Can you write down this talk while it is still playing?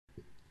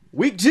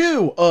week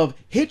 2 of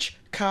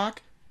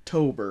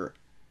Hitchcocktober.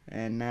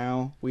 And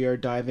now we are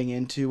diving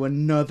into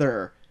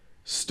another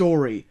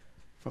story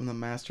from the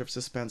master of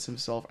suspense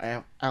himself,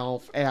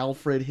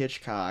 Alfred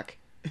Hitchcock.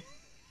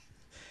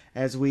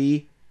 As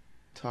we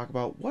talk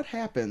about what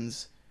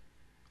happens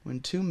when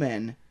two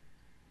men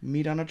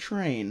meet on a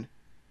train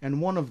and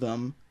one of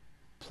them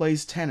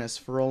plays tennis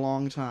for a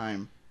long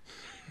time.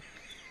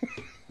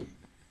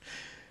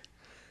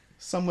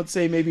 Some would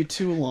say maybe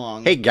too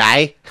long. Hey,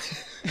 guy.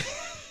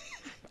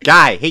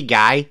 Hey,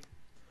 guy.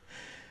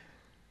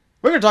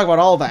 We're going to talk about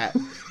all that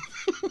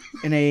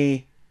in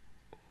a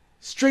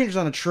Strangers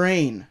on a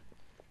Train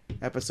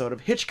episode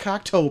of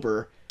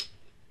Hitchcocktober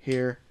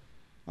here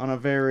on a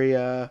very,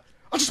 I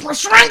just want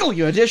to strangle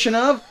you edition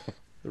of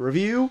the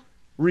Review.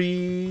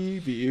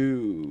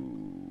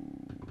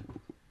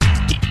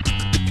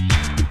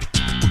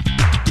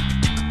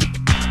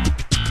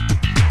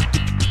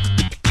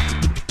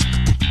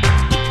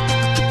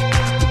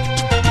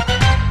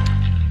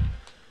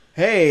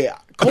 Hey,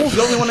 Cole's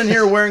the only one in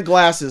here wearing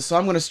glasses, so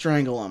I'm going to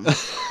strangle him.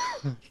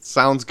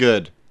 Sounds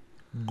good.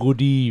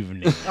 Good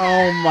evening.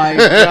 Oh my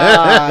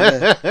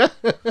god.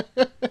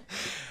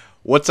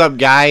 What's up,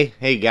 guy?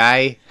 Hey,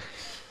 guy.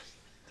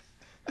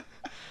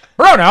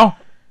 Bruno!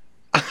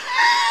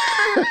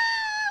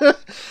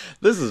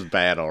 This is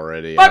bad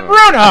already. But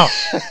Bruno!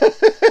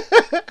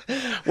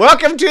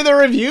 Welcome to the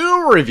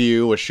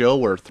Review, a show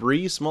where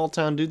three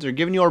small-town dudes are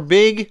giving you our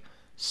big,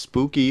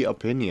 spooky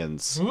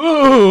opinions.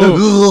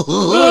 Ooh.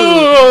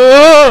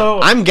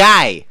 I'm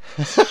Guy.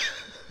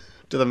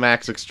 To the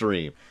max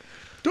extreme.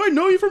 Do I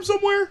know you from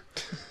somewhere?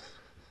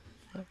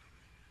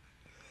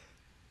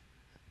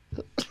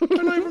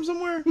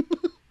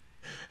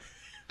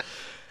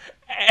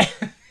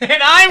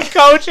 And I'm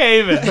Coach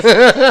Haven.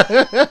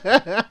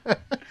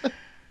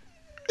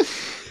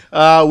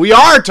 We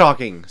are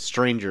talking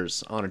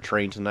Strangers on a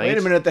Train tonight. Wait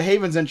a minute, the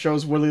Havens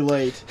intro's really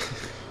late.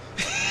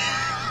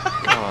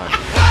 Come on.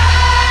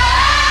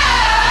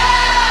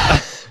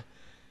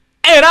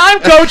 And I'm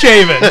Coach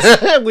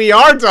Havens. We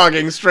are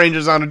talking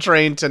Strangers on a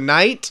Train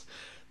tonight.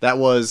 That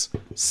was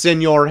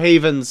Senor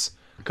Havens,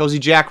 Cozy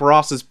Jack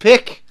Ross's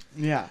pick.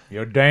 Yeah.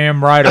 You're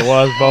damn right it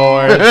was,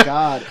 boy. Oh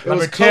God. It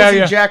was tell Cozy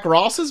ya. Jack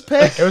Ross's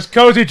pick? It was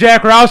Cozy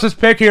Jack Rouse's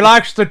pick. He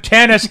likes the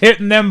tennis,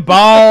 hitting them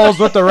balls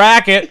with the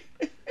racket.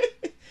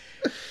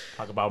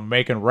 Talk about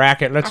making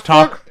racket. Let's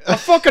talk. I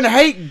fucking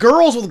hate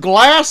girls with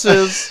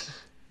glasses.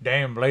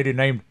 Damn lady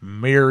named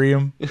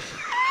Miriam.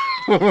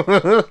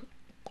 Oh,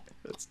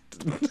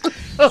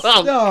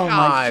 Oh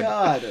my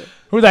God.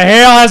 Who the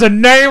hell has a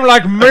name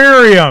like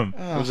Miriam?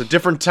 It was a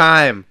different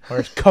time.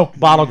 Where's Coke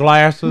bottle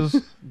glasses?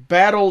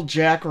 Battle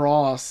Jack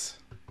Ross.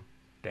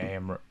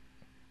 Damn.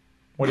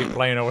 What are you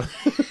playing over?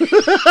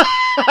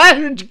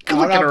 I'm not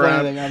playing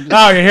anything. I'm just...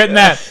 Oh, you're hitting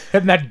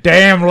that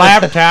damn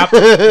laptop.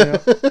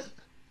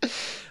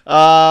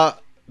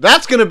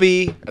 That's going to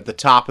be at the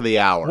top of the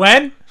hour.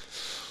 When?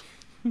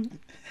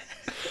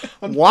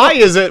 Why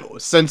is it,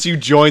 since you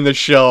joined the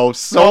show,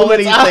 so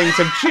many things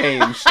have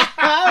changed?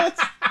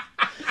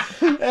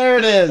 There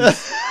it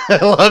is. I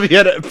love you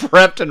had it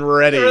prepped and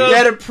ready. You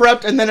had it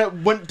prepped and then it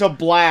went to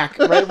black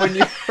right when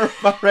you were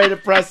about ready to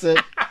press it.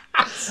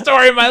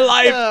 Story of my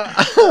life. You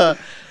have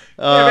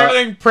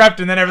everything prepped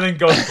and then everything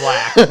goes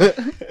black.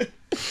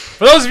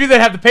 For those of you that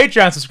have the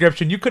Patreon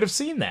subscription, you could have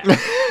seen that.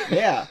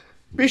 Yeah.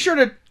 Be sure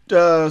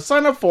to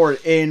sign up for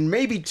it in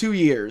maybe 2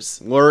 years.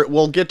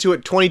 We'll get to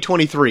it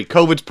 2023.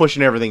 COVID's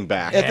pushing everything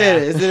back. It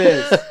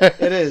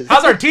is.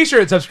 How's our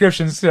t-shirt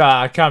subscriptions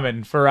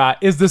coming for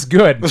Is This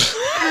Good?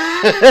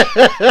 You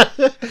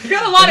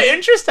got a lot of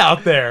interest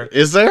out there.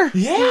 Is there?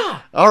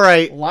 Yeah. All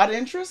right. A lot of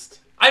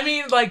interest? I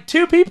mean, like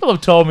 2 people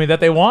have told me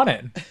that they want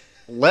it.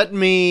 Let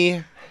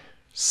me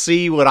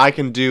see what I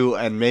can do,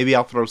 and maybe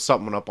I'll throw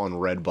something up on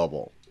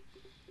Redbubble.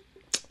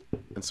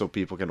 And so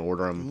people can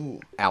order them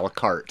a la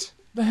carte.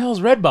 The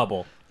hell's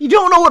Redbubble? You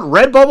don't know what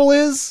Redbubble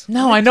is?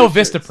 No, I know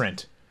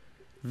Vistaprint.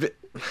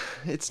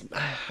 It's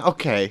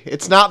okay.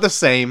 It's not the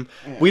same.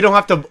 We don't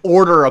have to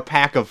order a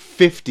pack of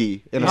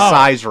 50 in a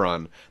size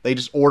run. They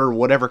just order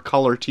whatever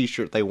color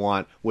t-shirt they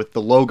want with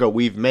the logo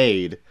we've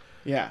made.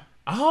 Yeah.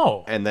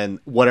 Oh. And then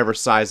whatever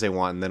size they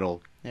want, and then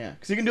it'll... Yeah,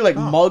 because you can do like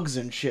mugs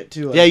and shit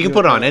too. Like, Yeah, you can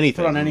put it on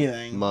anything. Put on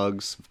anything.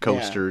 Mugs,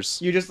 coasters.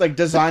 Yeah. You just like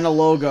design a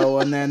logo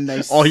and then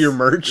they... All your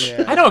merch.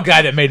 Yeah. I know a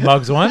guy that made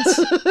mugs once.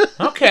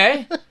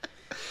 Okay.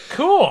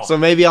 Cool. So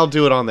maybe I'll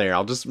do it on there.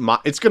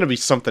 It's going to be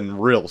something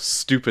real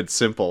stupid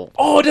simple.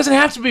 Oh, it doesn't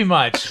have to be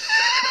much.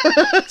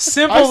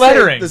 Simple I say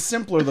lettering. the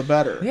simpler the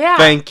better. Yeah.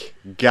 Thank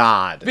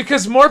God.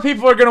 Because more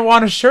people are going to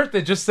want a shirt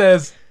that just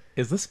says,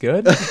 "Is this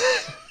good?"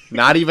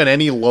 Not even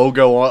any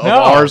logo of No.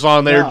 ours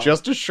on there, No.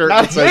 just a shirt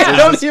Not- that says, yeah, "Is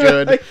don't this even,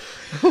 good?" like,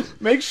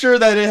 make sure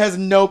that it has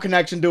no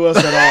connection to us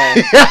at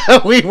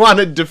all. We want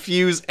to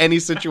diffuse any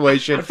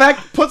situation. In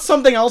fact, put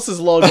something else's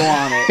logo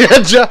on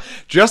it.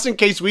 Just in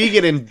case we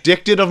get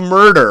indicted of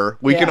murder,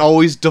 we can Yeah.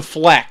 always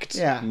deflect.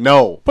 Yeah.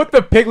 No. Put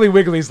the Piggly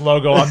Wiggly's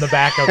logo on the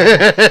back of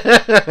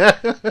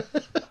it.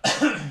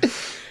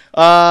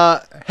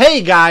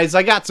 Hey guys,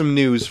 I got some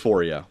news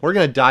for you. We're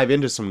gonna dive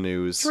into some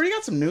news. You already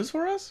got some news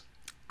for us?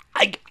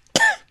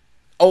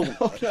 Oh,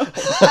 no.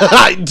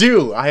 I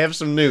do. I have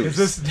some news.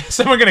 Is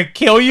someone gonna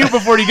kill you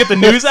before you get the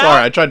news out?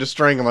 Sorry, I tried to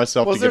strangle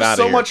myself Was to get there out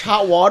so of here. much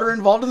hot water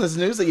involved in this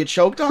news that you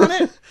choked on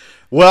it?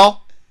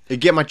 Well, it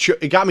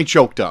got me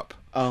choked up.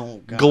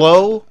 Oh, God.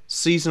 Glow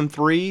season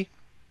 3.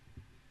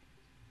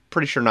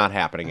 Pretty sure not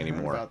happening I heard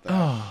anymore. about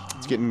that.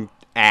 It's getting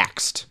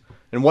axed.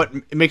 And what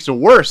makes it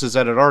worse is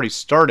that it already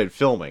started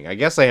filming. I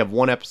guess they have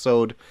one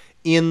episode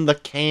in the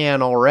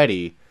can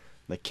already.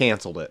 They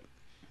canceled it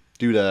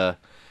due to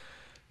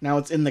Now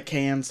it's in the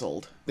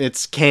canceled.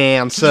 it's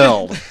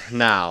canceled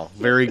now.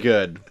 Very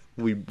good.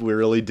 We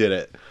really did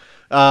it.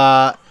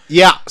 Yeah.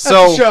 That's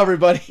So the show,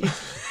 everybody.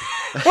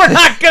 We're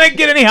not gonna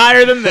get any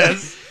higher than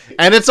this.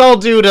 and it's all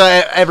due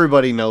to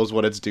everybody knows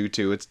what it's due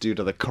to. It's due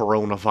to the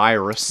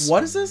coronavirus.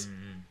 What is this?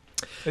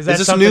 Is that Is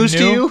this something news new?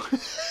 to you?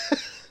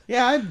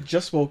 Yeah, I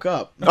just woke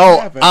up. Oh,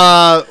 What happened?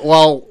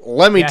 well,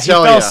 let me Yeah, he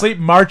tell fell you. asleep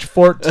March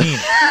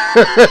 14th.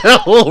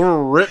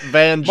 Rip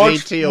Van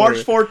March JT over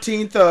here.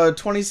 14th,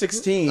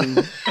 2016.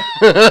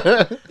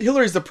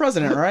 Hillary's the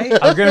president, right?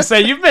 I was gonna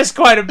say you've missed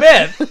quite a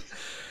bit.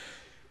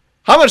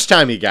 How much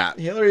time you got?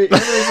 Hillary's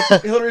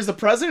the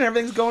president.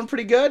 Everything's going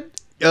pretty good.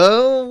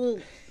 Oh,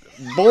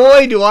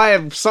 boy, do I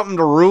have something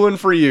to ruin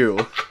for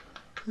you.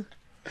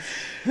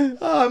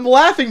 I'm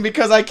laughing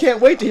because I can't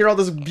wait to hear all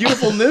this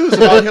beautiful news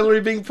about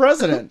Hillary being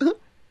president.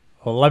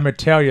 Well, let me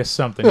tell you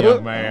something, young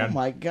Oh man.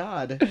 my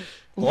God!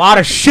 A lot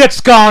of shit's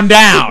gone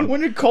down.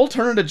 When did Cole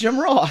turn into Jim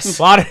Ross?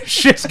 A lot of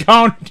shit's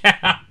gone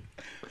down.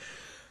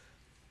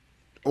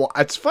 Well,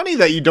 it's funny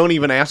that you don't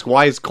even ask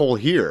why is Cole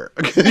here.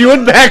 You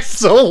went back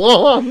so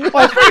long. Well,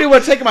 I figured he would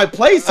have taken my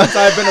place since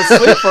I've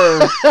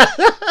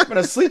been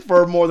asleep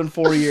for more than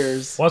 4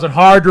 years. Wasn't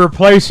hard to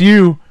replace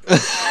you.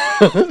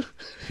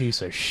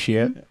 Piece of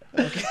shit.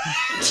 There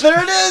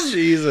it is.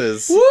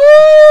 Jesus. Woo!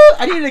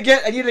 I need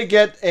to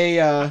get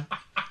a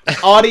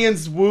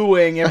audience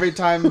wooing every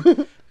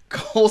time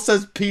Cole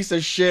says "piece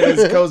of shit"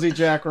 as Cozy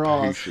Jack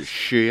Ross. Piece of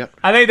shit.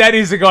 I think that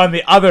needs to go on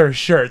the other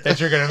shirt that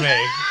you're gonna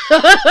make.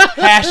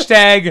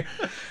 Hashtag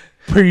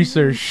piece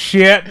of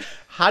shit.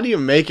 How do you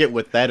make it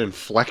with that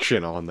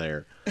inflection on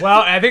there?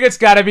 Well, I think it's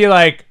got to be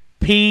like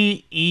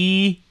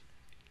PEESHA.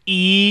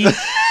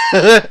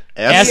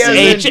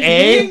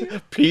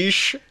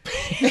 Peesh.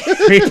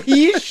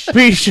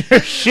 Piece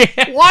of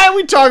shit. Why are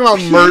we talking about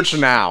merch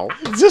now?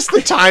 Is this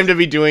the time to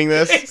be doing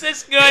this? Is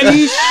this good?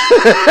 Piece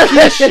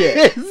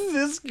shit. Is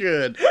this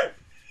good?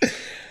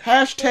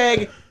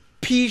 Hashtag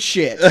piece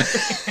shit.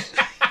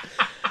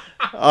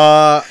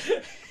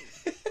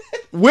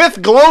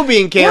 With Glow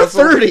being We're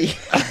canceled. 30.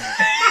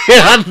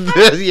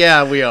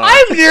 Yeah, we are.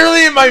 I'm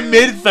nearly in my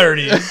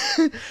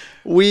mid-30s.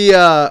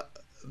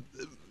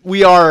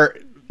 We are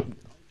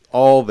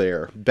all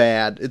there.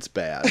 Bad. It's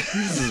bad.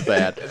 This is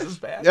bad. This is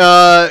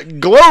bad.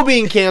 Glow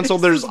being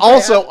canceled. There's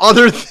also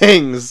other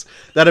things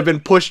that have been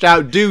pushed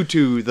out due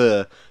to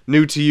the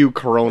new to you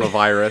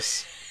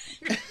coronavirus.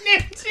 New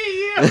to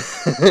you.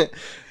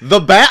 The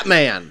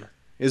Batman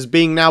is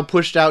being now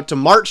pushed out to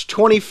March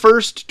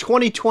 21st,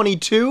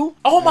 2022.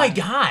 Oh my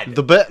god.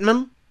 The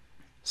Batman,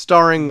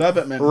 starring The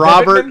Batman.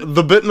 Robert The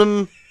the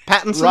Batman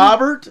Pattinson.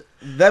 Robert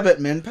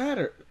Thebitman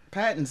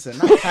Pattinson,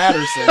 not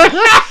Patterson.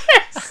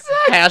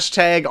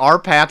 Hashtag our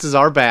Pats is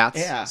our bats.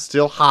 Yeah.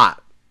 Still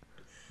hot.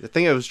 I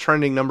think it was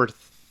trending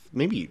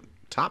maybe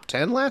top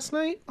 10 last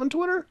night on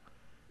Twitter.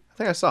 I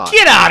think I saw it.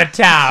 Get out of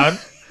town.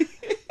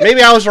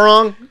 Maybe I was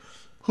wrong.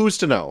 Who's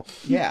to know?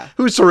 Yeah.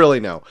 Who's to really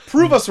know?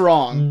 Prove us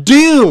wrong.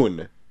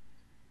 Dune.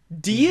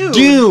 Dune.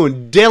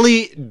 Dune.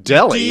 Dune.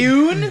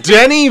 Dune?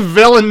 Denny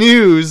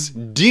Villeneuve's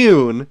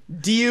Dune.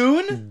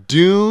 Dune?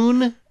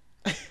 Dune.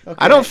 Okay.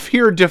 I don't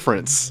hear a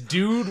difference.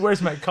 Dude,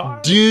 where's my car?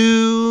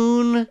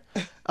 Dune.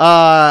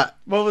 What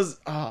was...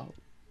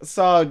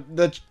 saw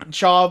the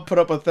Chaw put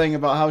up a thing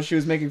about how she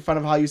was making fun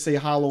of how you say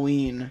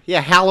Halloween.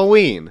 Yeah,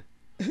 Halloween.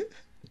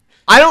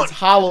 I don't... It's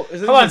Hold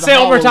Hold on, say it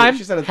one more time.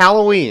 She said it's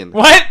Halloween.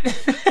 What?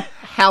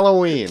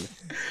 Halloween.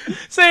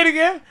 Say it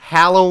again.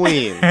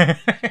 Halloween.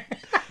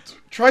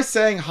 Try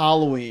saying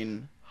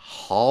Halloween.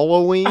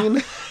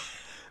 Halloween?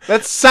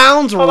 That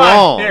sounds Hold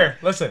wrong. on. Here,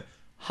 listen.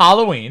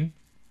 Halloween.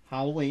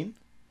 Halloween.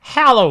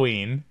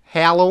 Halloween.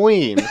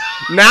 Halloween.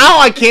 Now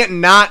I can't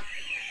not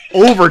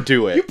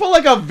overdo You it. put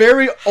like a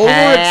very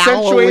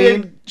over-accentuated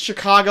Halloween.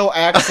 Chicago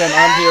accent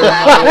on here.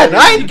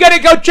 Halloween. You gonna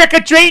go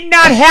trick-or-treating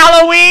on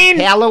Halloween?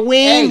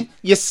 Halloween? Hey.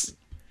 Yes.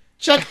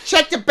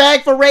 Check the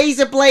bag for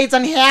razor blades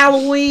on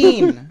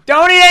Halloween.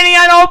 Don't eat any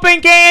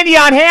unopened candy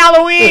on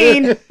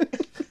Halloween.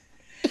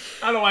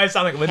 I don't know why I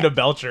sound like Linda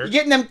Belcher. You're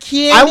getting them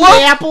candy I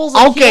love apples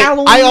on Okay,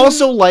 Halloween. I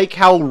also like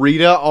how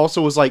Rita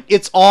also was like,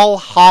 it's all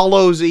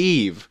Hallows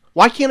Eve.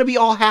 Why can't it be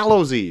all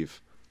Hallows Eve?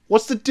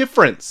 What's the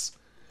difference?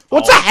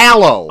 What's a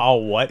Hallow? Oh,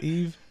 what,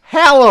 Eve?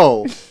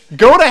 Hallow.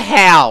 Go to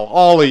Hal,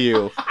 all of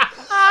you.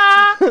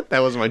 That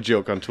was my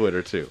joke on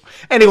Twitter, too.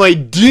 Anyway,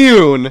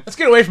 Dune. Let's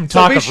get away from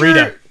talk be of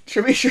Rita.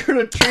 be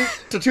sure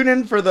to tune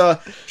in for the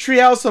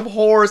Treehouse of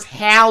Horrors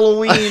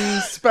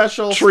Halloween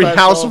special.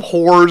 Treehouse of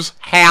Horrors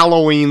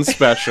Halloween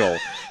special.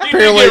 You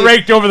get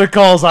raked over the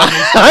coals on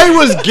these. I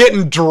was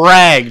getting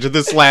dragged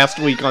this last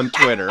week on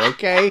Twitter,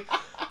 okay?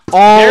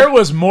 There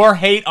was more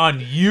hate on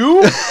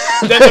you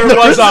than there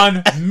was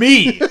on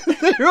me.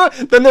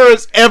 than there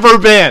has ever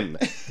been.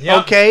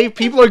 Yep. Okay?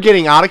 People are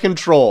getting out of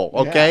control,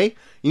 okay? Yeah.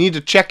 You need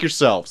to check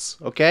yourselves,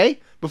 okay?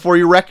 Before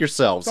you wreck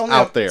yourselves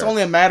out there. It's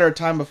only a matter of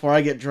time before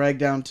I get dragged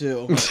down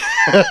too.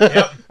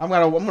 Yep. I'm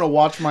gonna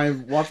watch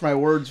my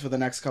words for the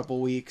next couple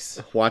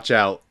weeks. Watch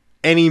out.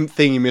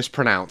 Anything you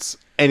mispronounce,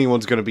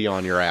 anyone's gonna be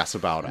on your ass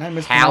about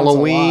it.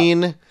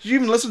 Halloween. Did you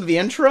even listen to the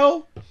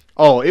intro?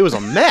 Oh, it was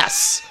a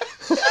mess.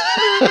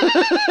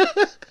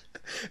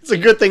 It's a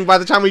good thing by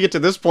the time we get to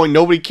this point,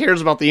 nobody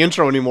cares about the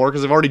intro anymore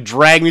because they've already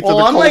dragged me through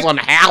the coals on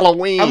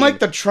Halloween. I'm like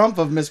the Trump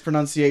of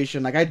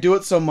mispronunciation. Like, I do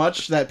it so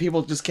much that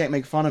people just can't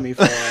make fun of me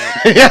for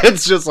it. Yeah,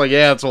 it's just like,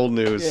 yeah, it's old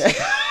news. Yeah.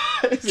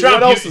 Trump,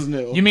 what else is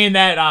new? You mean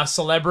that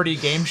celebrity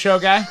game show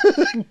guy?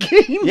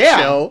 Game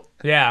show?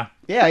 Yeah.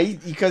 Yeah,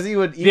 because he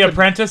would... The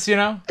Apprentice, you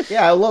know?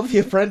 Yeah, I love The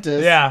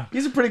Apprentice. Yeah.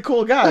 He's a pretty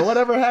cool guy.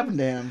 Whatever happened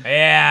to him?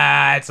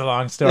 Yeah, it's a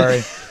long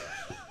story.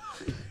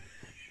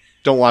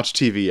 Don't watch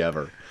TV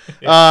ever.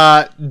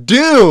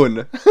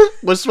 Dune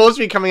was supposed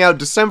to be coming out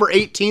December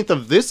 18th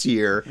of this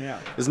year. Yeah.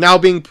 Is now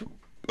being,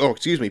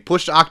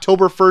 pushed to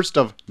October 1st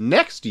of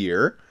next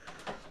year.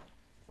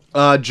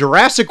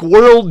 Jurassic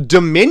World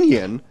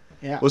Dominion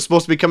was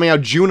supposed to be coming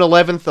out June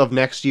 11th of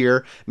next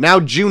year. Now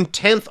June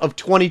 10th of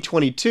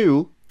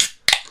 2022.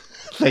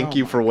 Thank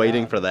you for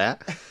waiting for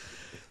that.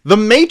 The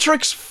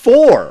Matrix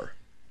 4,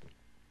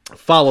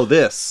 follow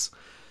this,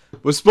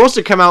 was supposed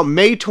to come out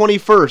May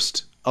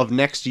 21st of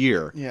next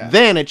year. Yeah.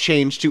 Then it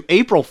changed to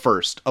April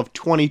 1st of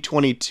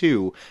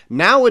 2022.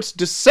 Now it's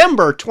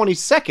December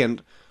 22nd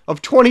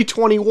of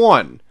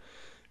 2021.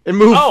 It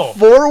moved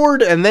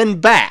forward and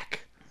then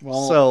back.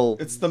 Well, so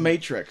it's the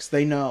Matrix.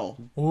 They know.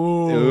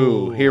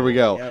 Ooh, here we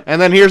go. Yep. And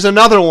then here's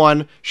another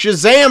one.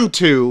 Shazam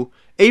 2,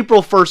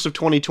 April 1st of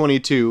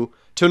 2022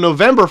 to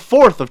November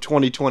 4th of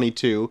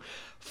 2022,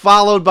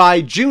 followed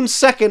by June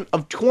 2nd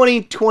of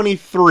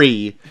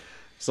 2023.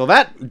 So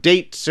that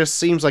date just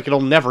seems like it'll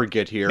never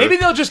get here. Maybe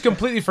they'll just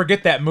completely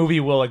forget that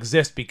movie will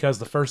exist because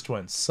the first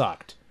one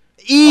sucked.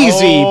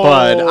 Easy,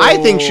 bud. I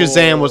think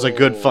Shazam was a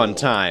good fun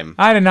time.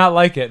 I did not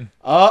like it.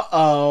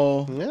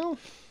 Uh-oh. Well,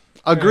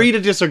 agree to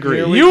disagree.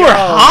 You were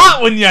hot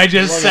when I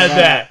just said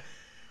that.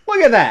 Look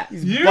at that.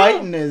 He's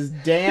biting his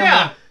damn...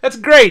 Yeah, that's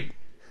great.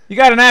 You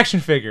got an action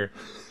figure.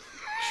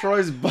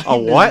 Troy's biting A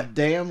what? his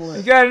damn lip.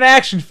 You got an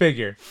action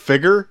figure.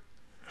 Figure?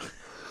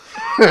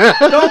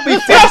 Don't be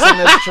forcing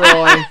this,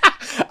 Troy.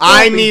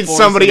 I need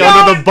somebody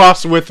under the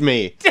bus with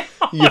me.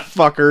 You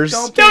fuckers.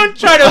 Don't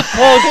try to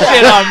pull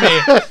shit on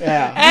me.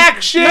 Yeah.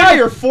 Action. Now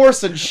you're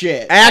forcing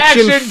shit.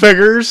 Action Action.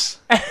 figures.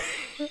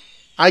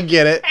 I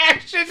get it.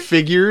 Action.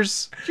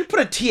 Figures. Did you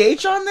put a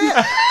TH on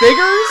that?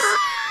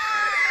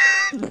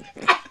 Figures?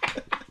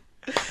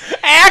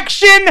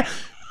 Action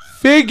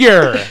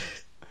figure.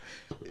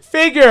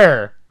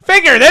 Figure.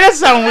 That does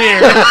sound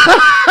weird. What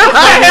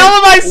the hell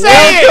am I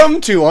saying?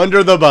 Welcome to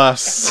Under the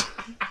Bus.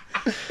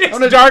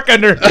 It's dark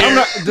under I'm here.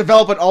 gonna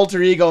develop an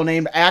alter ego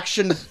named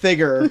Action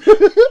Figure.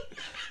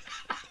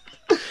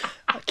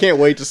 I can't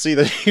wait to see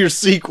your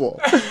sequel.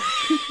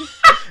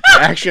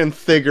 Action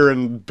figure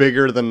and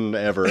bigger than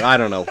ever. I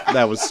don't know.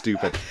 That was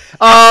stupid.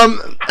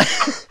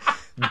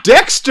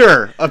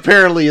 Dexter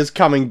apparently is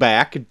coming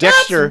back.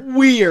 Dexter. That's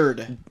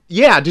weird.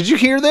 Yeah, did you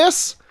hear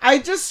this? I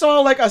just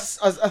saw like a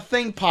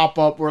thing pop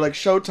up where like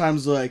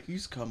Showtime's like,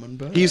 he's coming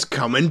back. He's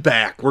coming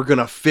back. We're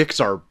gonna fix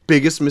our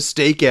biggest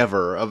mistake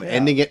ever of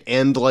ending it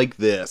like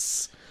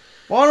this.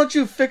 Why don't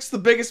you fix the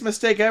biggest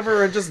mistake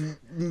ever and just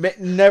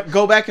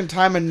go back in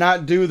time and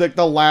not do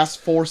the last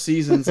 4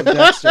 seasons of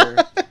Dexter?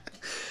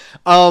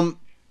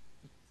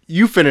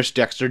 You finished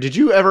Dexter. Did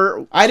you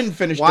ever I didn't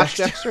finish watch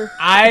Dexter. Dexter?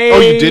 Oh,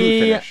 you didn't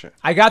finish it.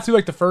 I got through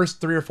like the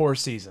first 3 or 4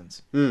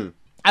 seasons.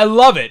 I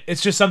love it.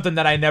 It's just something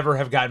that I never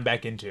have gotten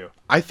back into.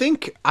 I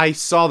think I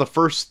saw the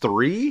first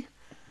 3,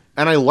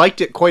 and I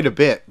liked it quite a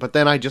bit, but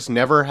then I just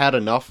never had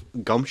enough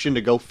gumption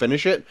to go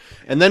finish it.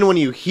 And then when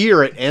you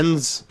hear it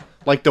ends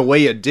like the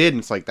way it did,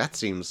 it's like, that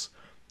seems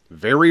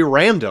very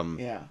random.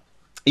 Yeah.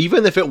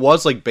 Even if it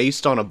was like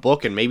based on a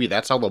book, and maybe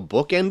that's how the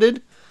book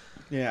ended.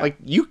 Yeah. Like,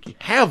 you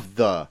have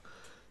the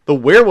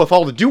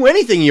wherewithal to do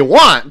anything you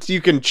want.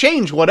 You can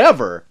change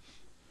whatever.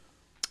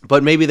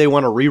 But maybe they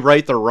want to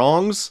rewrite their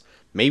wrongs.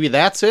 Maybe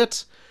that's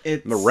it.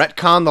 It's The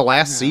retcon the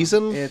last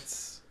season.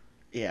 It's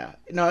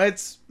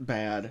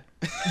bad.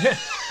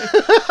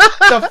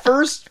 The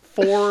first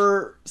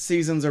 4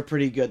 seasons are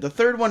pretty good. The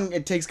third one,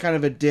 it takes kind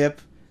of a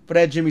dip, but it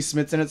had Jimmy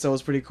Smits in it, so it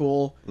was pretty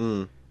cool.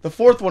 The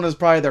 4th one is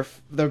probably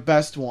their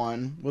best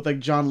one with like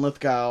John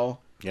Lithgow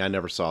Yeah, I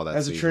never saw that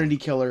as a season. Trinity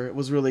killer. It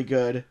was really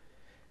good.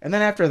 And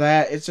then after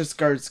that, it just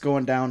starts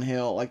going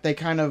downhill. Like they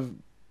kind of,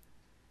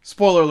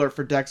 spoiler alert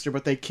for Dexter,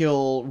 but they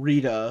kill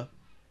Rita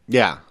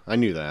Yeah, I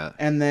knew that.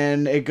 And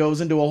then it goes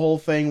into a whole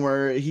thing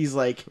where he's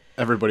like,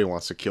 Everybody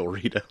wants to kill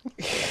Rita.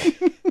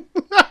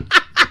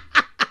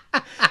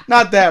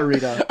 not that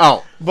Rita,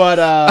 Oh. but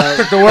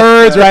The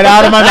words right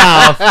out of my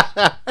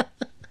mouth.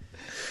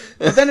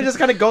 but then it just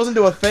kind of goes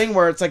into a thing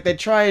where it's like they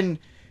try and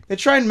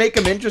make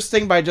him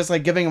interesting by just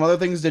like giving him other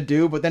things to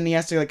do, but then he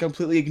has to like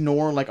completely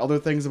ignore like other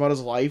things about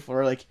his life,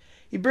 or like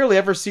he barely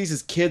ever sees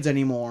his kids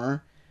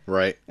anymore.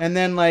 Right. And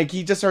then like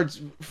he just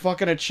starts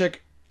fucking a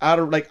chick out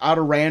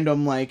of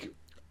random like.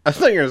 I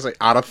thought you were going to say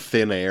out of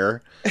thin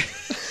air.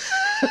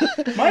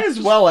 Might as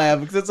well have,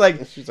 because it's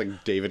like She's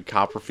like David like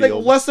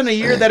Copperfield. less than a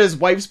year that his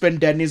wife's been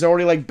dead, and he's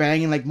already like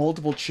banging like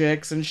multiple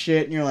chicks and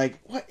shit, and you're like,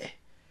 what?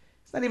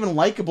 It's not even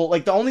likable.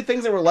 Like the only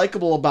things that were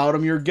likable about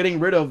him, you're getting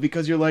rid of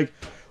because you're like,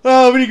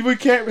 oh, we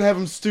can't have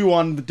him stew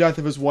on the death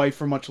of his wife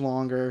for much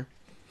longer.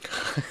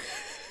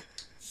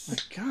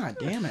 Like, God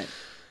damn it!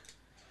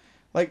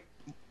 Like,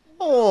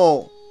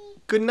 Oh,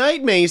 good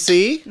night,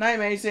 Macy. night,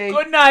 Macy.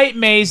 Good night,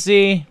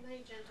 Macy.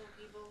 Night, gentle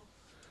people.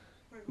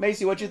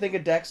 Macy, what you think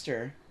of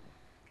Dexter?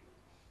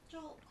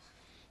 Joel,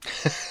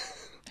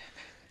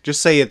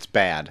 Just say it's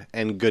bad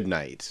and good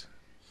night.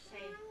 say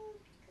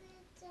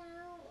no.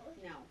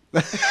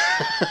 No,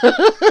 we're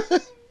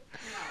not.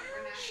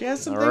 She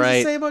has some All things right.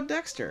 to say about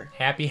Dexter.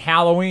 Happy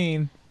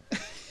Halloween.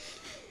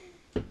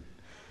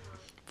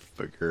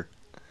 Figure.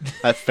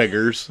 That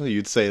figures.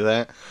 You'd say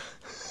that.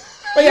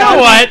 But You yeah,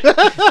 know what?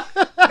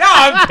 Now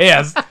I'm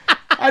pissed.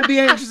 I'd be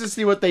interested to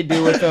see what they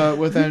do with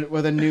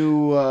a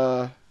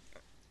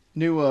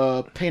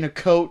new paint a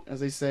coat, as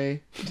they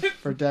say,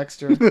 for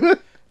Dexter.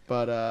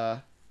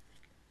 But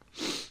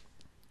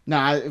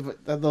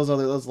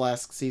those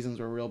last seasons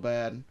were real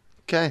bad.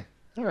 Okay.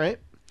 All right.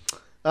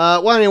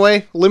 Well,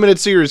 anyway, limited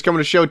series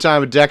coming to Showtime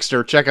with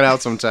Dexter. Check it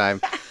out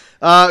sometime.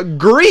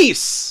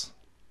 Grease.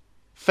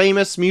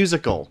 Famous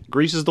musical.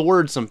 Grease is the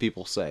word, some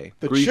people say.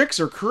 The Grease- chicks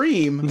are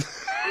cream.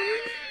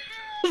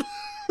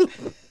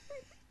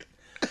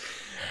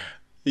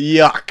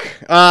 Yuck.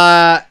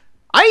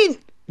 I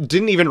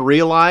didn't even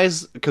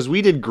realize, because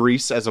we did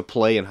Grease as a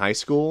play in high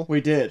school,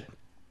 We did.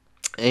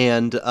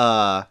 and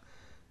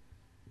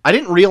I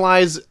didn't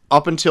realize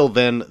up until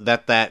then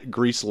that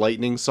Grease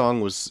Lightning song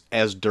was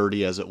as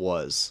dirty as it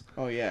was.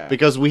 Oh yeah.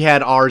 Because we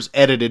had ours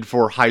edited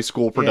for high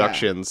school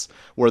productions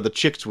where the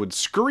chicks would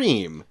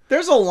scream.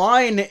 There's a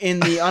line in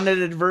the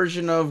unedited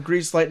version of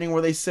Grease Lightning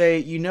where they say,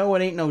 "You know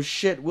it ain't no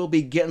shit. We'll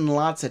be getting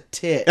lots of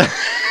tit."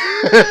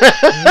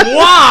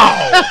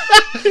 Wow.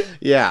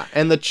 Yeah,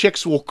 and the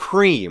chicks will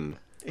cream.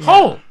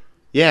 Oh.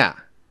 Yeah.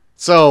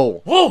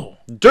 So, Whoa.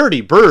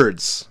 dirty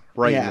birds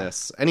writing Yeah.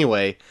 this.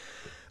 Anyway,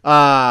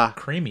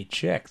 Creamy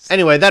chicks.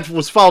 that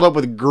was followed up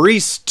with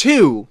Grease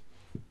 2.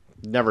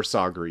 Never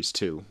saw Grease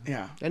 2.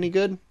 Yeah. Any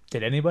good?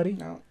 Did anybody?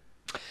 No,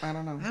 I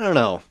don't know. I don't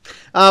know.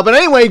 But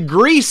anyway,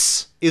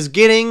 Grease is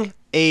getting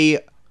a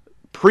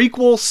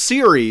prequel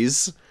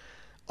series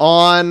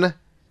on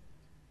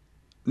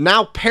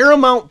now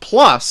Paramount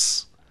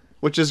Plus,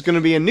 which is going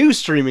to be a new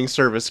streaming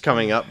service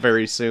coming up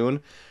very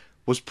soon.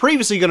 Was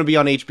previously going to be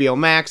on HBO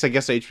Max. I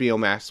guess HBO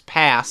Max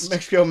passed.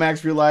 HBO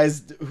Max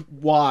realized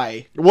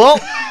why. Well,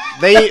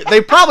 they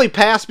probably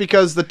passed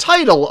because the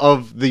title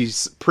of the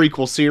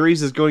prequel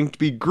series is going to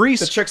be The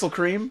Grease chicks will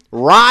cream.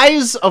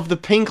 Rise of the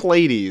Pink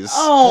Ladies.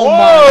 Oh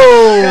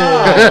Whoa. my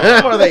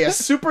God! What are they, a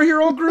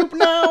superhero group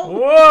now?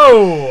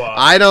 Whoa.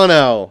 I don't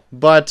know,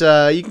 but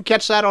you can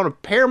catch that on a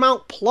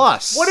Paramount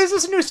Plus. What is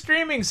this new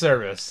streaming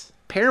service?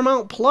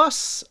 Paramount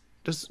Plus?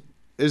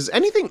 Is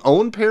anything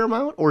owned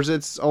Paramount, or is it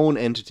its own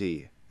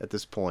entity at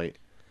this point?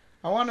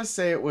 I want to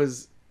say it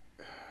was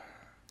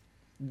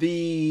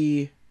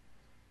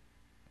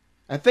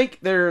I think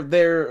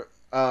they're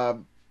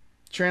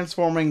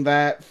transforming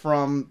that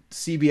from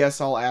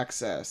CBS All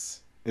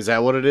Access. Is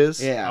that what it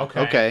is? Yeah. Okay.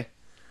 Okay.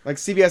 Like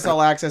CBS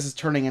All Access is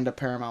turning into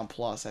Paramount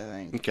Plus, I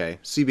think. Okay.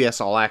 CBS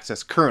All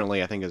Access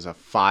currently, I think, is a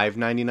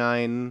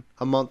 $5.99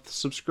 a month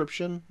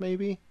subscription,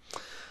 maybe.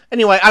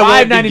 Anyway, I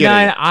won't be $5.99.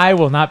 getting it. I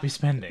will not be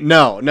spending.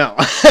 No.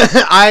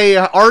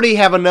 I already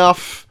have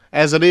enough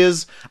as it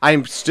is.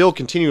 I'm still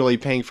continually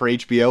paying for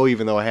HBO,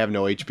 even though I have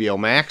no HBO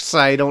Max.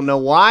 I don't know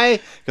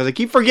why, because I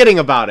keep forgetting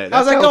about it.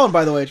 How's that going,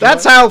 by the way?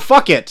 That's Troy? how,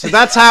 fuck it.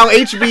 That's how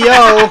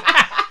HBO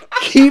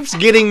keeps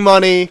getting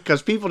money,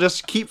 because people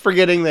just keep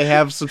forgetting they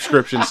have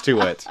subscriptions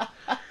to it.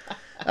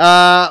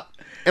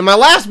 And my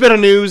last bit of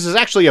news is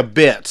actually a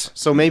bit,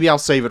 so maybe I'll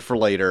save it for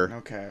later.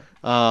 Okay.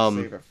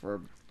 Um,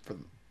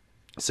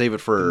 Save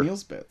it for the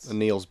Neil's bits.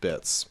 Neil's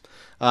bits.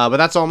 But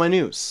that's all my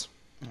news.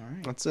 All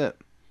right. That's it.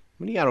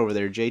 What do you got over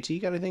there, JT? You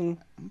got anything?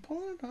 I'm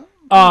pulling it up.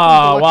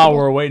 While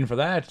we're waiting for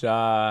that,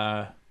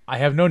 I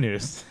have no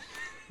news.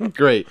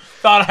 Great.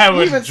 Thought I You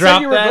would even drop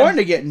said you were that. going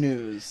to get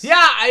news. Yeah,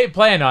 I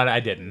planned on it. I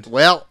didn't.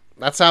 Well,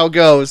 that's how it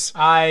goes.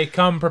 I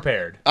come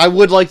prepared. I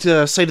would like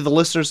to say to the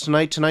listeners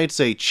tonight's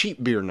a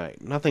cheap beer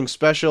night. Nothing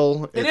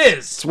special.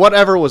 It's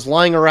whatever was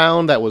lying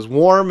around that was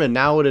warm, and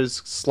now it is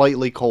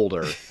slightly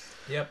colder.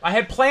 Yep. I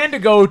had planned to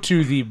go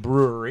to the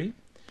brewery,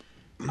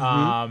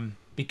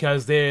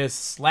 because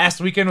this last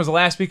weekend was the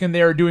last weekend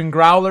they were doing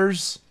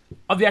growlers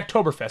of the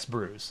Oktoberfest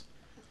brews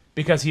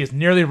because he is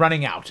nearly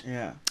running out.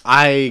 Yeah.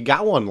 I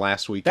got one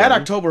last weekend.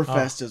 That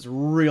Oktoberfest is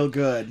real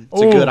good.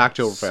 It's a good Ooh,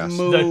 Oktoberfest.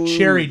 smooth. The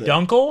Cherry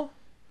Dunkel?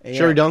 Yeah.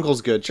 Cherry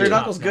Dunkel's good too. Cherry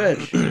Dunkel's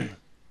good.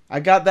 I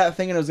got that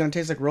thinking it was going to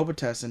taste like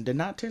Robitussin and did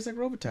not taste like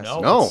Robitussin. No.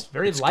 No, It's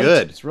very it's light.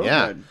 good. It's real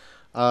yeah. good.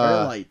 Very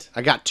light.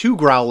 I got 2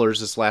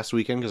 growlers this last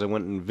weekend because I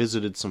went and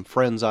visited some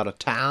friends out of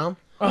town,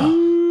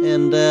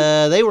 and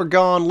they were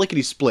gone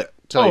lickety split.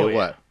 Tell Oh, you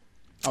what.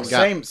 Oh,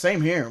 got-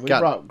 same here. We got-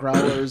 brought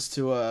growlers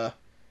to a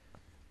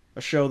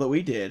show that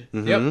we did.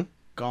 Yep.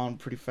 Gone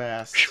pretty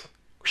fast.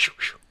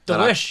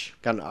 Delish.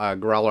 Got a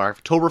growler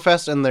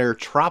Oktoberfest and their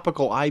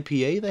tropical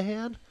IPA they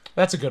had.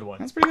 That's a good one.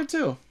 That's pretty good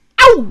too.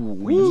 Ow!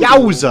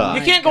 Yowza!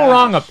 You can't go gosh.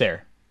 wrong up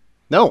there.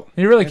 No,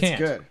 You really That's can't.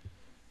 good.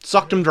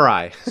 sucked them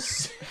dry.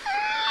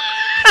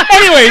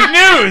 Anyways,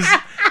 news.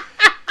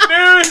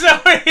 News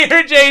over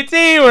here,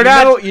 JT. We're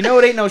not. You know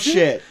it ain't no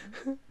shit.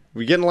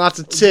 We're getting lots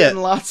of tit. Getting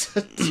lots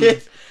of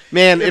tit.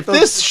 Man, if those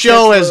this tits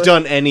show has were-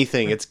 done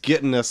anything, it's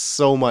getting us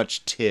so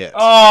much tit.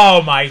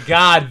 Oh my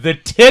God, the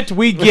tit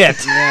we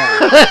get. Yeah.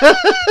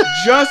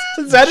 Just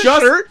that a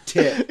just shirt?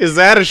 tit. Is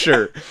that a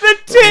shirt? The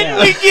tit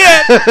Yeah. we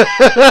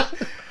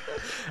get.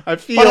 I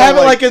feel But have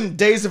it like in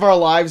Days of Our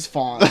Lives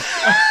font.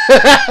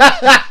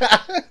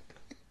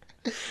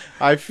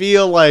 I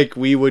feel like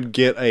we would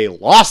get a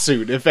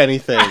lawsuit if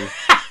anything.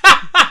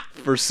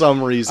 For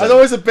some reason. I was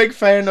always a big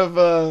fan of.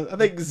 I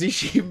think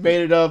Zishi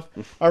made it up.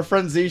 Our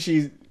friend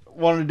Zishi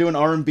wanted to do an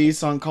R&B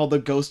song called "The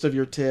Ghost of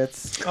Your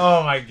Tits."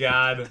 Oh my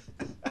God.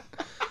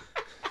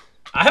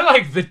 I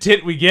like the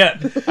tit we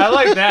get. I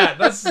like that.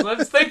 Let's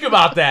think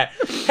about that.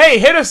 Hey,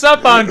 hit us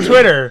up on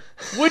Twitter.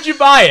 Would you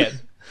buy it?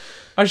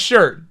 A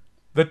shirt.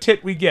 The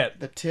tit we get.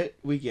 The tit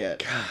we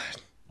get.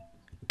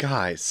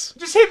 Guys.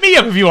 Just hit me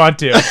up if you want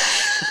to.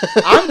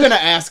 I'm gonna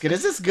ask it.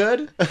 Is this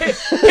good?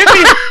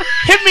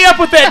 Hit me up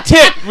with that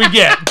tit we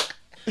get.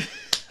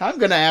 I'm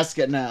gonna ask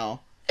it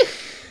now.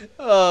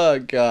 Oh,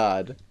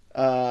 God.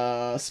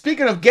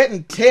 Speaking of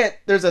getting tit,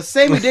 there's a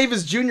Sammy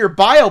Davis Jr.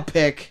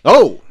 biopic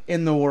Oh!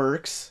 in the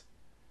works.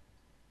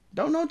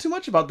 Don't know too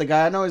much about the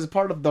guy. I know he's a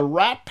part of the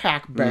Rat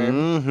Pack band.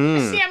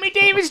 Mm-hmm. Sammy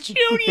Davis Jr.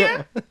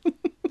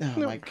 Oh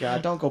my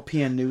god! Don't go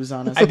PN News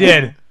on us. I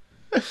did.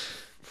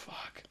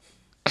 Fuck.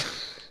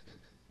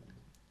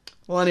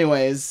 Well,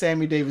 anyways,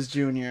 Sammy Davis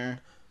Jr.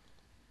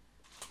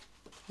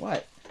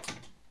 What?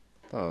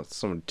 Oh,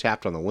 someone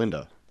tapped on the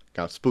window.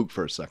 Got spooked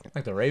for a second.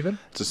 Like the Raven?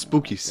 It's a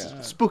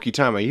spooky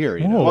time of year,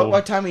 you know. Whoa.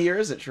 What time of year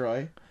is it,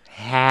 Troy?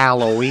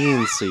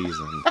 Halloween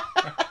season.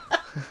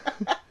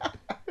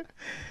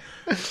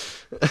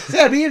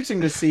 Yeah, it'd be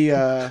interesting to see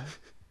the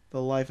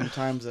life and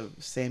times of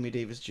Sammy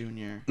Davis Jr.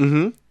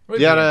 Mm-hmm. Would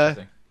Yeah, be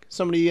interesting.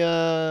 Somebody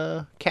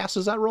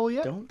casts that role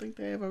yet? Don't think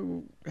they have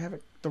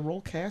the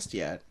role cast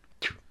yet.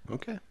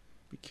 Okay.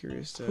 Be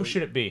curious to. Who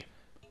should it be?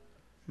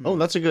 Oh,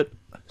 that's a good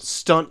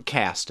stunt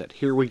cast it.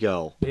 Here we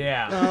go.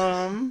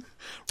 Yeah.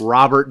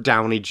 Robert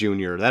Downey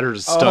Jr. That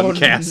is stunt Oh,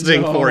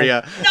 casting no. for you.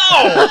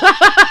 No!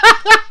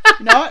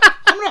 You know what?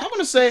 I'm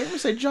gonna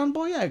say John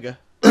Boyega.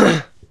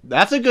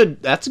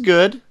 That's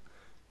good.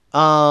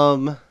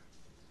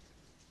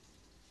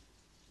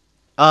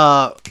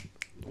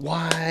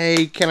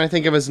 Why can't I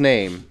think of his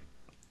name?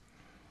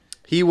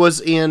 He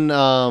was in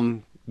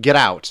Get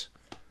Out.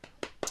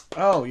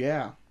 Oh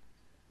yeah.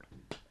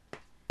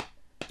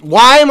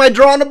 Why am I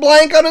drawing a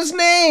blank on his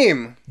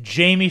name?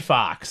 Jamie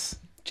Foxx.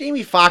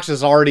 Jamie Foxx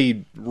is already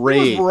It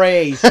Ray. was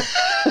Ray.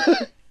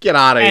 Get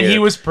out of And here. he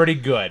was pretty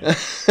good.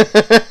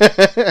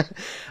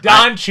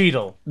 Don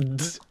Cheadle.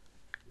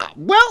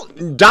 Well,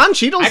 Don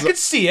Cheadle's. I could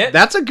see it.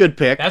 That's a good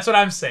pick. That's what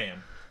I'm saying.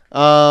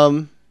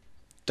 Don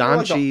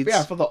Like Cheadle.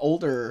 yeah, for the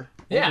older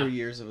Yeah.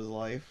 years of his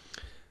life.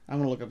 I'm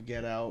gonna look up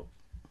Get Out.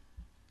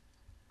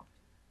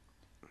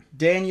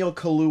 Daniel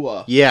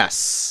Kaluuya.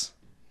 Yes.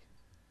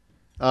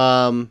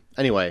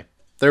 Anyway,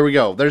 there we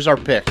go. There's our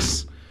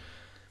picks.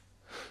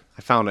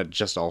 I found it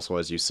just also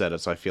as you said it,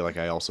 so I feel like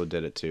I also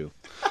did it too.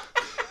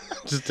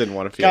 Just didn't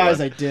want to feel Guys,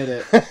 that. I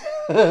did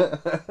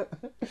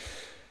it.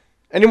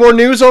 Any more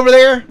news over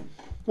there?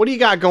 What do you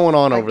got going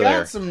on I over got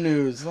there? some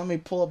news. Let me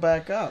pull it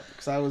back up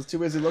because I was too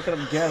busy looking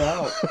up Get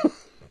Out.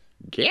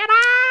 Get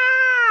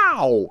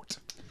out!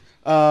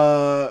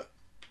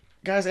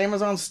 Guys,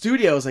 Amazon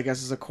Studios, I guess,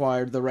 has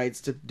acquired the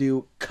rights to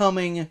do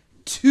Coming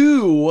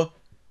to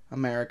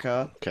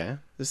America, Okay.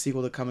 the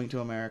sequel to Coming to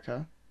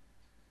America.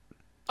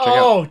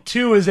 Oh,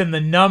 2 is in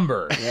the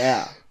number.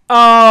 Yeah.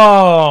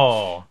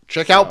 Oh.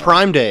 Check out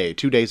Prime Day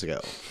 2 days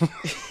ago.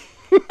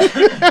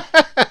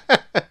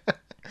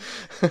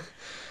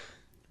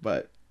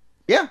 But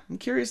yeah, I'm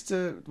curious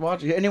to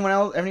watch it. Anyone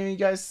else? Any of you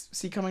guys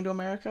see Coming to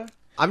America?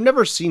 I've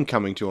never seen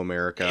Coming to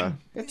America.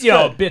 It's You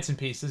know, good. bits and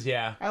pieces,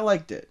 yeah. I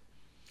liked it.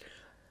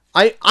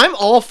 I'm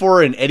all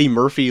for an Eddie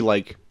Murphy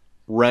like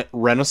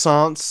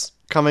renaissance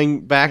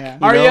coming back. Yeah.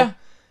 Are know? ya?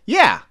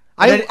 Yeah,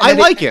 And I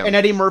Eddie- like him. And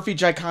Eddie Murphy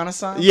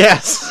Giacona.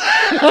 Yes.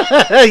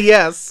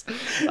 Yes.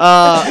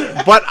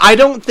 But I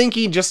don't think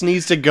he just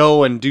needs to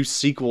go and do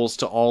sequels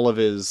to all of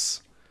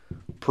his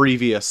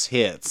previous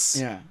hits.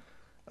 Yeah.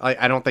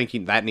 I don't think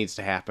that needs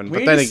to happen. We But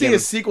need then to see again, a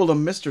sequel to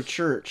Mr.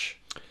 Church.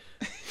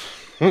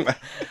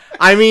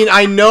 I mean,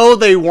 I know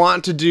they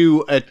want to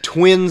do a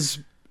twins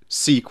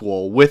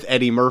sequel with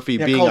Eddie Murphy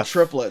Yeah, being called a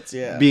Triplets,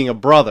 yeah. being a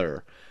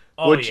brother.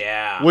 Oh,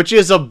 yeah. Which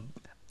is a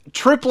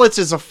Triplets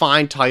is a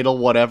fine title,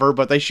 whatever,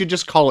 but they should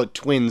just call it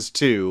Twins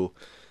 2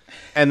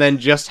 and then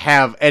just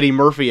have Eddie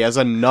Murphy as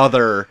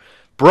another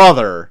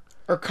brother.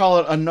 Or call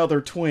it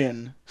Another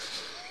Twin.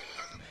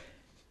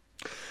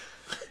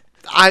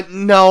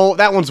 No,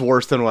 that one's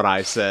worse than what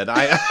I said.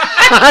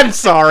 I'm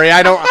sorry.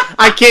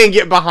 I can't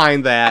get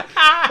behind that.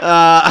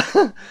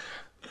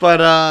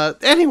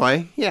 But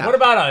anyway, yeah. What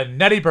about a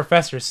Nutty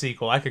Professor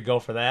sequel? I could go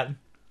for that.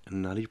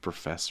 Nutty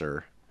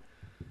Professor.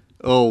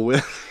 Oh,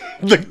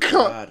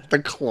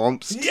 the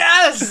clumps.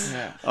 Yes!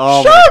 Yeah.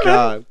 Oh Sherman! my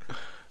god.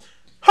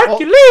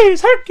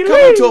 Hercules! Coming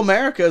Hercules! to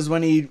America is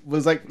when he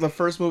was like the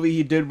first movie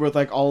he did with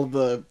like all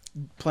the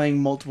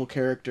playing multiple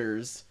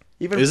characters.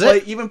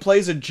 Even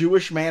plays a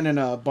Jewish man in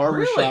a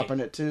barber shop in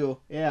it too.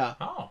 Yeah.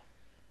 Oh.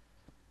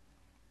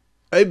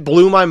 It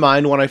blew my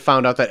mind when I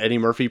found out that Eddie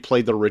Murphy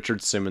played the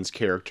Richard Simmons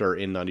character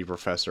in Nutty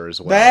Professor as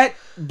well. That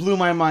blew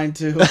my mind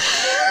too.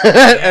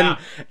 And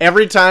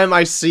every time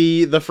I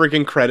see the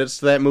freaking credits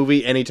to that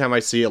movie, anytime I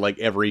see it, like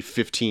every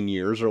 15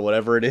 years or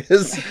whatever it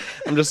is,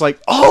 I'm just like,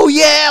 oh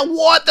yeah,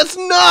 what? That's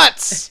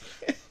nuts!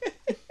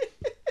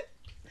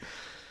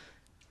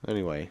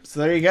 Anyway,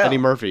 So there you go. Eddie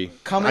Murphy,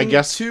 Coming I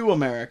guess to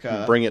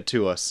America. bring it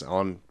to us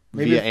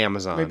via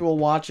Amazon. Maybe we'll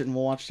watch it and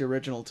we'll watch the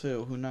original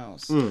too. Who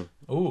knows?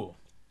 Ooh.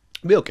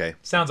 Be okay.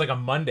 Sounds like a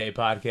Monday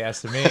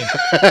podcast to me.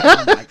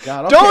 Oh my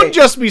god. Okay. Don't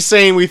just be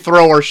saying we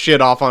throw our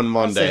shit off on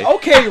Monday.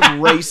 Okay,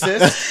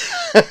 racist.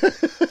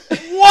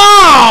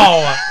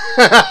 Wow!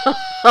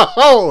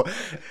 Oh,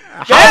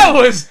 That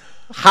was...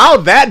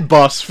 how'd that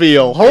bus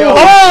feel? Holy Hold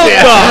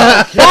shit.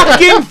 the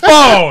fucking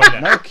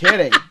phone! No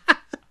kidding.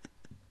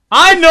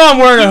 I know I'm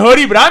wearing a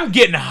hoodie, but I'm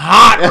getting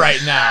hot right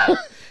now.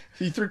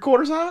 You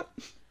 3/4 hot?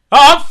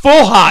 Oh, I'm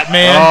full hot,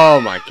 man. Oh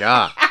my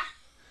god.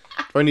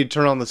 Do I need to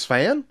turn on this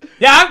fan?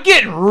 Yeah, I'm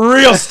getting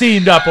real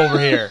steamed up over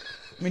here.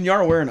 I mean, you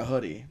are wearing a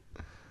hoodie.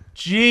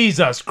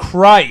 Jesus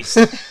Christ.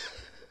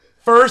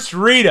 First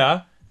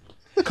Rita,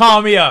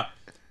 call me a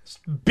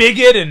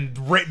bigot and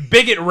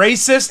bigot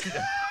racist.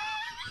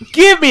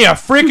 Give me a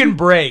freaking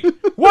break.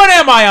 What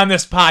am I on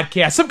this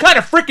podcast? Some kind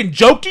of freaking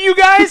joke to you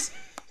guys?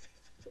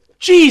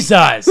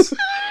 Jesus.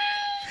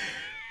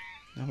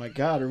 Oh my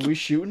god, are we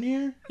shooting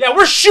here? Yeah,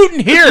 we're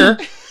shooting here,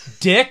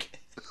 dick.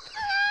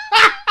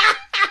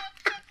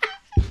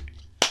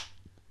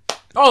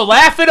 Oh,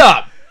 laugh it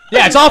up.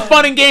 Yeah, it's all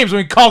fun and games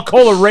when we call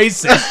Cola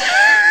racist.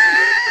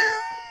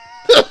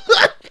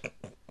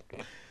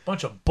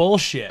 Bunch of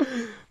bullshit.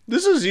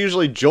 This is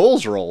usually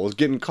Joel's role, is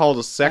getting called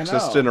a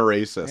sexist know. and a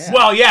racist. Yeah.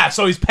 Well, yeah,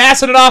 so he's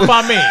passing it off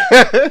on me.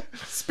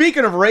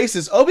 Speaking of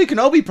racist, Obi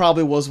Kenobi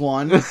probably was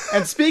one.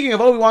 And speaking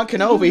of Obi-Wan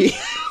Kenobi,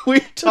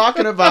 we're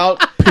talking about,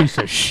 Piece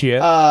of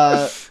shit.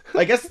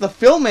 I guess the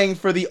filming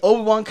for the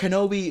Obi-Wan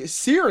Kenobi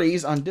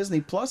series on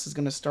Disney Plus is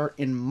going to start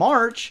in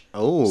March,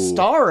 Oh.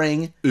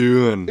 starring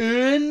Ewan.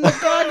 Ewan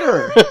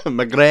McGregor.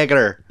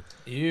 McGregor.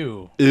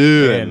 Ew.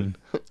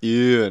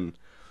 Ewan.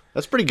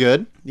 That's pretty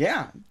good.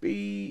 Yeah,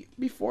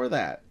 before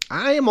that.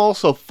 I am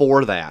also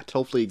for that.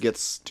 Hopefully it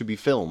gets to be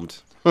filmed.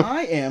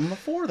 I am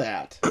for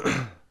that.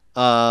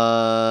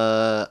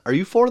 Are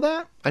you for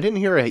that? I didn't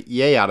hear a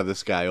yay out of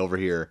this guy over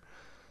here.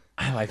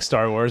 I like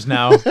Star Wars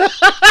now. There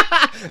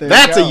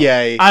That's you a go.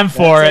 yay. I'm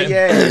for That's it.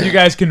 a yay. You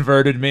guys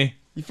converted me.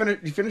 You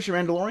finished your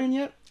Mandalorian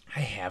yet? I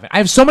haven't. I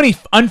have so many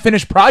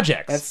unfinished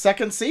projects. That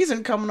second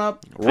season coming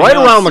up Right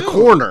pretty around the soon.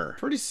 corner.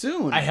 Pretty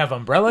soon. I have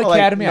Umbrella Well, like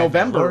Academy. I have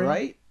November, Mandalorian.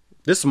 right?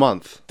 This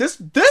month.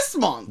 This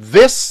month.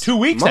 This 2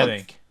 weeks, I month.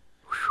 think.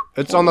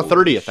 It's on the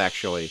 30th,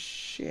 actually.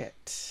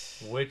 Shit.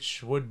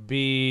 Which would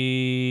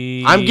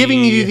be... I'm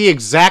giving you the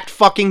exact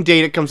fucking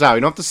date it comes out.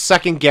 You don't have to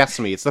second guess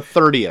me. It's the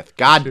 30th.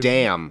 God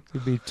damn.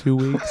 Would be 2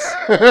 weeks.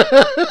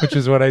 Which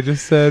is what I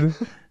just said.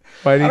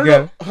 Why do I you don't,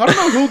 go? know, I don't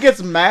know who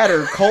gets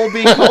madder, Cole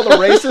being called a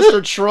racist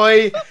or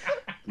Troy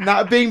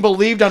not being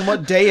believed on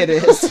what day it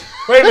is.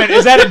 Wait a minute.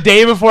 Is that a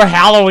day before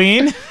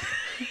Halloween?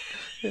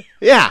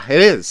 Yeah, it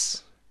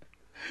is.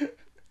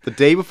 The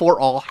day before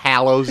All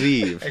Hallows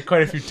Eve.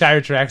 Quite a few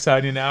tire tracks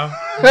on you now.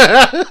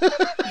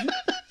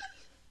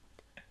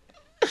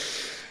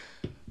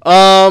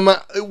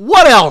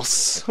 What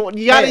else?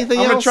 You got anything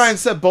I'm else? gonna try and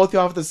set both of you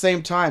off at the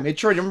same time. Hey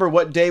Troy, do you remember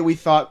what day we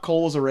thought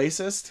Cole was a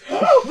racist?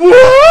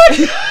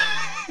 What?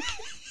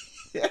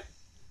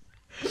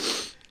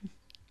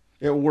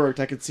 It worked.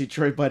 I could see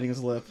Troy biting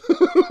his lip.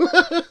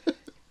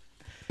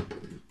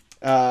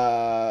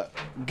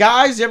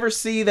 Guys, you ever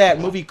see that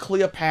movie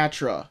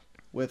Cleopatra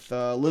with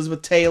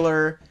Elizabeth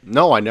Taylor?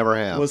 No, I never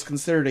have. Was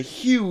considered a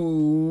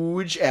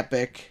huge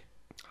epic.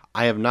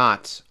 I have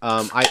not.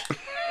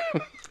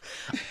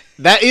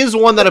 That is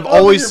one that I've Oh,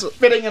 always. you're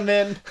fitting him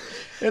in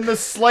the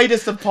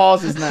slightest of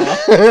pauses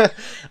now.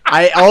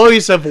 I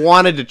always have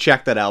wanted to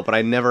check that out, but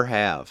I never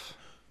have.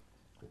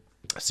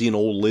 I see an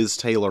old Liz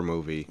Taylor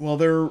movie. Well,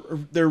 they're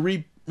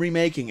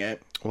remaking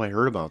it. Oh, I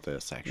heard about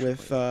this actually.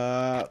 with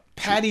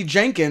Patty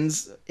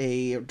Jenkins,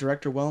 a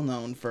director well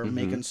known for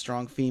making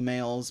strong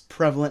females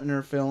prevalent in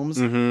her films.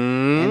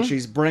 And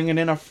she's bringing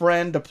in a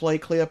friend to play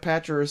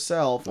Cleopatra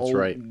herself. That's old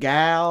right.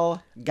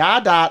 Gal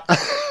Gadot.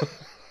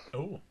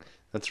 Oh.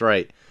 That's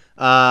right.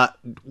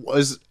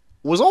 Was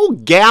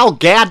old Gal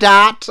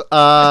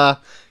Gadot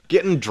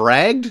getting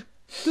dragged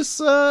this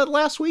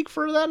last week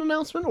for that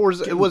announcement, or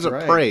was it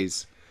dragged.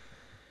 praise?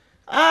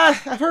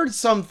 I've heard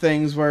some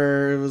things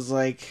where it was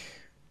like,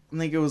 I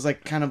think it was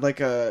like kind of like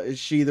is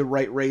she the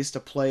right race to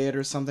play it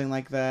or something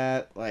like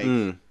that? Like,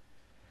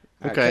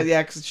 Okay.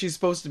 yeah, because she's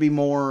supposed to be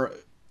more,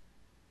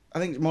 I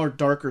think, more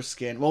darker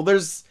skin. Well,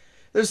 there's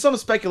some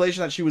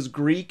speculation that she was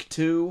Greek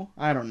too.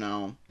 I don't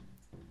know.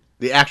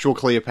 The actual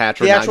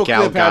Cleopatra, The not actual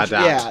Gal Cleopatra,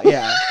 Gadot.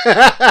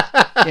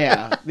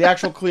 yeah. The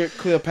actual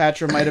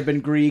Cleopatra might have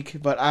been Greek,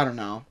 but I don't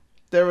know.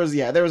 There was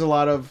a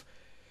lot of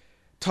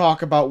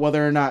talk about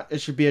whether or not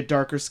it should be a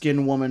darker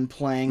skinned woman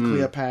playing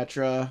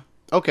Cleopatra.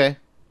 Okay.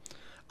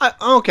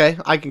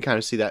 I can kind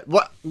of see that.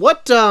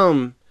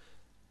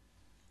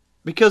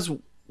 Because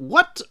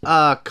what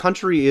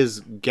country is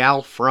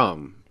Gal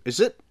from? Is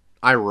it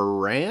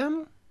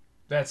Iran?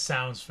 That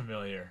sounds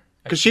familiar.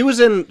 Because she was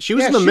in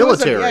the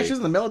military. She was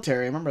in the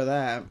military. I remember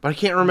that. But I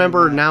can't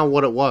remember now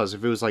what it was.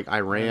 If it was like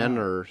Iran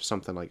or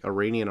something like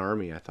Iranian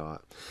army, I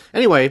thought.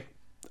 Anyway,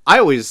 I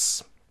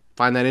always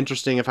find that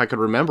interesting if I could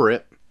remember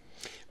it.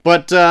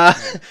 But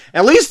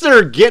at least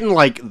they're getting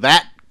like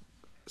that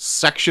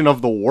section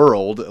of the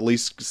world at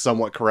least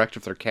somewhat correct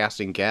if they're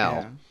casting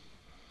Gal.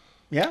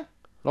 Yeah. It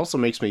also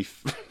makes me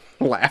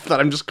laugh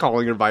that I'm just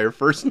calling her by her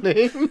first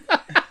name.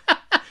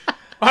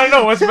 I don't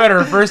know what's better,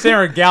 her first name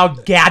or Gal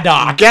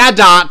Gadot.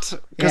 Gadot.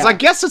 Because Yeah. I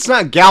guess it's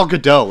not Gal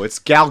Gadot. It's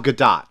Gal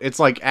Gadot. It's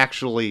like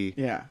actually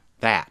Yeah.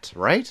 that,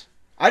 right?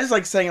 I just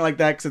like saying it like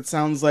that because it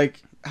sounds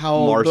like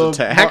how Mars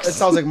Attacks. It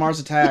sounds like Mars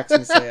Attacks when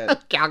you say it.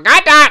 Gal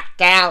Gadot.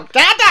 Gal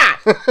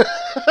Gadot.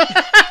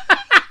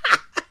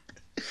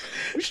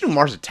 We should do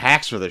Mars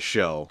Attacks for this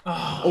show.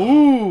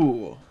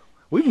 Ooh.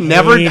 We've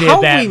never Hated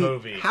that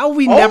movie. How have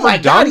we Oh never my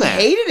done God, that?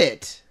 he hated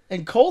it.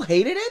 And Cole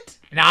hated it?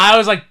 Now, I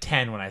was like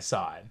 10 when I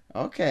saw it. I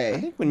Okay.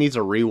 think we need a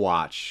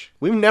rewatch.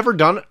 We've never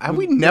done it. Have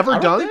we never I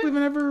don't done think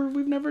it?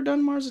 we've never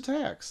done Mars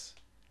Attacks.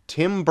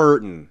 Tim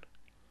Burton,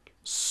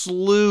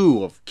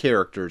 slew of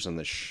characters in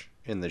the show.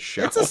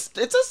 It's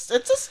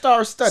a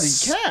star-studded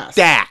cast.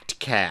 Stacked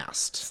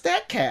cast.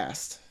 Stat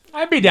cast.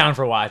 I'd be down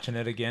for watching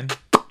it again.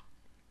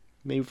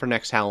 Maybe for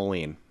next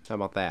Halloween. How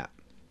about that?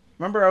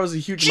 Remember, I was a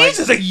huge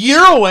Jesus, a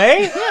year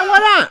away? Yeah, why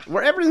not?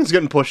 Where everything's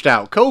getting pushed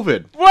out.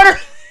 COVID. What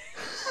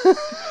are...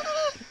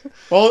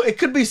 Well, it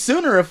could be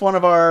sooner if one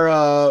of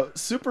our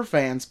super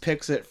fans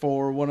picks it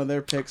for one of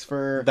their picks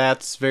for.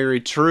 That's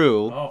very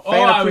true. Fan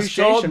I was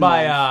Appreciation told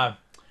by Month.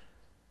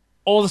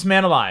 Oldest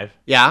Man Alive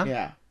Yeah?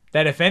 Yeah.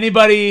 that if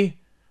anybody,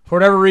 for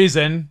whatever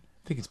reason,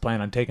 I think he's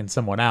planning on taking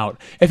someone out.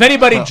 If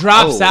anybody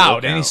drops oh, out,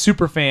 look any out.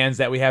 super fans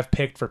that we have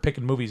picked for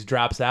picking movies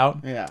drops out,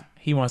 Yeah.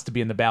 he wants to be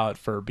in the ballot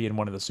for being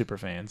one of the super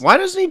fans. Why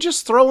doesn't he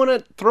just throw in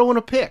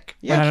a pick?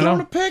 Yeah, I don't throw in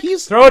know. a pick.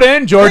 Throw it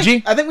in,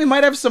 Georgie. I think we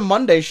might have some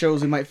Monday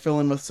shows we might fill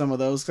in with some of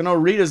those. I know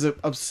Rita's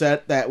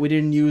upset that we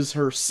didn't use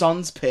her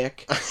son's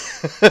pick.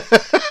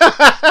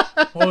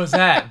 What was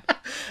that?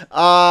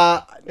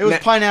 It was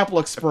Pineapple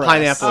Express.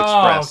 Pineapple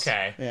Oh, Express.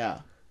 okay. Yeah.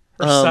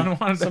 Her son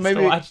wanted So us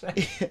maybe, to watch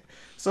that.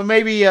 so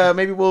maybe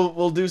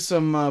we'll do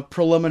some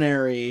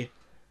preliminary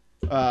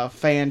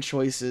fan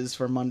choices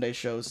for Monday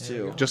shows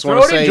too. Just Throw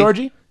want it to in, say,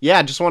 Georgie.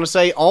 Yeah, just want to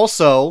say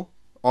also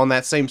on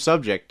that same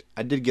subject,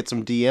 I did get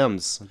some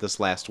DMs this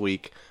last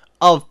week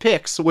of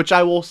picks, which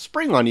I will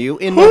spring on you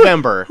in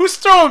November. Who's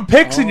throwing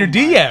pics in your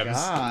DMs?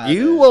 God.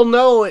 You will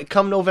know it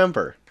come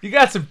November. You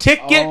got some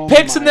tick get Oh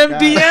pics in my them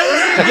God.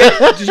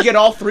 DMs? Did you get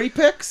all three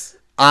picks?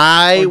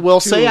 I will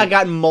two. say I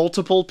got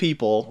multiple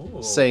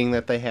people saying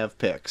that they have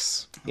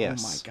picks.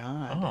 Yes. Oh my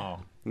God.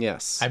 Oh.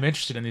 Yes. I'm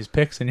interested in these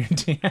pics in your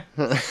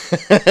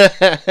DMs.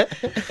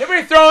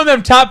 Anybody throwing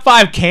them top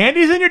 5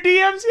 candies in your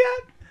DMs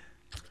yet?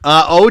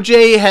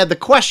 OJ had the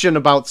question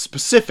about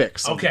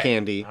specifics of the Okay.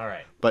 candy. All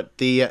right. But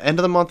the end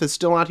of the month is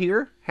still not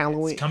here.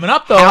 Halloween. Coming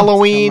up, though.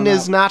 Halloween Coming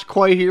is up. not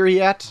quite here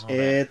yet.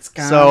 It's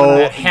kind So-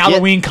 That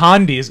Halloween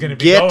candy is going to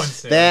be Get going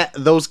soon.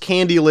 those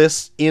candy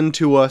lists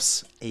into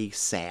us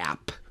ASAP.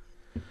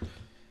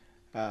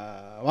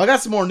 well, I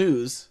got some more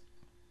news.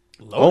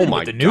 Loaded Oh my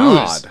with the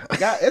news.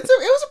 god. It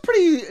was a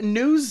pretty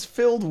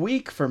news-filled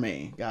week for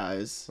me,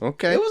 guys.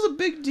 Okay. It was a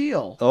big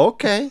deal.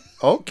 Okay.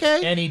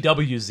 Okay.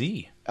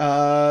 NEWZ.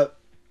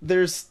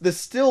 There's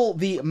still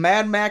the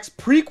Mad Max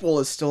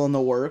prequel is still in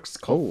the works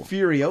called Oh.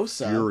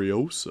 Furiosa.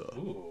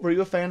 Furiosa. Were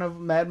you a fan of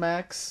Mad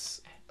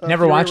Max?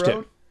 Never Fury watched it.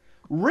 Road?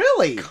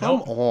 Really?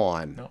 Come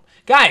on. No.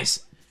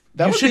 Guys,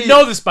 That you would should be-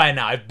 know this by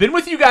now. I've been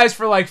with you guys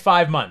for like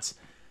 5 months.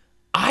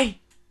 I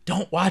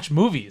don't watch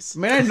movies. I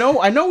mean,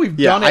 I know we've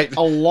Yeah, done it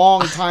a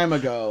long time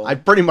ago. I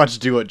pretty much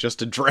do it just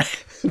to drag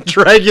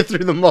you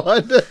through the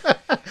mud.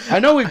 I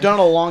know we've done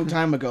it a long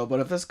time ago, but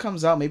if this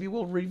comes out, maybe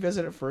we'll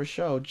revisit it for a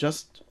show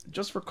just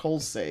for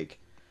Cole's sake.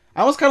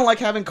 I almost kind of like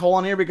having Cole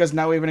on here because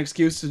now we have an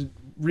excuse to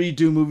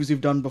redo movies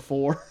we've done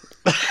before.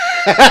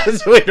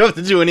 So we don't have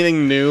to do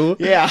anything new.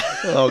 Yeah.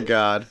 Oh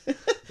God.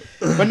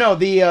 But no,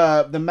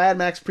 the Mad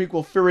Max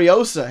prequel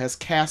Furiosa has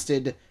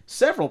casted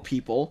several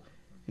people,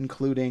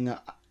 including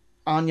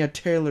Anya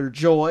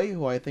Taylor-Joy,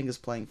 who I think is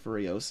playing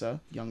Furiosa,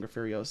 younger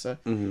Furiosa.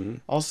 Mm-hmm.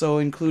 Also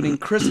including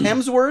Chris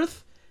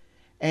Hemsworth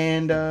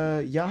and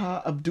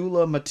Yahya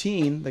Abdullah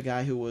Mateen, the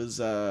guy who was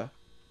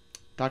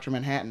Dr.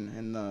 Manhattan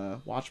in the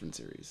Watchmen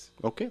series.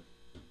 Okay.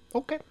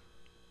 Okay.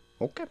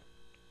 Okay.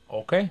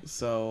 Okay.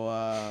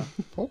 So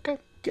Okay.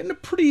 getting a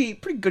pretty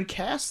good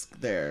cast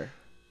there.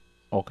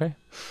 Okay.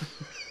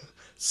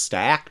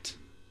 Stacked.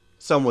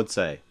 Some would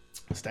say.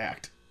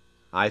 Stacked.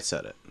 I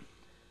said it.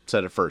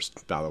 Said it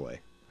first, by the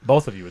way.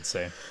 Both of you would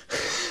say.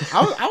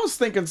 I was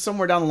thinking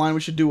somewhere down the line we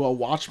should do a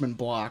Watchmen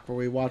block where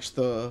we watch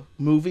the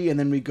movie and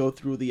then we go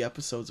through the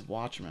episodes of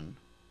Watchmen.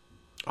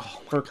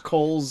 Oh, For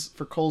Cole's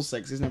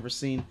sake, he's never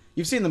seen.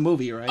 You've seen the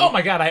movie, right? Oh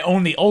my god, I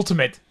own the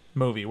Ultimate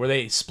movie where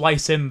they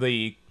splice in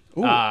the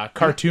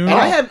cartoon.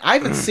 And I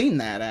haven't seen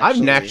that.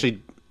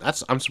 Actually,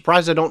 I'm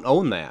surprised I don't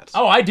own that.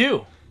 Oh, I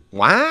do.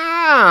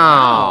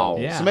 Wow.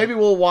 Yeah. So maybe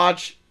we'll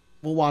watch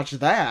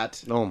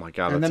that, Oh my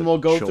God. and that's then a we'll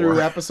go chore.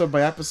 through episode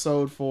by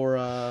episode for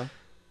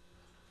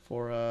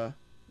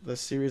the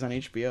series on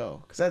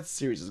HBO, because that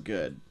series is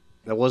good.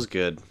 That was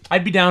good.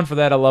 I'd be down for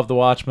that. I love The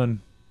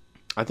Watchmen.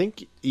 I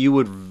think you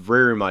would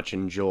very much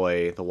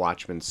enjoy the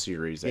Watchmen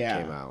series that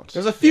Yeah, came out.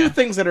 there's a few Yeah.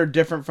 things that are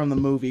different from the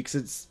movie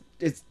because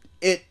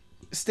it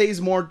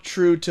stays more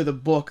true to the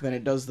book than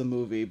it does the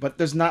movie, but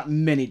there's not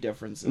many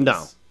differences.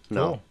 No.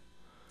 Cool.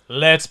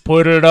 Let's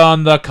put it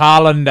on the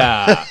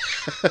calendar.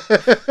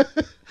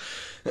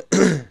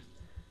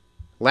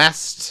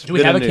 Last. Do we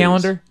bit have a of news.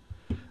 calendar?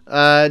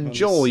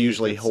 Joel see if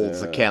usually it's,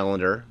 holds the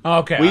calendar.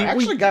 Okay. We- I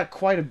actually got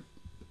quite a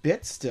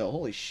bit still.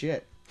 Holy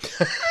shit!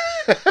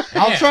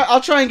 Yeah.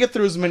 I'll try and get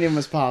through as many of them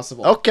as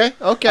possible. Okay.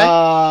 Okay.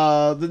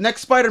 The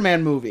next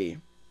Spider-Man movie.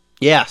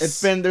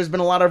 yes. There's been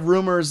a lot of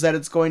rumors that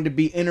it's going to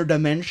be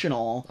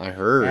interdimensional, I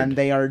heard. and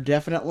they are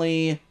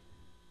definitely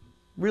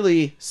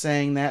really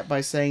saying that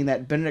by saying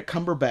that Benedict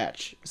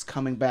Cumberbatch is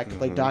coming back to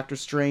play Doctor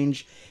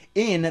Strange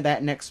in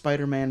that next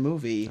Spider-Man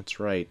movie. That's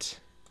right.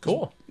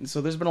 Cool.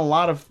 So there's been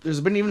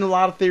even a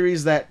lot of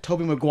theories that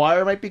Tobey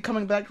Maguire might be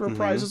coming back to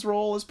reprise his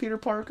role as Peter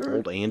Parker.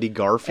 Old Andy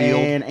Garfield.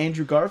 And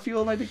Andrew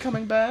Garfield might be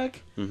coming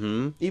back.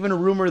 Mm-hmm. Even a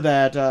rumor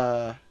that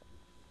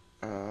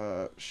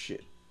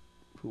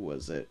who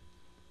was it?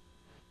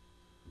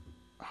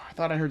 Oh, I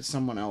thought I heard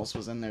someone else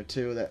was in there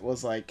too that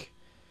was like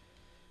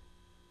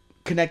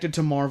connected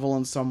to Marvel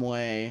in some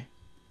way.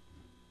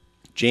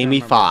 Jamie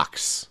remember.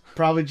 Foxx.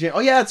 Probably oh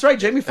yeah, that's right.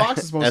 Jamie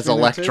Foxx is supposed As to be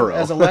in there, too, Electro.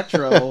 as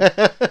Electro.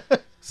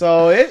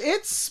 So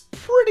it's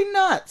pretty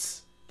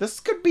nuts. This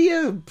could be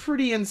a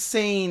pretty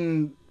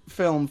insane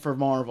film for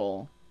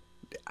Marvel.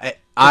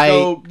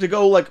 To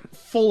go like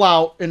full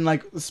out in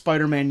like the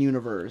Spider-Man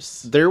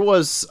universe. There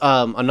was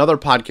another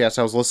podcast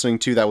I was listening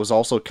to that was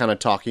also kind of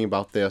talking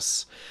about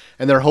this,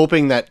 and they're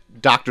hoping that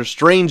Doctor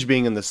Strange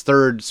being in this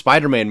third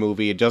Spider-Man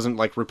movie, it doesn't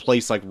like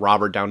replace like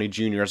Robert Downey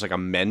Jr. as like a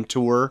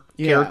mentor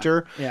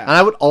character. yeah. And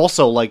I would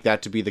also like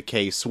that to be the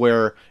case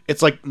where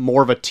it's like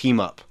more of a team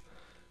up.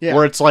 Yeah.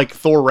 Where it's like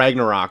Thor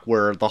Ragnarok,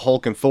 where the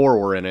Hulk and Thor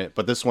were in it,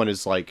 but this one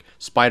is like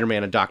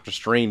Spider-Man and Doctor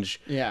Strange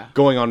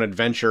going on an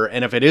adventure.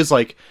 And if it is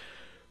like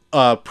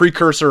a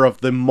precursor of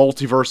the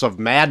multiverse of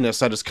madness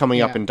that is coming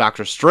up in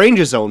Doctor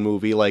Strange's own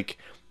movie, like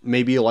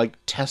maybe like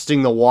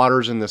testing the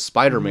waters in the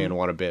Spider-Man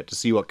one a bit to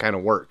see what kind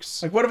of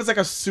works. Like what if it's like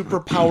a super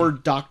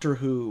powered Doctor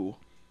Who?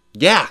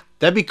 Yeah,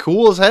 that'd be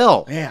cool as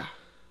hell. Yeah.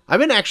 I've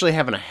been actually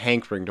having a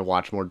hankering to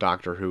watch more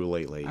Doctor Who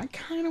lately. I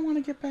kind of want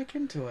to get back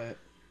into it.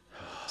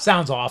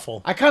 Sounds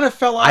awful. I kind of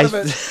fell out of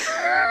it.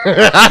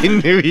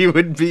 I knew you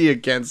would be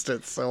against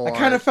it so I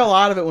kind of fell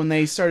out of it when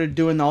they started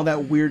doing all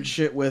that weird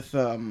shit with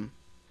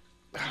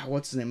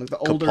what's his name? Like the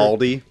older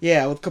Capaldi?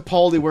 Yeah, with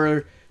Capaldi,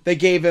 where they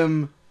gave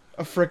him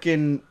a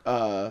frickin'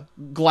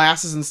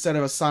 glasses instead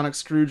of a sonic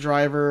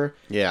screwdriver.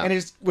 Yeah. And he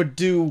just would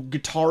do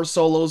guitar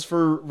solos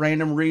for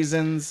random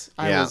reasons.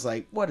 I Yeah. was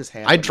like, what is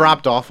happening? I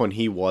dropped off when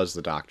he was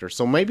the Doctor,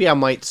 so maybe I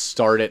might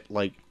start it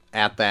like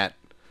at that.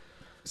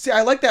 See,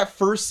 I like that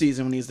first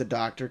season when he's the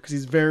Doctor because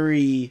he's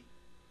very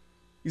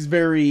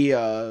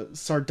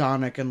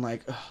sardonic and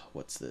like, ugh,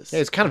 what's this? Yeah,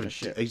 it's kind of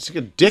shit. he's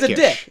like a dickish. He's a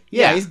dick.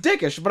 Yeah, he's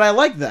dickish, but I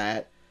like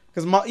that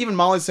because even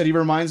Molly said he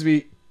reminds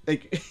me,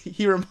 like,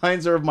 he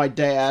reminds her of my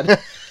dad.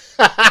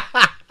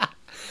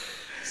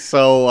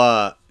 So,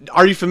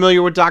 are you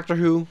familiar with Doctor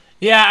Who?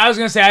 Yeah, I was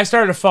gonna say I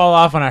started to fall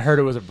off when I heard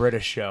it was a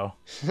British show.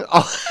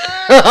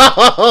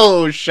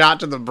 Oh, shot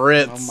to the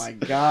Brits. Oh my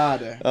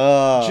god,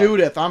 Oh.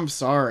 Judith, I'm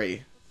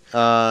sorry.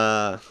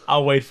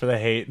 I'll wait for the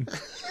hate.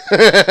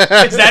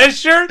 Is that his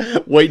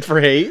shirt? Wait for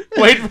hate.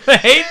 Wait for the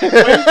hate. Wait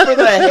for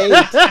the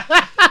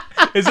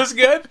hate, Is this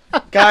good?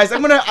 guys.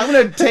 I'm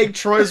gonna take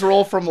Troy's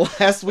role from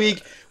last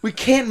week. We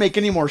can't make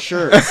any more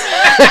shirts.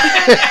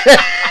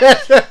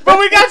 But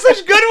we got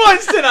such good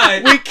ones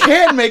tonight. We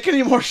can't make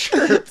any more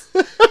shirts.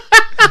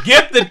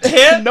 Get the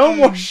tip. No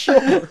more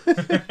shirts.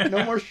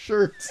 No more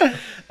shirts.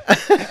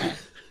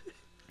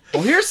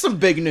 Well, here's some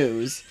big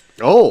news.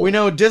 Oh, We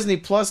know Disney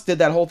Plus did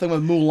that whole thing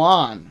with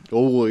Mulan.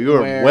 Oh,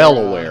 you're where, well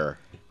aware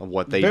of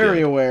what they Very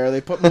did. aware.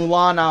 They put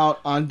Mulan out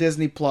on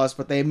Disney Plus,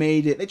 but they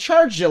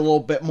charged you a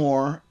little bit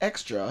more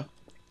extra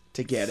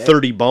to get it.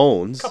 30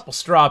 bones. Couple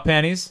straw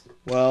pennies.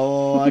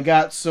 Well, I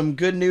got some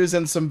good news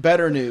and some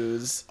better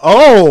news.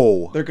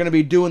 Oh, They're going to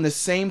be doing the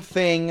same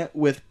thing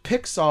with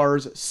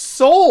Pixar's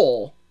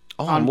Soul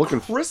I'm on looking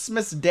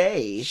Christmas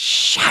Day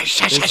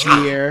this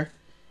year.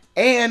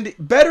 And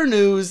better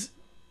news,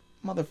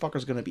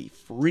 motherfucker's going to be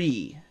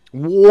free.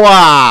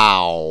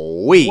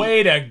 Wow.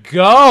 Way to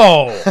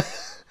go.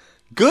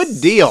 Good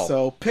deal.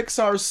 So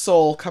Pixar's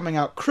Soul coming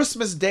out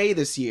Christmas Day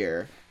this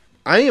year.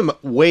 I am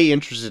way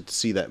interested to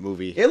see that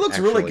movie. It looks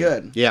really actually.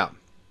 good. Yeah.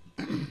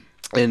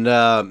 And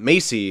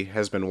Macy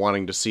has been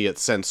wanting to see it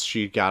since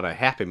she got a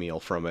Happy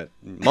Meal from it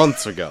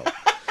months ago.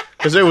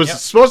 Because it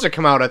was supposed to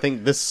come out, I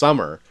think, this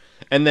summer.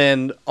 And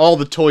then all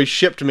the toys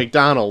shipped to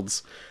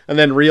McDonald's. And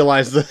then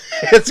realized that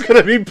it's going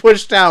to be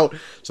pushed out.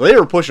 So they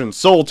were pushing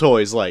Soul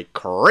toys like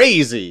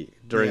crazy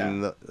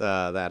during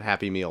that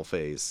Happy Meal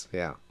phase.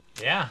 Yeah.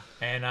 Yeah,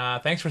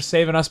 and thanks for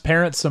saving us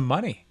parents some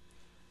money.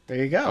 There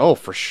you go. Oh,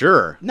 for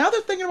sure. Now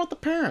they're thinking about the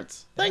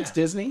parents. Thanks,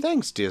 Disney.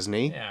 Thanks,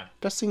 Disney. Yeah.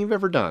 Best thing you've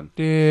ever done.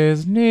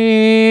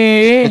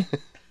 Disney.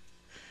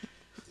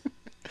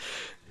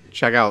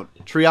 Check out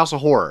Treehouse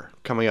of Horror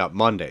coming up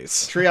Mondays.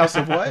 Treehouse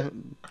of what?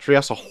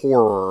 Treehouse of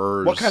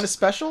Horrors. What kind of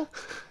special?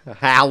 A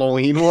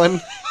Halloween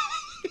one?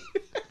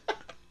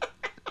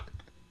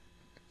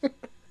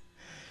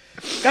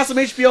 Got some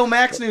HBO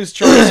Max news,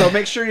 Charlie, so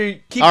make sure you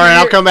keep All right,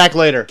 I'll come back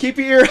later. Keep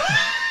your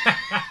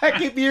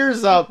keep your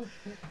ears up.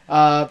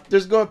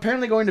 There's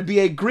apparently going to be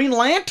a Green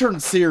Lantern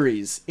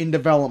series in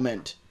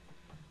development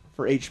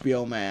for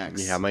HBO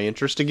Max. You have my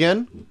interest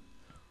again?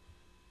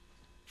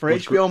 For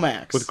HBO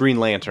Max. With Green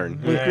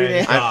Lantern. With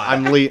Green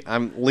Lantern.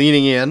 I'm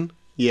leaning in.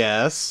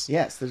 Yes.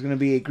 Yes, there's going to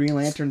be a Green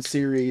Lantern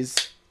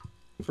series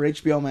for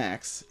HBO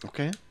Max.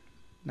 Okay.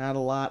 Not a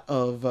lot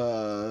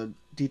of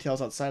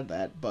details outside of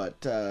that,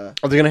 but Are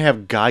they going to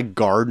have Guy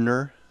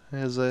Gardner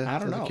as a I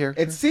don't as a know.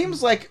 character? It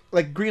seems like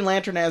Green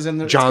Lantern as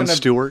in it's John gonna-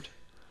 Stewart,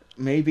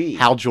 maybe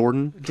Hal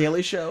Jordan,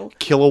 Daily Show.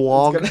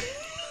 Kilowog. It's gonna-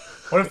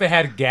 What if they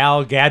had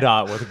Gal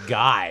Gadot with a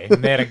guy,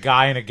 and they had a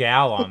guy and a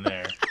gal on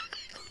there?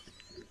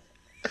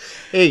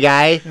 Hey,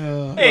 Guy.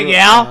 Hey,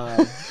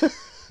 gal.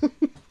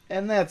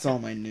 And that's all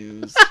my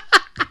news.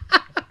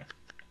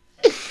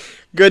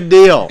 Good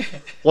deal.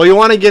 Well, you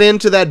want to get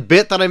into that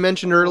bit that I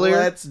mentioned earlier?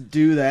 Let's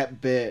do that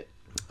bit.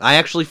 I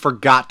actually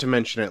forgot to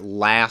mention it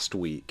last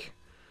week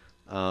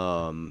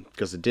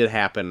because it did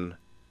happen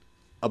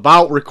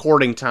about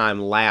recording time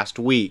last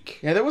week.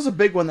 Yeah, there was a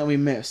big one that we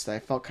missed. I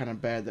felt kind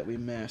of bad that we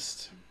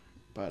missed.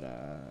 But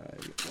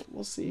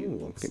we'll see.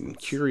 Getting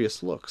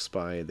curious looks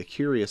by the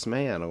curious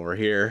man over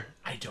here.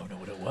 I don't know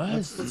what it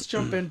was. Let's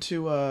jump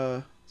into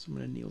some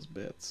of Neil's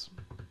bits.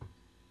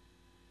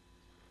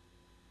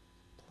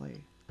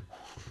 Play.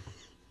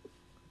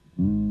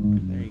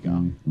 There you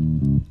go.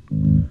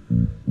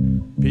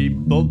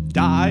 People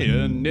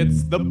dying,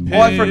 it's the piss.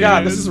 Oh, I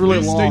forgot, this is really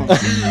long.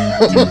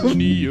 To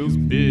Neil's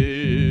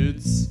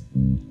bits.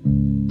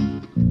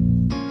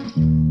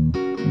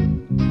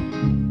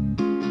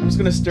 I'm just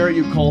gonna stare at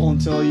you, Cole,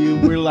 until you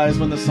realize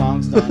when the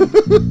song's done.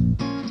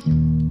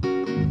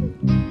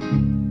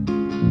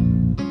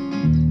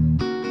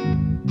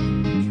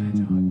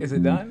 Is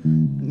it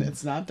done?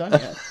 It's not done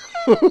yet.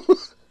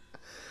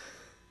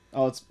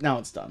 Oh, it's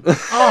done.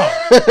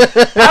 Oh,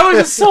 that was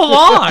just so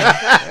long.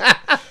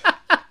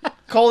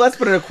 Cole, that's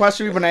been a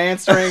question we've been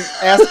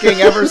asking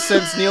ever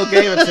since Neil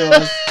gave it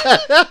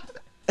to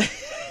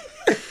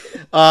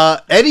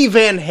us. Eddie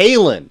Van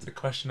Halen It's a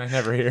question I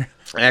never hear.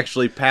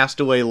 actually passed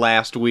away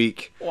last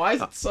week Why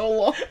is it so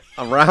long?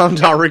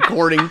 around our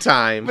recording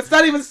time It's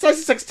not even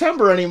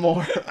September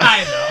anymore.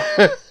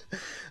 I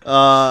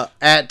know.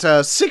 at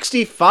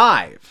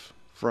 65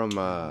 from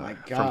my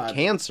from God.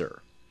 cancer.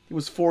 He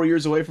was 4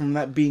 years away from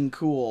that being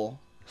cool.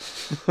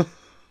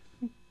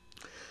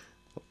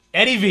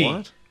 Eddie V.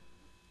 What?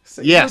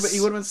 Yes. He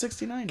would have been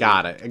 69.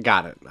 Got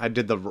it. I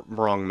did the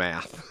wrong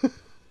math.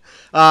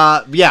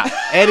 Yeah,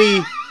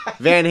 Eddie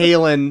Van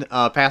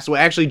Halen passed away.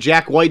 Actually,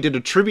 Jack White did a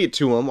tribute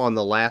to him on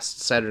the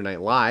last Saturday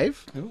Night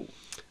Live. Ooh.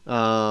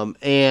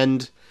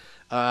 And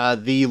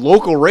the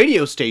local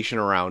radio station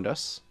around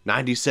us,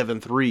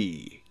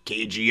 97.3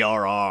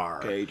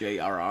 KGRR,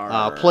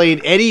 KJRR.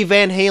 played Eddie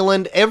Van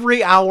Halen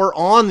every hour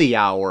on the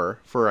hour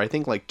for, I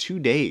think, like 2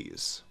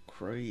 days.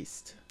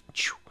 Christ.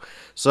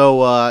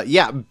 So,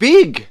 yeah,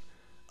 big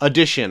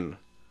addition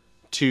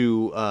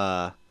to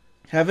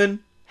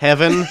Heaven?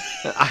 heaven.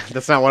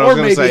 That's not what I Or was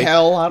going to maybe say.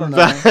 hell, I don't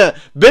know.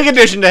 Big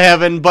addition to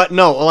heaven, but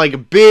no, like a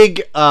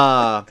big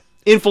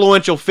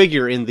influential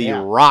figure in the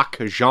Yeah. rock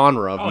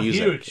genre of Oh,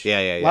 music. huge. Yeah,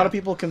 yeah, yeah. A lot of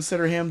people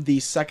consider him the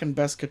second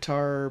best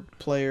guitar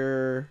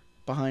player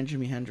behind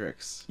Jimi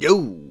Hendrix. Yo,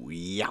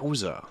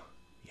 yowza.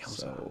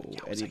 So,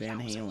 Eddie Van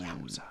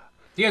Halen. Do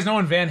you guys know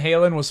when Van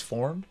Halen was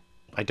formed?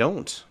 I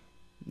don't.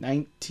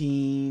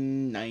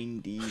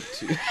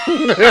 1992.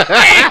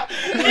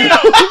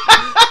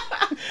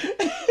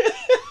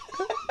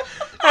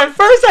 at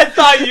first I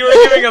thought you were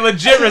giving a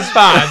legit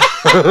response.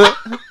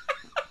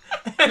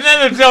 And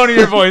then the tone of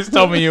your voice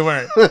told me you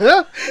weren't.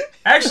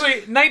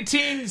 Actually,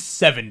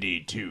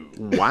 1972.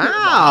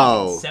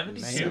 Wow.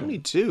 72.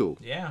 72.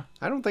 Yeah.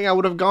 I don't think I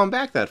would have gone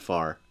back that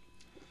far.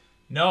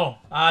 No,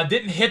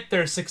 didn't hit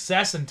their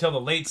success until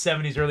the late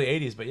 70s, early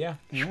 80s, but yeah.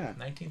 Yeah.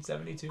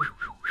 1972.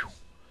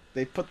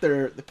 They put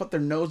their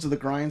nose to the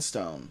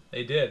grindstone.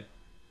 They did.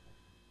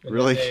 And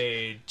Really? then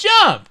they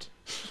jumped.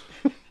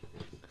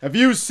 Have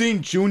you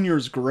seen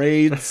Junior's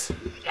grades?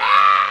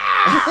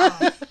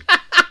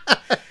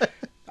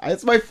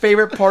 That's my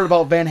favorite part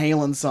about Van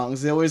Halen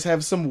songs. They always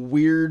have some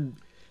weird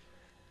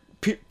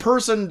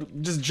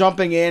person just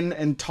jumping in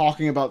and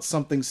talking about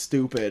something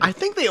stupid. I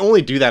think they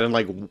only do that in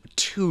like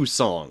 2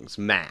 songs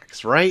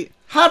max, right?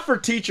 Hot for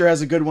Teacher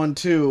has a good one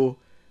too,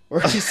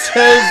 where he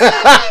says,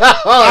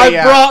 Oh, "I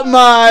brought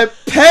my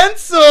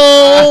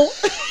pencil.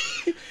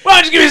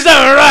 Why don't you give me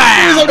something to Here's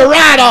write? something to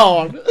write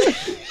on."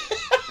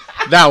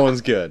 That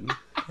one's good.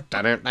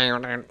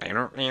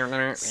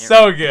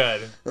 So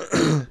good.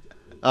 Probably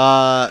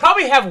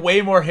Probably have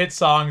way more hit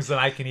songs than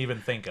I can even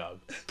think of.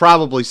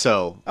 Probably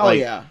so. Oh Like,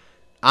 yeah.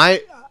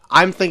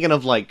 I'm thinking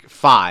of like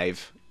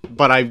 5,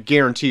 but I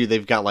guarantee you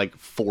they've got like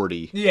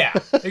 40. Yeah,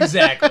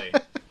 exactly.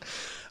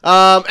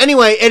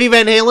 Anyway, Eddie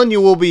Van Halen,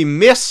 you will be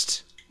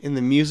missed in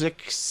the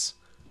musics.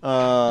 In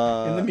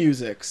the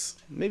musics.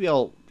 Maybe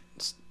I'll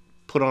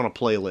put on a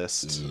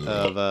playlist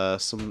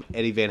of some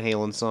Eddie Van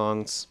Halen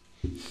songs.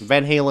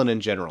 Van Halen in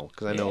general,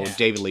 because I know Yeah.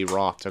 David Lee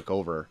Roth took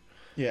over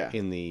Yeah.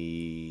 in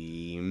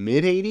the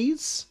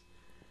mid-'80s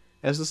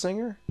as the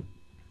singer.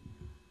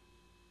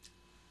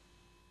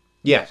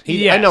 Yeah,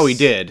 I know he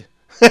did.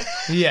 You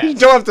Yeah.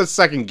 don't have to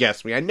second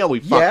guess me. I know he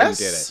fucking Yes.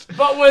 did it.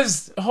 But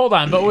was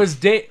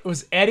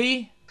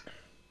Eddie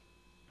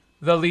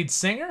the lead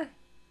singer?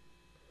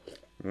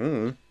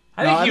 I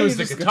think he was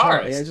the he's just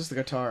guitarist. Yeah, just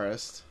the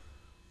guitarist.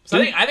 So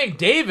I think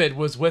David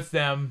was with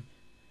them,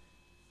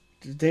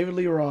 David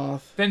Lee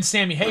Roth, then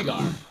Sammy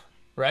Hagar,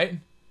 right?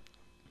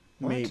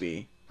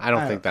 maybe. I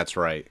don't think that's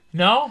right.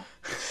 No?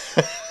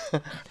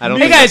 I don't.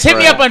 Hey think guys, that's hit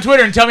me right. up on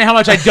Twitter and tell me how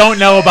much I don't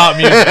know about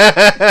music.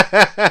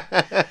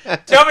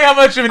 Tell me how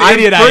much of an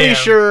idiot I am. I'm pretty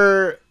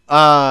sure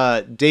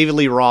David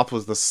Lee Roth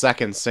was the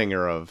second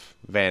singer of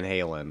Van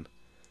Halen,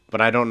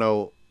 but I don't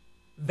know.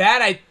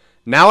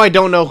 Now I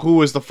don't know who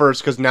was the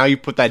first because now you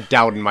put that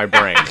doubt in my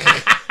brain.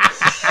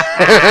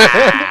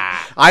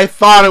 I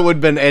thought it would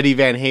have been Eddie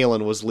Van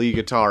Halen was lead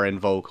guitar and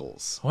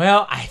vocals.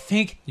 Well, I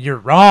think you're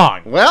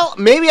wrong. Well,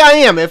 maybe I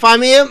am. If I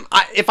am,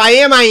 I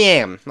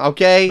am.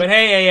 Okay. But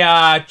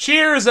hey,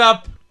 cheers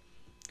up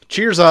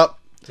Cheers up.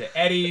 to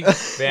Eddie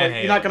Van Halen.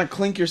 You're not gonna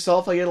clink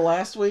yourself like you did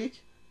last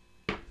week?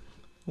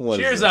 What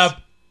is Cheers this?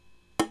 up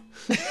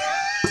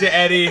to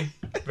Eddie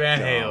Van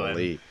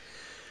Halen.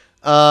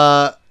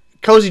 Golly.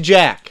 Cozy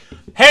Jack.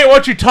 Hey,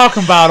 what you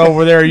talking about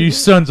over there, you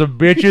sons of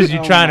bitches? You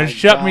Oh trying to my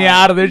shut me God.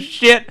 out of this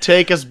shit?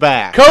 Take us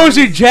back.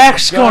 Cozy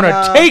Jack's gonna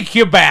Gonna take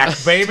you back,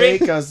 baby.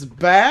 Take us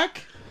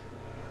back.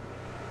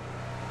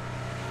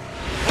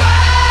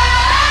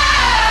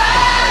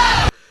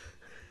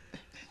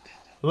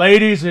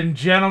 Ladies and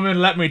gentlemen,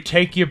 let me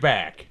take you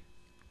back.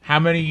 How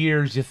many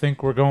years you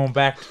think we're going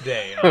back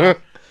today? Huh?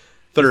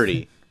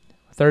 30.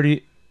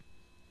 30.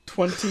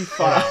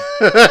 25.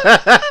 You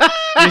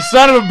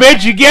son of a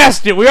bitch, you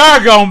guessed it. We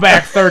are going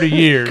back 30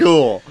 years.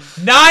 Cool.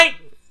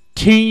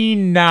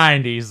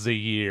 1990's the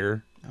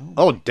year.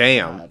 Oh,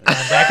 damn.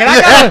 Back, and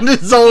I gotta,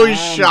 It's always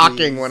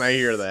shocking when I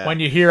hear that. when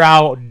you hear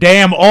how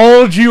damn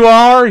old you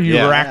are, you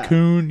Yeah.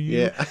 raccoon. You.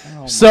 Yeah.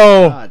 Oh my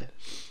So- God.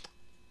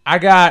 I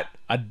got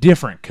a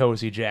different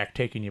Cozy Jack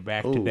taking you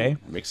back today.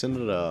 Mixing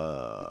it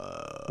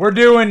up. We're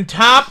doing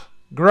top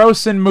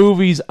grossing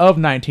movies of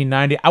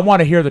 1990. I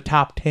want to hear the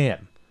top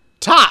 10.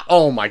 Top.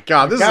 Oh my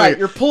God. This God, is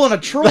you're pulling a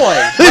Troy.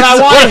 But I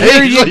want what to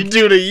hear I usually you.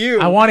 do to you.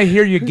 I want to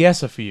hear you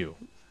guess a few.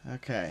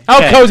 Okay. Oh,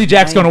 Okay. Cozy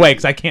Jack's going away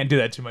because I can't do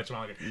that too much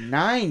longer.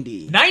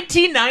 90.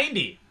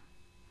 1990.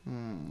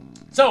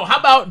 So how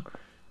about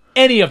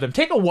any of them?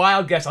 Take a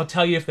wild guess. I'll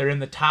tell you if they're in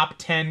the top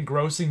 10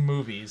 grossing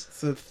movies.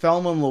 Is it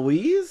Thelma and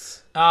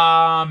Louise?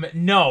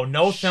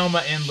 No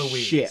Thelma and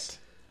Louise. Shit.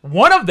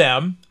 One of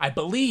them, I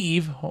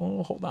believe.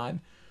 Oh, hold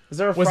on. Is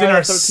there a Was Friday in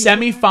our the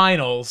 13th?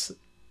 semifinals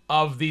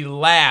of the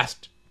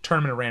last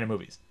Tournament of Random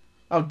Movies.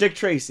 Oh, Dick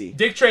Tracy.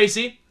 Dick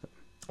Tracy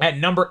at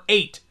number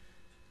 8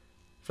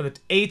 for the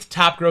 8th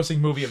top grossing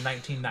movie of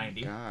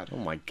 1990. God. Oh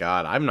my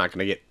God. I'm not going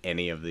to get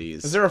any of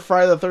these. Is there a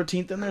Friday the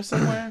 13th in there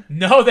somewhere?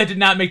 No, that did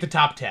not make the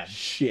top 10.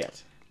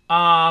 Shit.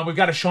 We've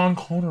got a Sean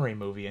Connery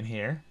movie in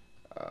here.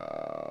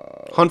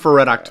 Hunt for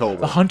Red The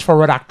October. Hunt for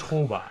Red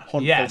October.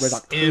 for yes,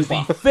 Red it is the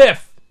October.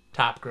 5th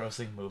top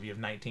grossing movie of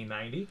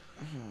 1990.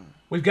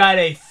 We've got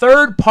a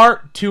third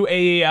part to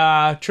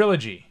a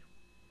trilogy.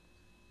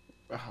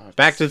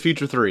 Back to the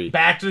Future 3.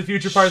 Back to the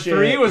Future Part Shit,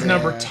 3 was yeah.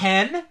 number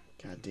 10.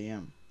 God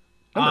damn.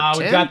 Number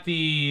We've 10? got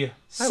the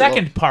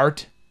second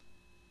part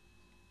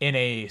in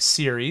a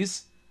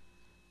series.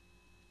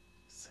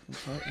 Die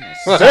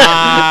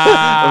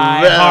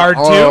Hard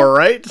 2. All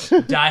right.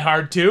 Die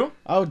Hard 2.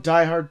 Oh,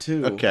 Die Hard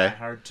 2. Die Okay.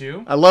 Hard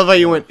 2. I love how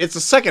you went. It's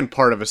the second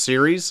part of a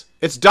series.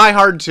 It's Die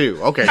Hard 2.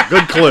 Okay,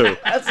 good clue.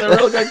 That's a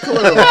real good clue.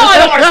 Well, I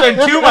don't want to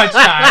spend too much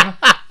time.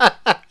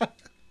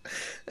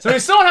 So we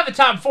still don't have the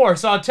top 4,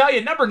 so I'll tell you,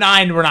 number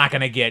 9 we're not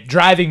going to get.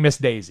 Driving Miss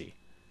Daisy.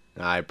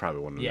 I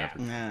probably wouldn't have.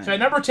 Yeah. Nah. So at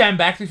number 10,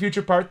 Back to the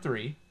Future Part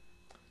 3.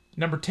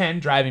 Number 10,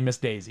 Driving Miss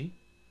Daisy.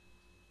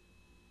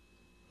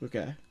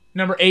 Okay.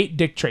 Number 8,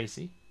 Dick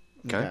Tracy.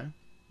 Okay.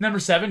 Number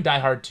 7, Die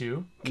Hard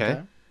 2.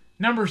 Okay.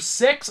 Number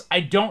 6,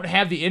 I don't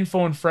have the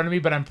info in front of me,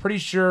 but I'm pretty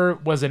sure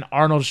was an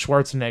Arnold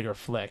Schwarzenegger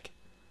flick.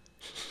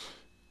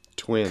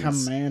 Twins.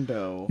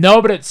 Commando.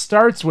 No, but it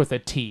starts with a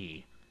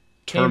T.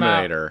 Came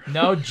out- Terminator.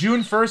 No,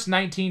 June 1st,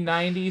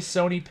 1990.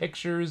 Sony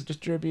Pictures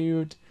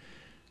distribute.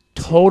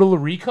 Total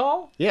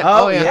Recall? Yeah.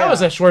 Oh, Oh, yeah. yeah. That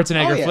was a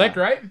Schwarzenegger Oh, yeah. flick,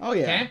 right? Oh,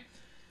 yeah. Okay.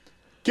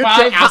 Get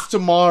Well, your ass to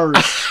Mars.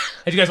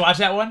 Did you guys watch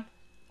that one?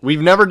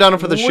 We've never done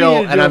it for the We show,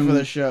 need to and do it I'm for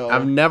the show.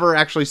 I've never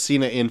actually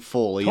seen it in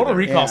full either. Total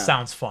Recall Yeah.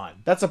 sounds fun.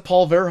 That's a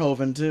Paul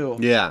Verhoeven, too.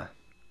 Yeah.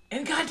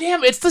 And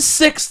goddamn, it's the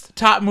 6th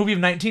top movie of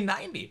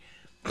 1990.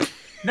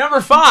 Number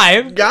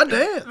 5,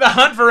 Goddamn. The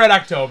Hunt for Red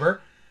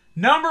October.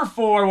 Number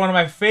 4, one of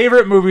my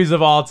favorite movies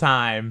of all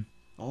time.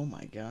 Oh,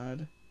 my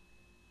God.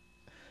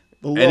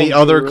 Any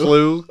other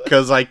clue?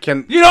 Because I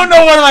can. You don't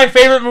know one of my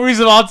favorite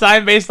movies of all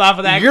time based off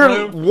of that You're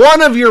clue?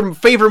 one of your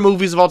favorite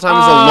movies of all time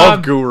is a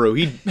Love Guru.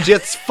 He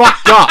gets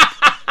fucked up.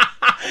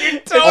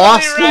 Totally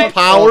Austin right.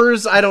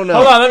 Powers. I don't know.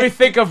 Hold on, let me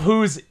think of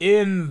who's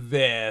in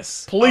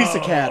this. Police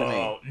Academy.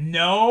 Oh,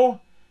 no.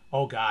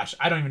 Oh, gosh.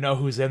 I don't even know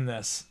who's in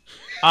this.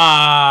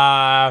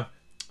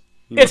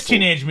 It's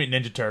Teenage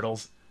Mutant Ninja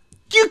Turtles.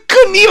 You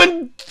couldn't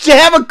even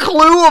have a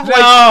clue of like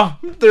No.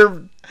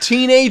 they're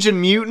teenage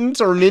and mutants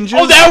or ninjas.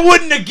 Oh, that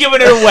wouldn't have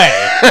given it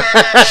away.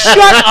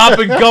 Shut up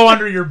and go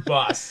under your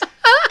bus.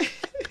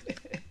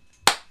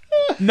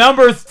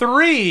 Number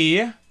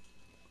 3.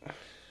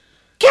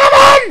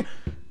 Kevin!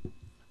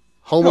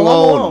 Home Home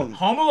Alone. Alone.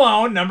 Home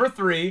Alone, number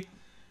 3.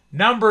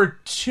 Number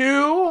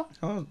 2.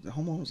 Oh,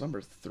 Home Alone's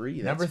number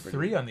 3. That's Number pretty-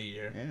 3 on the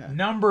year. Yeah.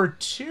 Number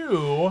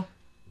 2.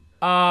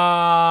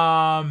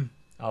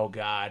 Oh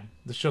God,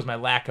 this shows my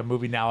lack of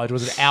movie knowledge.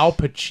 Was it Al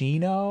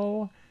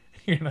Pacino?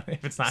 You're gonna,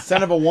 if it's not,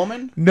 Son of a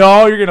Woman?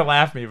 no, you're gonna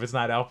laugh at me if it's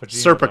not Al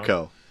Pacino. though.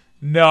 Serpico.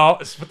 No,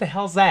 what the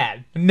hell's that?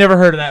 Never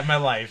heard of that in my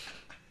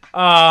life.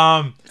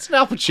 It's an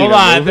Al Pacino Hold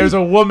on, movie. there's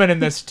a woman in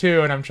this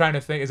too, and I'm trying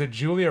to think. Is it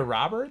Julia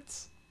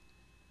Roberts?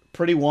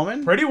 Pretty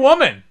Woman? Pretty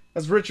Woman.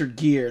 That's Richard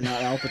Gere,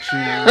 not Al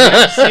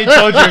Pacino. She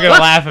told you you're gonna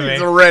laugh at me.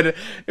 It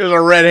was a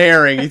red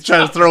herring. He's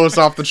trying to throw us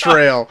off the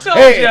trail. Told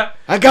Hey, ya.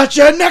 I got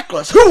you a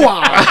necklace.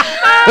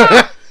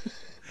 Hoo-ah!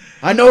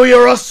 I know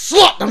you're a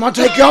slut. I'm going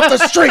to take you off the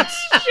streets.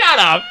 Shut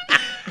up.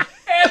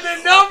 And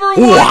the number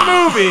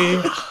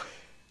 1 movie,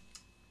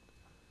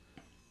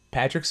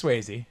 Patrick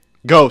Swayze.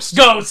 Ghost.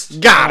 Ghost.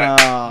 Got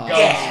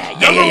it.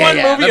 Number 1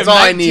 movie That's of all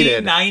I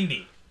needed.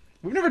 1990.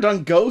 We've never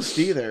done Ghost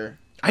either.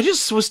 I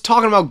just was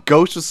talking about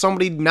Ghost with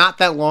somebody not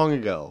that long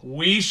ago.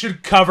 We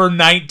should cover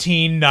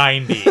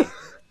 1990.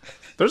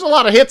 There's a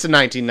lot of hits in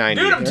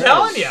 1990. Dude, I'm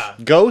telling you.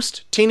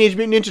 Ghost, Teenage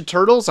Mutant Ninja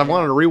Turtles. I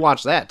wanted to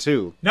rewatch that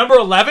too. Number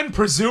 11,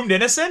 Presumed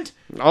Innocent.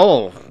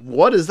 Oh,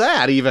 what is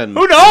that even?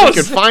 Who knows?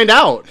 We could find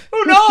out.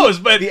 Who knows?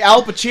 But The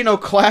Al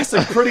Pacino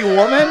classic Pretty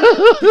Woman?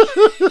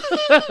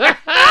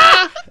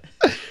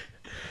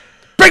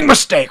 Big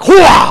mistake.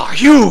 Hooah!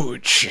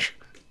 Huge.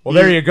 well,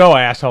 there you go,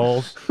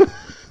 assholes.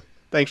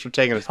 Thanks for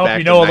taking us Hope back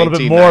you know a to little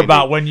bit more 1990.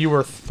 about when you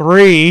were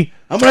 3.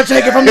 I'm going to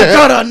take it from the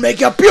gutter and make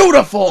you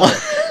beautiful.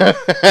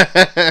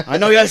 I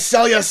know you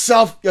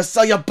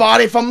sell your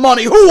body for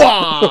money.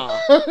 Hoo-ah!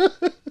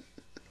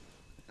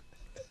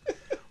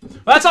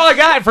 That's all I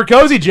got for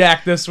Cozy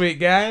Jack this week,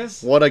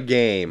 guys. What a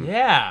game.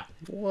 Yeah.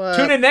 What?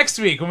 Tune in next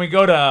week when we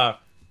go to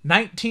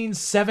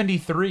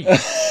 1973.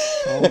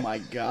 Oh, my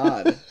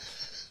God.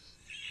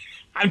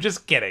 I'm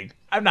just kidding.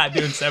 I'm not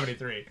doing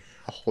 73.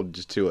 I'll hold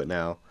you to it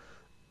now.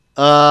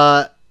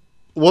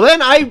 Well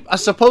then I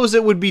suppose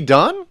it would be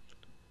done.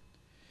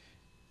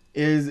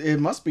 It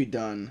must be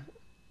done.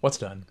 What's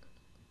done?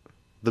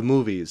 The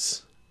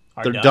movies.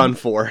 Are They're done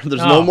for.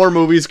 There's no Oh. more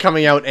movies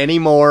coming out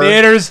anymore.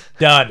 Theater's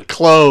done.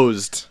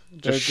 Closed.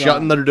 They're Just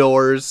shutting done. their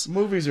doors.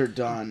 Movies are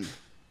done.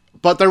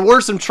 But there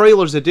were some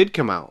trailers that did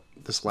come out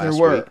this last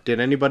There were. week. Did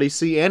anybody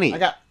see any? I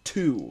got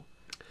 2.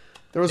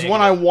 There was Negative.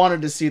 one I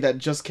wanted to see that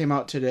just came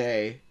out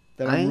today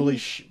that I'm I-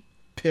 really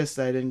pissed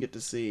that I didn't get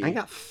to see. I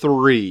got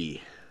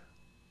 3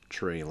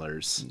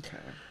 trailers. Okay.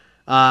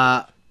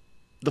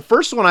 The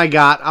first one I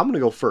got, I'm going to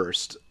go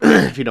first,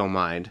 if you don't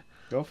mind,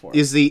 Go for it.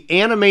 is the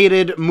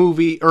animated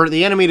movie, or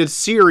the animated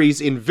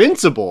series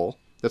Invincible,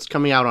 that's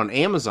coming out on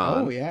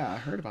Amazon. Oh, yeah. I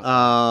heard about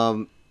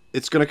that.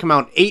 It's going to come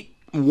out 8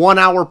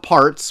 1-hour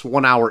parts,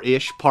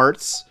 1-hour-ish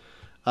parts,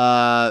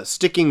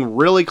 sticking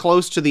really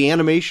close to the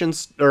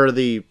animations, or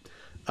the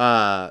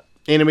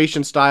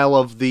animation style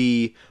of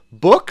the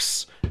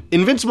books.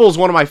 Invincible is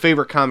one of my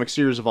favorite comic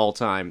series of all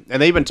time, and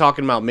they've been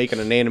talking about making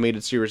an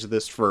animated series of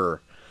this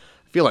for,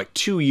 I feel like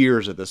 2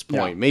 years at this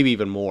point, Yeah. maybe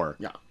even more.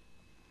 Yeah.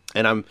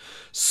 And I'm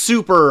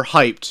super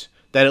hyped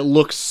that it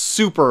looks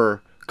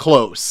super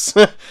close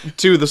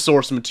to the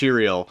source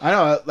material. I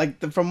know,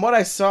 like from what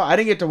I saw, I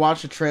didn't get to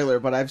watch the trailer,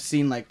 but I've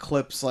seen like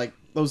clips, like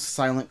those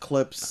silent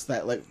clips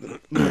that like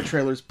the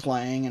trailer's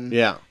playing, and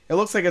Yeah. it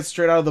looks like it's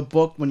straight out of the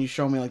book when you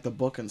show me like the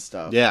book and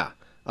stuff. Yeah.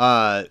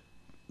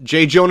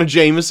 J. Jonah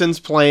Jameson's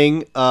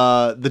playing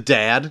the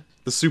dad,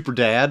 the super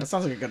dad. That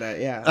sounds like a good,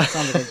 that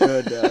sounds like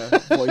a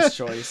good voice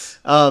choice.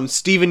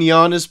 Stephen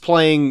Yeun is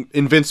playing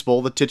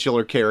Invincible, the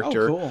titular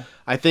character. Oh, cool.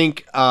 I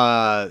think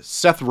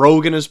Seth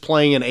Rogen is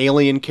playing an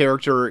alien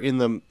character in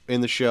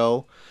the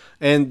show,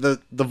 and the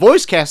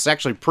voice cast is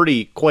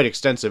actually quite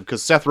extensive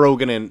because Seth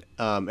Rogen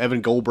and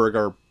Evan Goldberg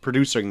are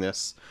producing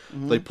this.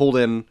 Mm-hmm. They pulled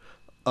in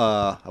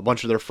a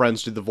bunch of their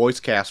friends to do the voice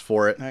cast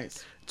for it.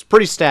 Nice. It's a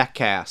pretty stacked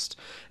cast,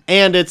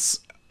 and it's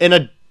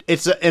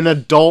an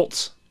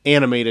adult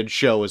animated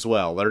show as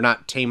well. They're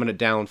not taming it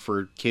down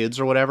for kids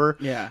or whatever.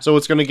 Yeah. So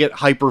it's going to get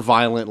hyper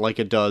violent like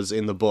it does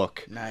in the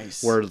book.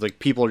 Nice. Where like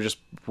people are just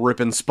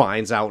ripping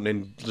spines out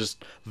and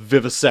just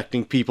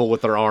vivisecting people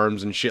with their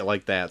arms and shit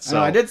like that. So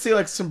I did see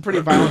like some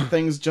pretty violent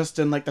things just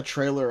in like the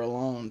trailer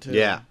alone too.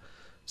 yeah.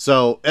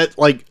 So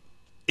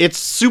its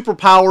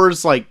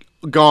superpowers like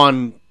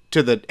gone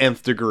to the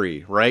nth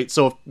degree, right?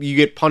 So if you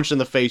get punched in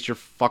the face, your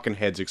fucking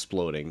head's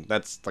exploding.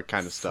 That's the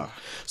kind of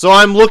stuff. So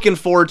I'm looking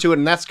forward to it,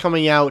 and that's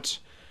coming out,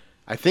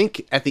 I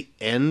think, at the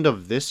end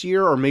of this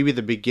year or maybe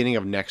the beginning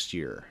of next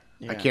year.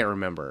 I Yeah. can't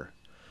remember.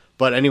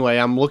 But anyway,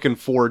 I'm looking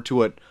forward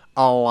to it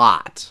a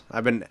lot.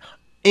 I've been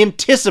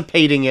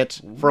anticipating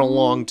it for a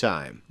long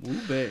time. Ooh,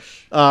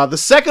 bish. The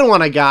second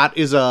one I got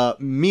is a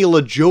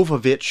Mila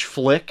Jovovich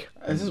flick,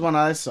 This is one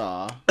I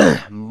saw.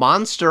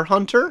 Monster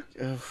Hunter.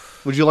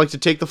 Would you like to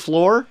take the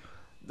floor?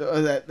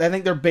 I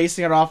think they're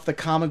basing it off the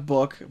comic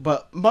book,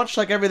 but much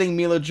like everything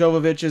Mila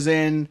Jovovich is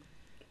in,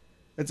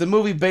 it's a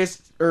movie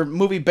based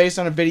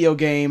on a video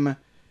game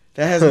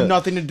that has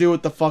nothing to do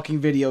with the fucking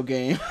video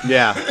game.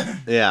 Yeah,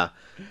 yeah.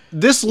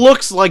 This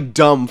looks like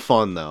dumb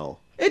fun, though.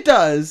 It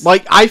does.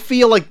 Like, I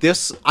feel like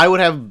I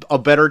would have a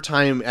better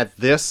time at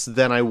this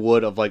than I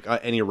would of, like,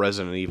 any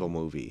Resident Evil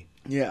movie.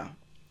 Yeah.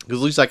 Because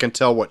at least I can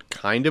tell what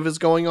kind of is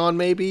going on,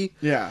 maybe.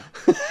 Yeah.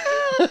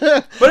 But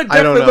it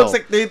I don't definitely looks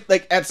know. like they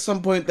at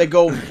some point they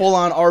go full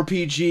on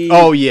RPG.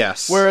 Oh,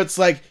 yes. Where it's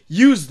like,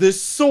 use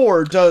this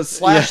sword to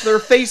slash their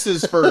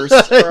faces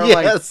first. Where I'm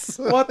Yes.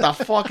 like, what the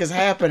fuck is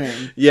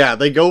happening? Yeah,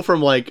 they go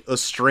from, like, a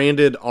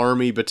stranded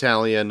army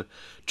battalion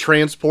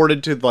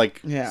transported to, like,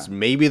 Yeah.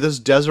 maybe this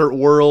desert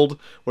world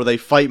where they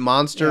fight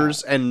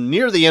monsters, and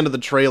near the end of the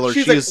trailer,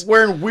 She's she's... like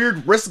wearing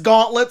weird wrist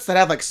gauntlets that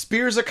have like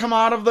spears that come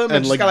out of them, and,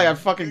 And, she's like, got like a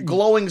fucking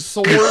glowing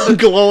sword. two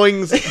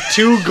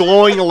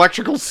glowing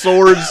electrical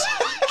swords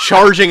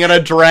charging at a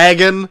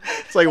dragon.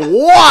 It's like,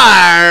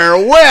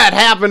 what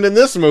happened in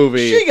this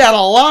movie? She got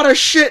a lot of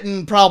shit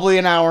in probably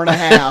an hour and a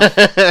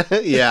half.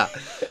 Yeah.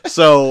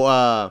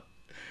 So,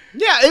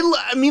 yeah,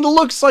 I mean, it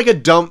looks like a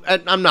dumb...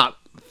 I'm not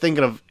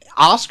thinking of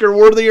Oscar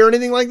worthy or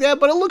anything like that,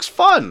 but it looks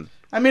fun.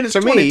 I mean, it's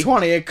To me-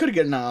 2020. It could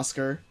get an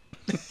Oscar.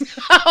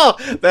 Oh,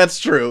 that's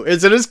true.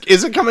 Is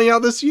it coming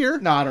out this year?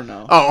 No, I don't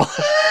know. Oh.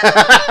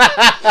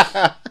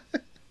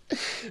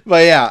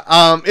 But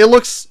yeah, it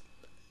looks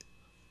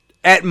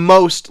at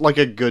most like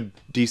a good,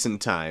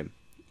 decent time.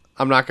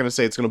 I'm not going to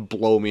say it's going to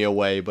blow me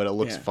away, but it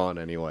looks Yeah. fun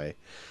anyway.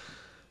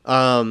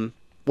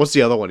 What's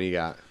the other one you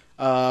got?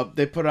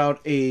 They put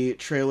out a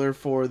trailer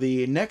for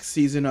the next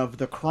season of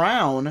The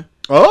Crown,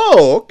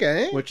 Oh,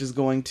 okay. which is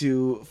going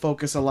to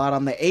focus a lot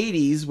on the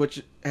 80s,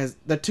 which has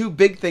the two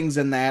big things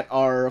in that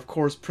are, of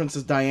course,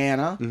 Princess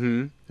Diana,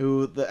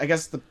 who I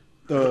guess the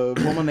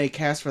woman they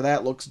cast for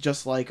that looks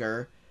just like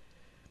her,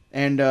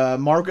 and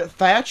Margaret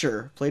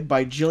Thatcher, played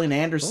by Gillian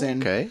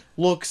Anderson, Okay.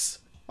 looks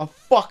a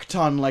fuck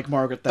ton like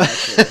Margaret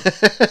Thatcher.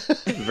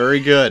 Very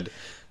good.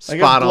 Like,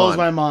 Spot it blows on.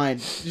 my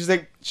mind.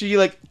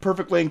 She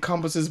perfectly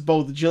encompasses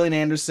both Gillian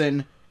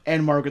Anderson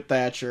and Margaret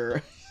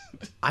Thatcher.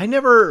 I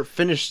never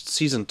finished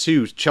season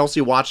 2.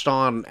 Chelsea watched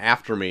on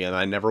after me, and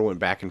I never went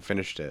back and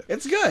finished it.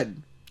 It's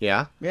good.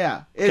 Yeah?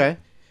 Yeah. Okay.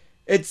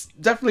 It's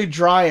definitely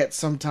dry Sure.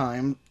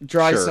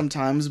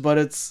 sometimes, but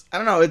it's, I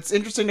don't know, it's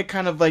interesting to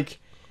kind of like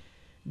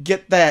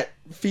get that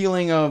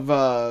feeling of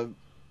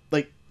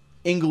like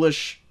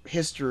English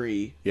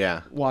history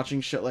Yeah.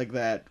 watching shit like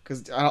that,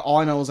 because all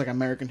I know is like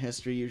American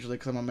history usually,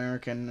 because I'm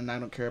American and I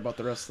don't care about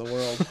the rest of the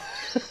world.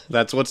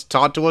 That's what's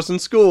taught to us in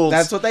schools.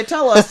 That's what they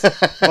tell us.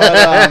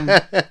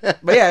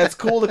 But yeah, it's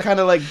cool to kind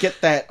of like get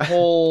that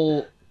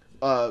whole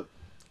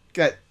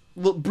that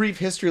brief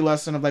history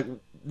lesson of like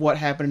what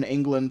happened in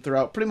England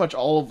throughout pretty much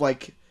all of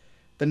like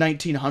the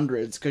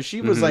 1900s, because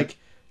she was like,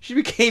 she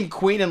became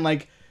queen in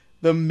like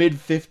the mid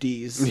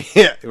 50s,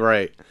 Yeah,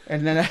 right.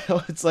 and then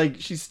it's like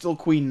she's still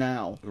queen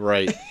now.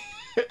 Right.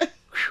 Whew.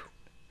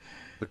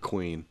 The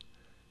Queen.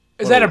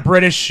 Is that a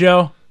British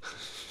show?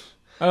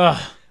 Ugh.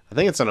 I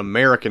think it's an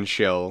American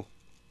show,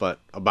 but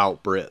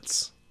about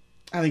Brits.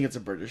 I think it's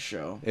a British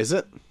show. Is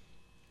it?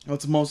 Well,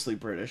 it's mostly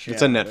British.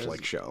 It's yeah. a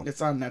Netflix show.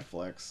 It's on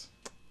Netflix.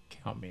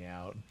 Count me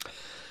out.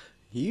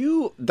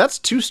 That's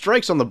 2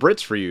 strikes on the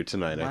Brits for you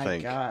tonight, I My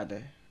think.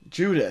 God,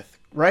 Judith,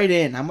 write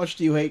in. How much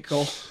do you hate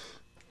Cole? You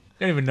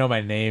don't even know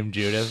my name,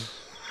 Judith.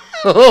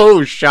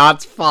 Oh,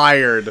 shots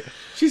fired.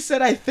 She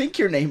said, I think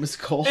your name is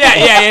Cole.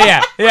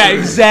 Yeah,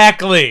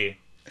 exactly.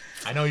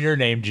 I know your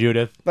name,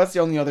 Judith. That's the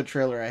only other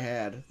trailer I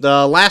had.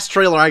 The last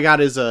trailer I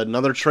got is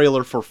another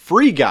trailer for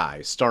Free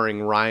Guy,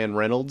 starring Ryan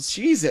Reynolds.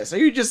 Jesus, are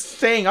you just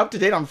staying up to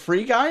date on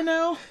Free Guy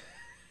now?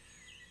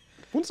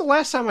 When's the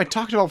last time I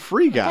talked about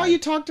Free I thought Guy? you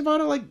talked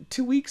about it like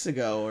 2 weeks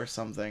ago or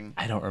something.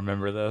 I don't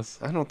remember this.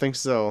 I don't think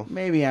so.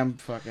 Maybe I'm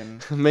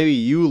fucking... Maybe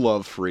you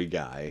love Free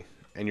Guy,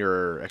 and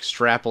you're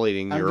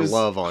extrapolating I'm your just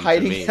love onto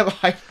hiding, me.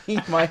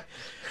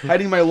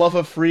 hiding my love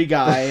of Free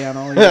Guy on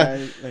all you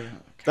guys. Like,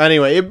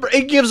 Anyway,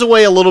 it gives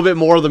away a little bit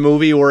more of the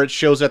movie, where it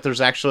shows that there's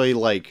actually,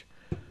 like,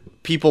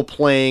 people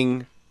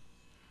playing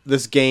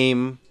this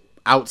game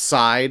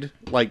outside,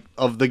 like,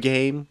 of the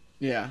game.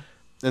 yeah.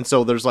 And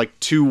so there's, like,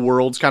 two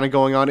worlds kind of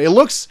going on. It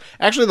looks...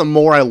 Actually, the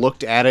more I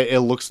looked at it,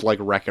 it looks like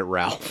Wreck-It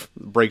Ralph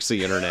breaks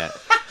the internet.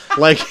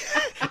 Like,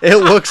 it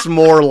looks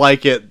more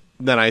like it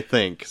than I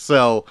think.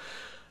 So,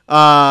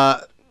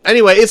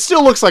 anyway, it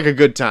still looks like a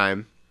good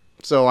time.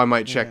 So I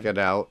might check it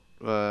out.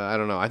 I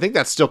don't know. I think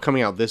that's still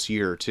coming out this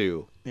year,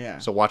 too. Yeah.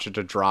 So watch it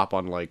to drop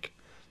on, like,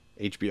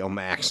 HBO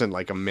Max in,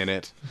 like, a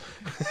minute.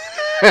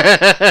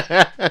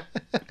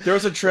 There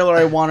was a trailer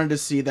I wanted to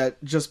see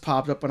that just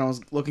popped up when I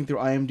was looking through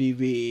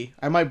IMDb.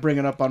 I might bring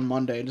it up on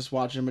Monday and just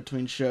watch it in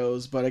between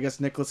shows, but I guess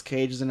Nicolas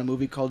Cage is in a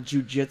movie called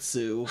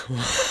Jiu-Jitsu.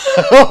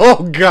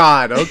 Oh,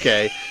 God.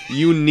 Okay.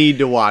 You need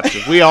to watch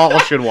it. We all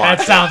should watch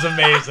That it. sounds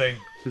amazing.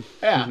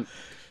 Yeah.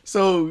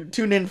 So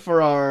tune in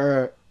for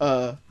our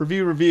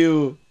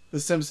review The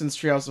Simpsons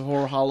Treehouse of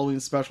Horror Halloween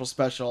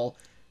special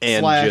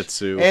And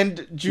Jitsu.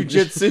 and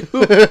Jiu-Jitsu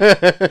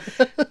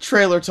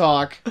trailer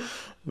talk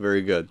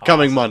Very good.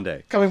 Coming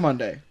Monday. coming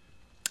Monday.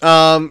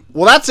 Well,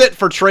 that's it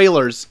for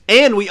trailers.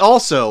 And we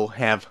also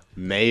have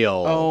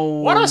mail.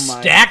 Oh, What a my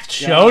stacked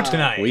show God.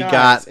 tonight. We Guys,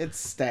 got- it's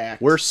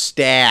stacked. We're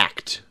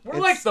stacked. We're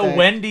It's like the stacked.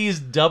 Wendy's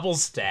double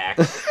stack.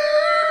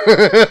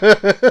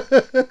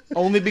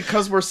 Only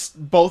because we're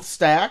both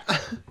stacked.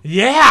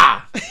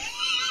 Yeah.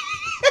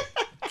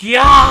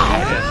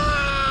 God.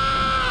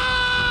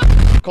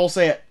 Cole,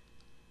 say it.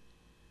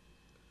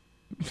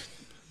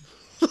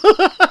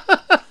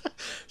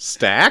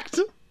 Stacked?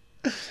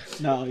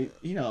 No,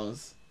 he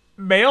knows.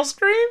 Mail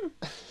stream?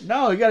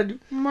 No, you gotta do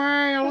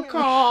mail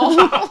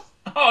call.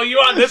 Oh, you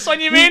on this one,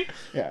 you mean?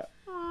 Yeah.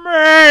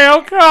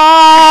 Mail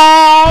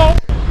call.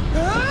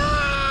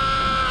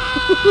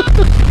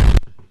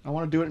 I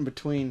want to do it in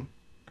between,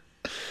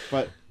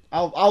 but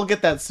I'll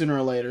get that sooner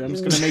or later. I'm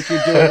just gonna make you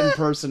do it in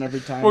person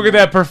every time. We'll get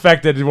that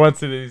perfected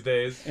once of these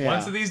days. Yeah.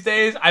 Once of these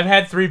days, I've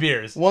had 3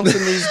 beers. once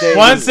in these days.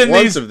 Once in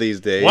Once these of these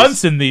days.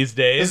 Once in these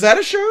days. Is that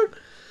a shirt?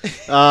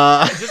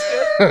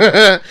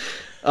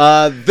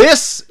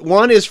 This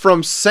one is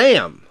from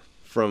Sam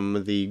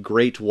from the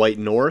Great White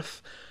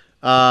North.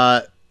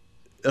 I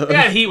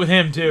got heat with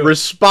him too.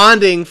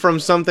 Responding from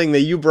something that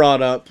you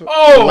brought up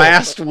Oh!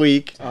 last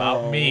week.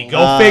 About me.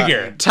 Go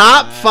figure.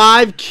 Top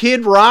 5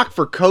 Kid Rock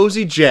for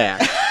Cozy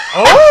Jack.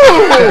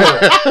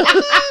 Oh!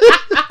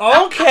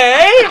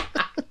 Okay.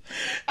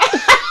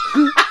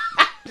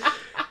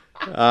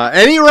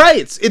 And he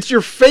writes, it's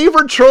your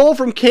favorite troll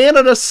from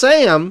Canada,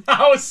 Sam.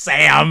 Oh,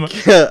 Sam.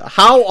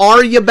 How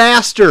are you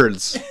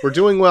bastards? We're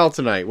doing well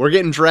tonight. We're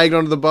getting dragged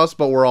under the bus,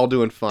 but we're all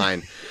doing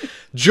fine.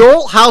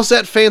 Joel, how's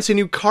that fancy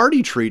new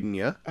Cardi treating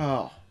you?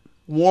 Oh,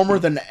 warmer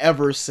than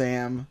ever,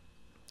 Sam.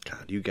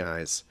 God, you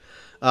guys.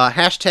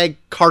 Hashtag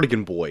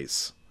Cardigan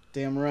Boys.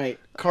 Damn right.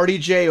 Cardi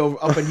J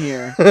up in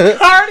here.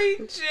 Cardi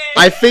J.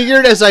 I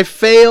figured as a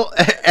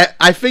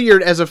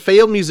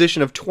failed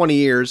musician of 20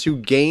 years who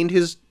gained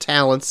his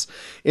talents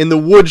in the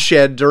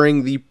woodshed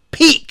during the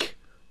peak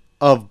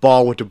of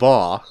Ball with the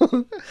Ball,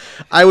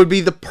 I would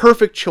be the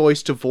perfect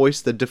choice to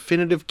voice the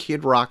definitive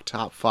Kid Rock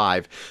top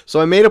 5.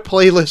 So I made a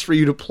playlist for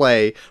you to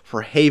play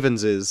for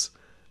Havens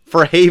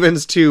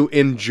to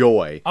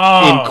enjoy,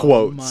 Oh, in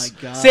quotes.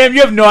 My God. Sam, you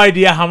have no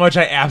idea how much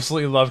I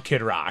absolutely love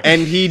Kid Rock.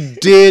 And he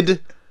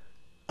did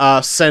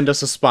send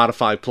us a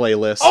Spotify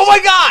playlist. oh my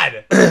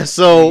God.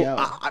 So, There you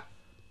go.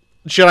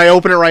 should I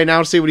open it right now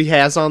to see what he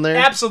has on there?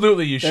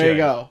 Absolutely, you should. There you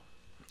go.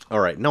 All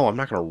right. No, I'm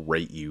not going to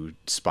rate you,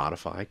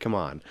 Spotify. Come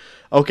on.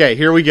 Okay,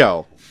 here we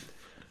go.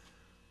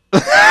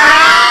 They're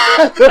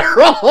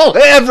all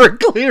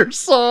Everclear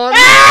songs.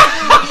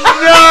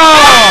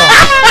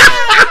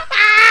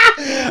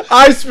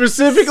 I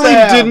specifically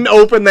Sam. didn't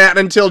open that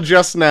until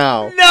just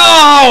now.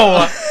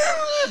 No.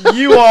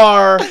 You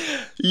are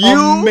You,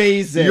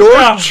 amazing.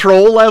 Your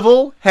troll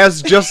level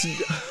has just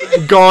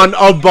gone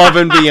above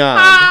and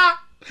beyond.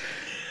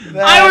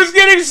 I was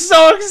getting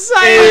so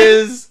excited.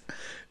 is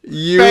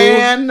You.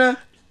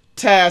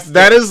 fantastic.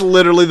 That is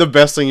literally the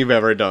best thing you've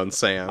ever done,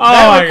 Sam. Oh my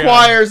that God.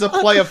 requires a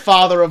play of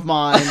Father of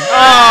Mine.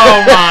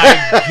 Oh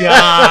my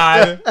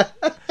God.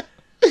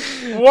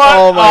 What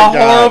Oh my a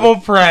God.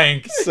 horrible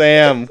prank.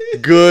 Sam,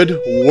 good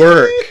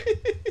work.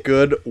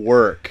 Good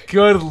work.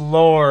 Good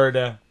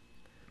Lord.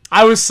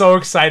 I was so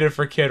excited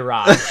for Kid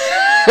Rock.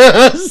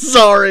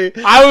 Sorry.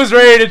 I was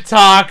ready to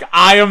talk.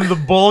 I am the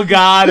bull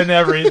god and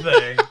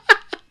everything.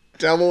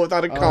 Devil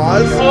without a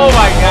cause. Oh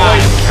my god.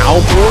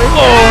 Cowboy.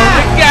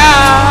 Only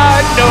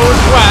God knows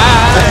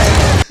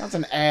why. That's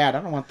an ad.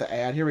 I don't want the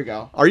ad. Here we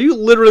go. Are you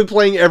literally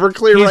playing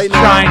Everclear He's right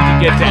now? trying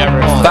to get to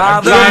everything. I'm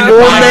Father, trying to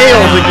More find mail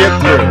out. to get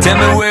through. Tell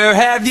me, where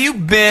have you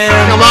been?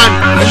 Come on.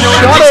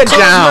 Shut it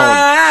down.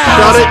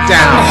 Shut it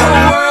down.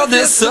 The world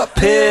is up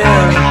here.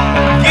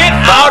 Get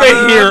out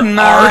of here,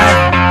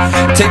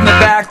 Art. Take me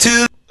back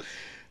to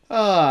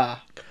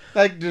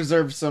That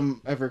deserves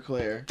some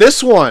Everclear.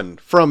 This one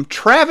from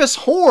Travis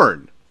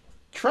Horn.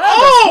 Travis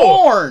Oh!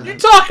 Horn. You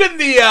talking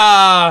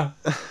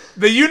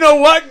the you know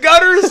what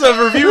gutters of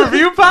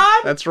Review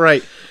Pod? That's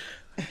right.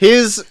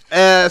 His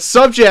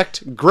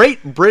subject,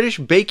 Great British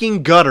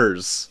Baking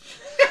Gutters.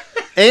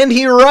 And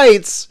he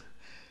writes,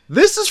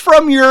 this is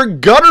from your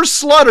gutter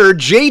slutter,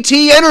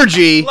 JT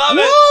Energy. Love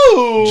it.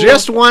 Woo!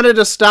 Just wanted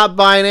to stop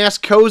by and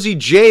ask Cozy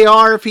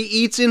JR if he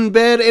eats in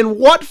bed and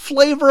what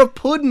flavor of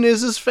pudding is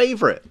his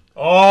favorite.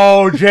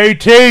 Oh,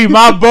 JT,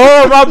 my boy,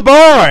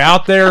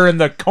 out there in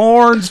the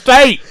corn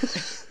state.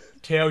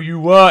 Tell you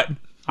what,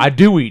 I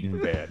do eat in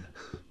bed.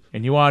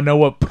 And you want to know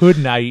what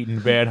pudding I eat in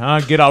bed, huh?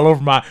 Get all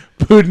over my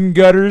pudding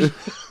gutters?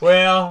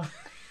 Well,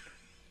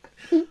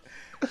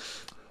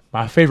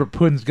 my favorite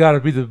pudding's got to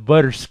be the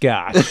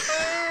butterscotch.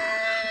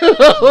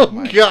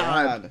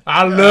 God.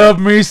 I love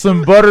me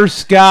some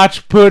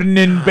butterscotch pudding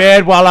in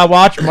bed while I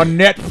watch my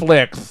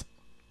Netflix.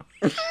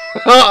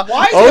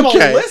 Why is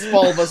it a lisp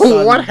all of a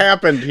sudden? What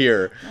happened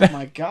here? Oh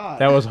my god.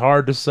 That was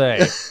hard to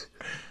say.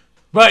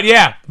 But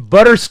yeah,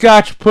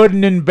 butterscotch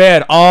pudding in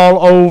bed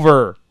all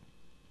over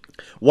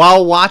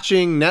While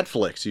watching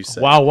Netflix, you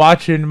said. while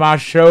watching my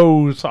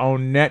shows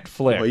on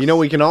Netflix. Well, you know,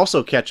 we can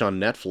also catch on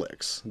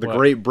Netflix The What?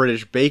 Great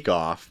British Bake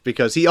Off,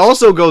 because he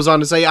also goes on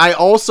to say, I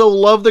also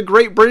love the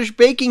Great British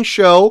Baking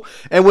Show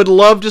and would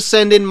love to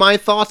send in my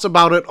thoughts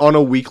about it on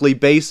a weekly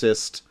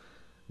basis.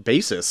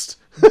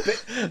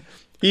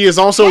 He is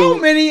also... How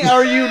many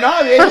are you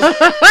not?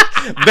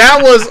 That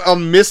was a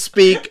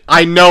misspeak.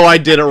 I know I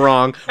did it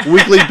wrong.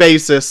 Weekly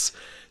basis.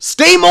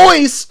 Stay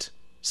moist!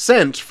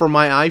 Sent from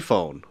my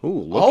iPhone.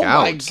 Ooh, look Oh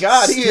out. my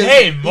god. He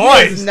Stay is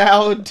moist.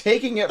 now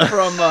taking it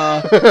from,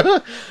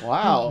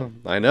 wow.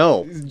 I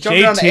know.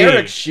 Jumping on JT.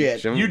 Eric's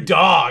shit. You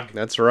dog.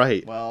 That's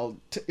right. Well,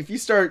 if you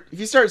start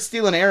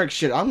stealing Eric's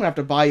shit, I'm gonna have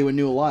to buy you a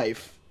new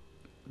life.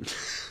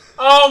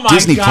 Oh my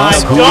Disney god.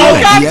 Plus, Don't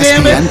Hulu, and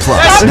damn it. ESPN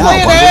Plus Stop now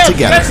playing bundled ads.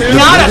 together. That's The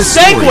not a latest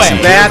stories segue.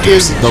 and That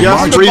characters, is the just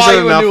largest buy reason you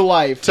a enough new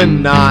life. to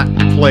not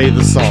play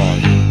the song.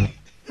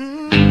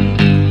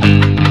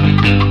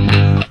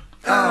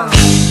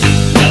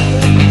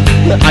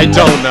 I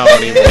don't know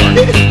anymore.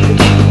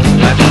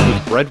 That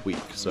was Bread Week,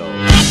 so...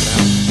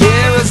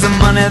 here is the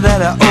money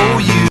that I owe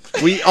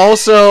you. We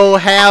also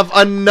have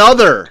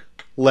another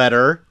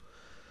letter.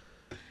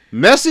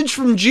 Message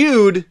from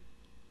Jude.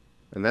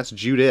 And that's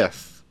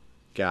Judith,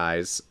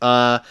 guys.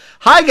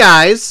 Hi,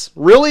 guys.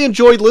 Really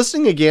enjoyed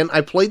listening again.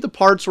 I played the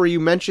parts where you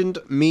mentioned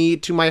me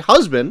to my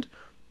husband.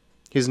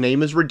 His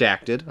name is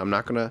redacted. I'm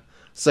not going to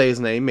say his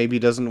name. Maybe he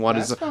doesn't want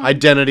his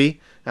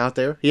identity out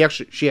there.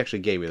 She actually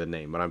gave me the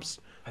name, but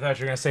I thought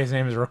you were going to say his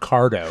name is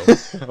Ricardo.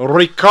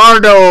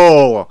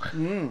 Ricardo!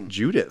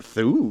 Judith,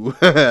 ooh.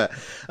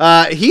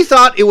 He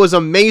thought it was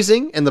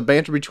amazing, and the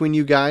banter between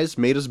you guys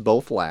made us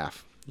both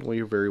laugh. Well,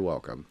 you're very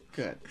welcome.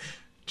 Good.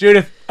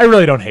 Judith, I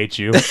really don't hate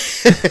you.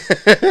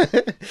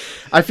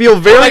 I feel I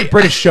very like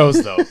British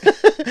shows, though.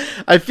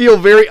 I feel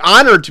very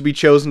honored to be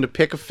chosen to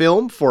pick a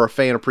film for a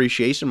Fan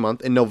Appreciation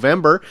Month in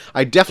November.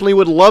 I definitely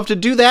would love to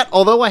do that,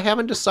 although I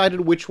haven't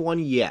decided which one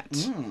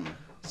yet.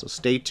 So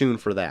stay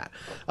tuned for that.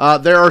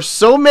 There are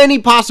so many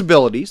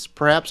possibilities.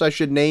 Perhaps I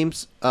should name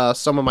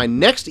some of my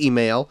next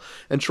email,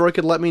 and Troy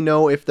could let me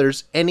know if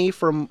there's any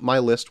from my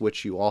list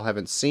which you all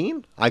haven't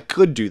seen. I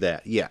could do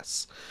that,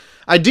 yes.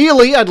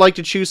 Ideally, I'd like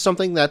to choose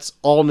something that's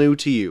all new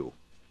to you.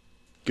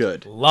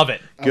 Good. Love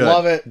it. Good. I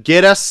love it.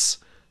 Get us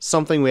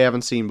something we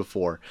haven't seen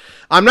before.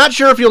 I'm not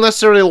sure if you'll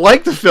necessarily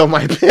like the film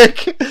I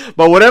pick,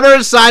 but whatever I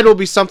decide will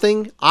be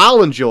something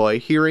I'll enjoy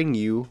hearing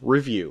you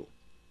review.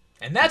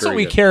 And that's Very what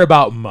we good. care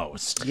about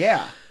most.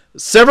 Yeah.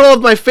 Several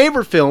of my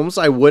favorite films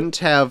I wouldn't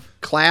have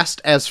classed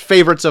as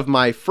favorites of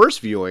my first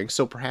viewing,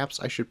 so perhaps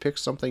I should pick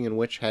something in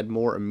which had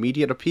more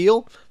immediate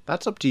appeal.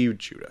 That's up to you,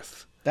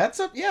 Judith.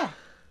 Yeah.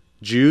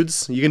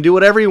 Judes, you can do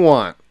whatever you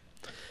want.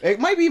 It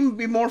might even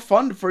be more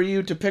fun for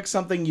you to pick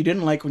something you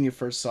didn't like when you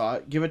first saw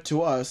it, give it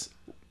to us.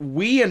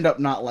 We end up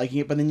not liking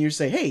it, but then you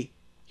say, hey,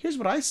 here's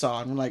what I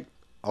saw. And we're like,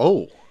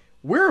 Oh.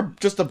 we're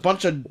just a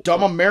bunch of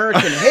dumb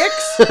American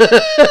hicks. We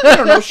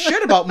don't know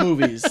shit about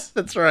movies.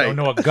 That's I right. don't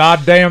know a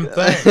goddamn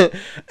thing.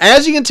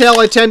 As you can tell,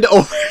 I tend to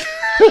over...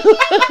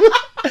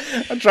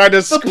 I'm trying to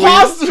The squeeze...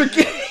 pauses are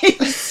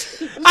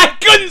games. I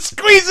couldn't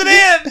squeeze it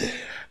in.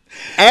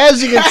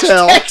 As you can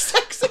tell...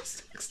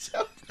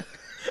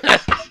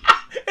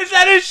 Is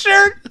that his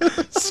shirt?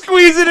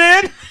 Squeeze it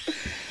in.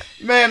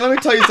 Man, let me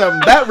tell you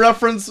something. That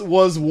reference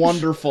was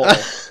wonderful.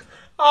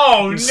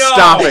 Oh no!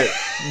 Stop it.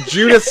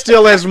 Judith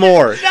still has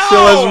more. No!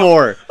 Still has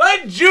more. Let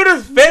Let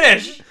Judith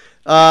finish.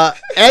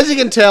 As you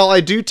can tell,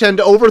 I do tend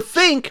to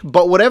overthink,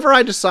 but whatever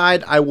I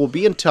decide, I will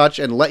be in touch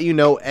and let you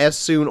know as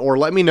soon, or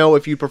let me know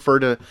if you prefer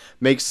to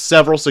make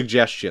several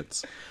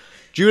suggestions.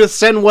 Judith,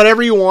 send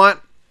whatever you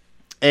want,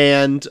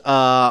 and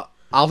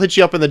I'll hit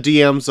you up in the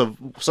DMs of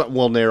something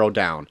we'll narrow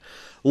down.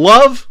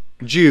 Love,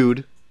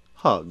 Jude,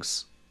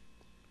 hugs.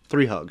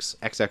 3 hugs,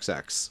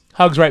 XXX.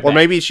 Hugs right Or back.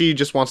 maybe she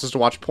just wants us to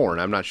watch porn,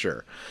 I'm not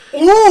sure.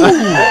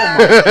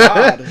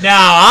 God.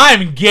 Now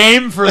I'm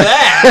game for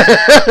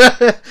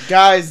that.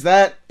 Guys,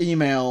 that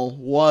email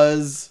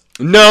was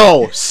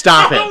No,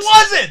 stop It it.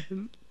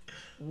 wasn't.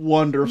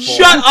 wonderful.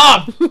 Shut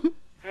up.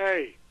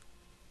 Hey,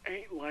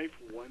 ain't life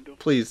wonderful?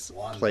 Please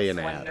play an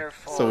ad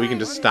so we can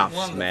just stop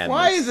this madness.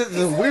 Why is it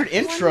the weird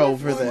intro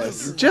for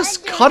this?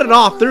 Just cut it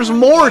off. There's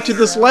more to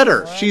this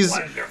letter. She's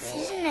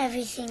Isn't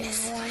everything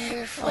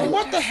wonderful?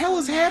 What the hell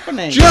is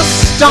happening?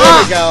 just There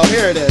stop. we go.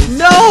 Here it is.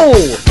 No!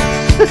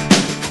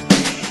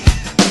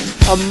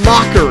 A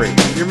mockery.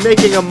 You're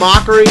making a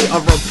mockery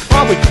of our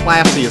probably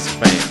classiest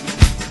fan.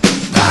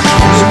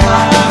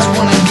 I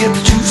wanna get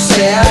you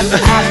sad.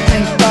 I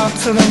think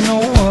thoughts of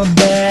no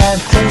bad.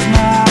 Close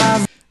my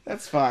eyes.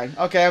 That's fine.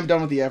 Okay, I'm done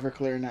with the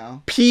Everclear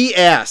now.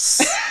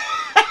 P.S.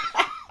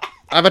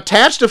 I've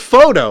attached a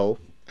photo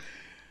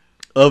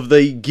of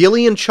the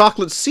Gillian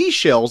chocolate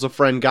seashells a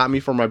friend got me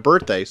for my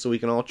birthday, so we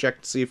can all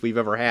check to see if we've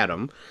ever had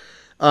them.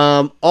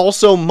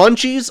 Also,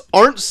 munchies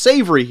aren't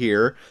savory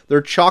here.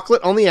 They're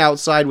chocolate on the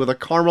outside with a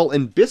caramel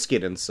and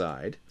biscuit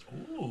inside.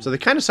 So they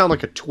kind of sound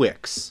like a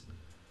Twix.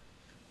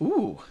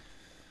 Ooh.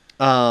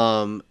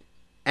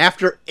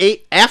 After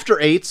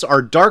eights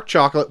are dark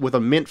chocolate with a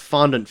mint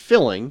fondant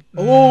filling.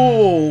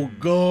 Oh,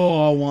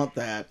 go! I want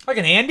that. Like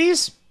an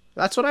Andes,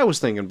 That's what I was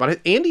thinking. But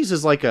Andes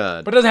is like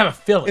a but it doesn't have a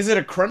filling. Is it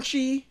a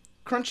crunchy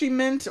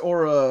mint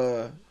or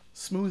a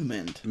smooth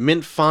mint?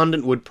 mint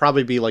fondant would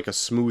probably be like a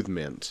smooth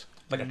mint.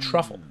 Like a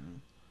truffle.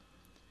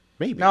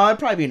 Maybe. No, it'd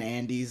probably be an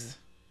Andes.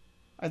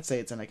 I'd say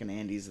it's like an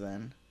Andes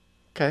then.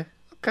 Okay.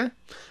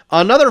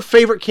 Another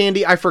favorite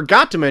candy I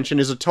forgot to mention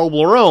is a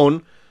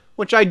Toblerone,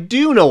 which I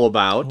do know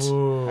about.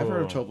 I've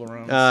heard of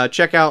Toblerones.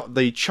 Check out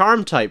the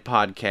Charm Type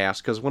podcast,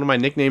 because one of my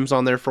nicknames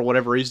on there for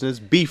whatever reason is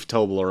Beef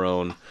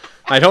Toblerone.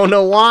 I don't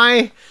know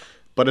why,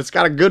 but it's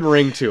got a good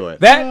ring to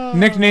it. That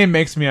nickname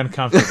makes me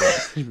uncomfortable.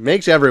 It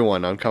makes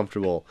everyone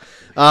uncomfortable.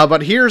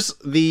 But here's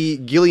the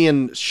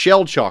Gillian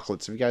shell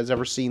chocolates. Have you guys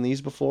ever seen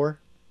these before?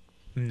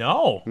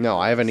 No. No,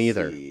 I haven't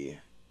either.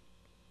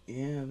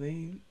 Yeah,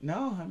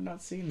 No, I've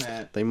not seen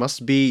that. They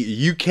must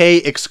be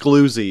UK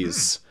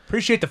exclusives.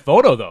 Appreciate the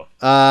photo though.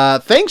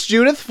 Thanks,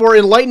 Judith, for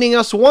enlightening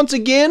us once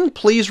again.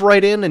 Please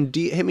write in and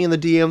hit me in the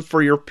DMs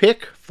for your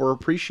pick for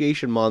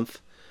Appreciation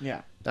Month.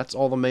 Yeah. That's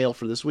all the mail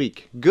for this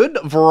week. Good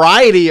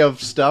variety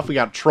of stuff. We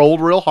got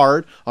trolled real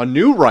hard, a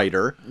new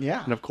writer,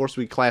 Yeah. and of course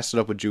we classed it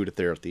up with Judith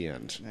there at the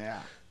end. Yeah.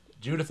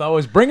 Judith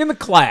always bringing the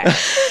class.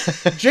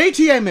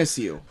 JT, I miss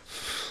you.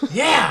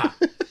 Yeah.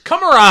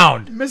 Come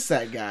around. Miss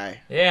that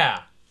guy.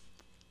 Yeah.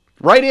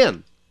 Write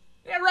in,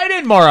 Yeah, write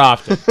in more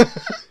often.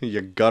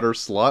 you gutter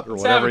slut or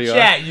Let's have whatever a you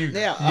chat, you,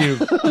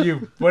 Yeah.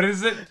 you, what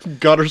is it? are.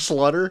 Gutter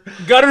slutter.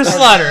 Gutter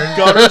Slutter.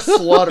 Gutter The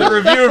slutter.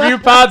 review of you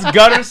pods,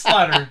 Gutter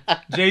Slutter.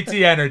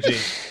 JT Energy.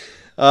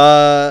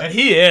 And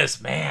he is,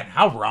 man,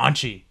 how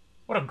raunchy.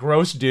 What a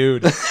gross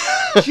dude.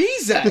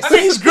 Jesus. I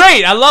mean, he's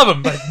great. I love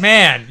him, but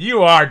man,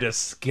 you are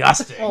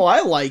disgusting. Oh, I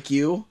like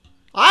you.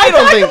 I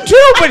don't I think. do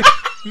too, but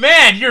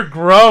man, you're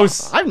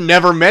gross. I've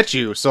never met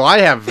you, so I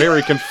have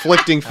very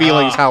conflicting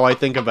feelings how I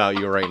think about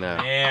you right now.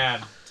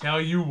 Man,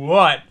 tell you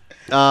what.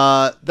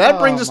 That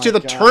brings Oh us to my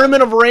the God.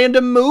 Tournament of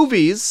Random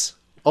Movies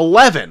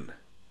 11.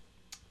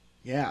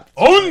 Yeah,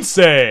 Once.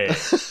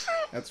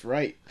 that's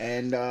right.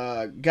 And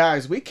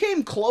guys, we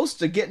came close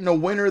to getting a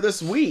winner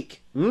this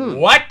week.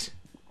 What?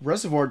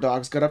 Reservoir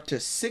Dogs got up to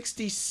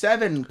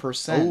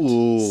 67%.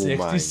 Ooh,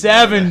 my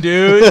 67,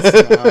 dudes.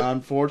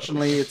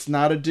 Unfortunately, it's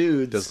not a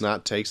dudes. does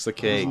not takes the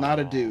cake. It's not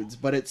a dudes,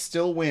 but it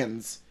still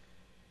wins,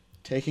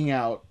 taking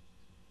out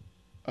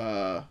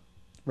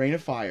Rain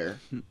of Fire.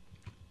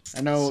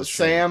 I know It's a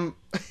shame.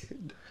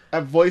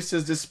 Sam voiced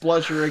his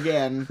displeasure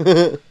again.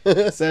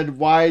 Said,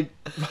 why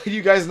do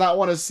you guys not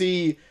want to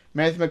see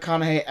Matthew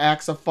McConaughey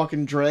axe a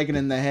fucking dragon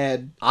in the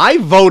head? I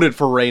voted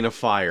for Rain of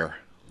Fire.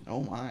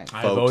 Oh my.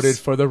 I Folks. voted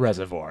for the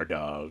Reservoir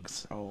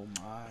Dogs. Oh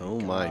my. Oh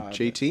my. God.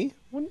 JT?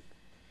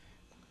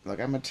 Look,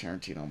 I'm a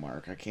Tarantino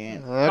mark. I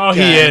can't. Oh,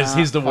 he is.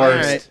 He's the All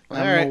worst. right. I'm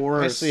All right. the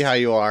worst. I see how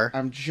you are.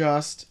 I'm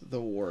just the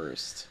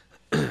worst.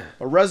 But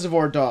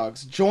Reservoir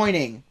Dogs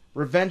joining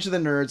Revenge of the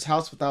Nerds,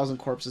 House of a Thousand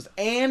Corpses,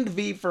 and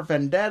V for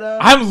Vendetta.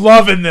 I'm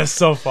loving this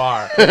so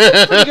far.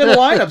 Pretty good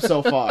lineup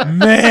so far.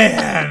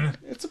 Man.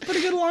 It's a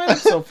pretty good lineup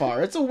so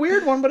far. It's a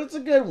weird one, but it's a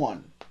good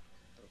one.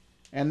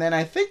 And then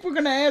I think we're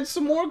gonna add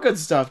some more good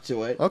stuff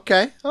to it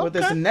Okay. with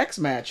this next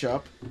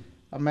matchup.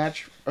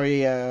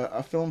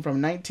 A film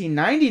from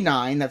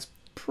 1999 that's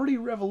pretty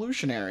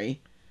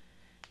revolutionary,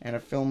 and a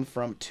film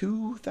from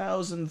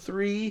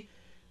 2003,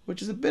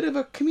 which is a bit of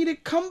a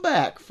comedic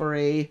comeback for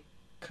a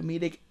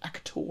comedic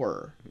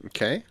actor.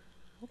 Okay.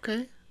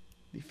 Okay.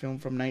 The film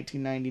from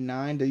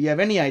 1999. Do you have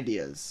any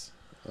ideas?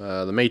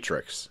 The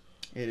Matrix.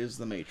 It is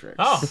The Matrix.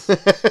 Oh,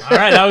 all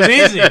right, that was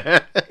easy.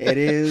 It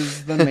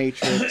is The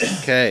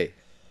Matrix. Okay.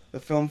 The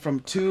film from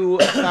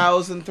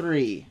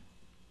 2003.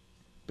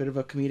 Bit of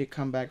a comedic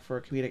comeback for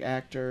a comedic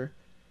actor.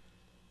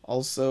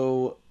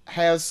 Also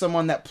has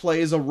someone that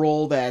plays a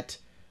role that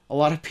a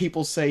lot of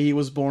people say he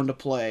was born to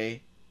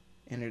play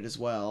in it as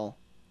well.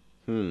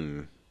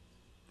 Hmm.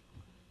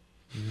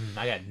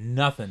 I got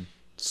nothing.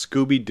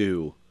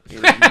 Scooby-Doo. It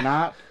is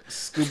not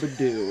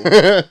Scooby-Doo.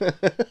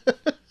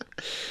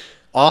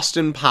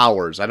 Austin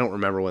Powers. I don't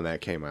remember when that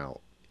came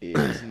out. It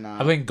is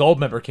not. I think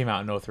Goldmember came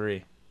out in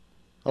 03.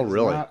 Oh,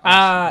 really? not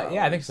Austin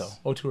Yeah, I think so.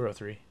 Powers. 02 or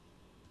 03.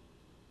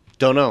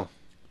 Don't know.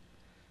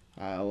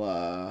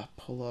 I'll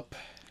pull up.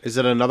 Is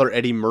it another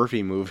Eddie Murphy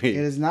It movie?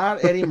 is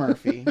not Eddie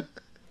Murphy.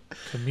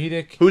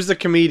 Comedic Who's the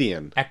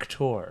comedian?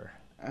 actor.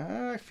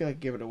 I feel like I'd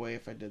give it away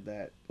if I did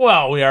that.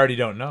 Well, we already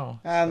don't know.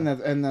 And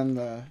then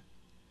the.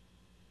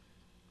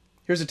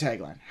 Here's a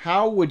tagline.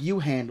 How would you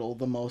handle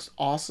the most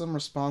awesome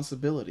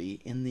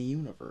responsibility in the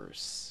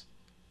universe?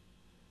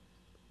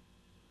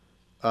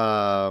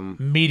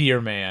 Meteor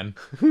Man.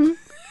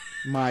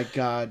 My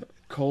God.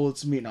 Cole,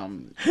 it's me. No,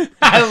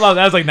 I love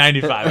that. Was like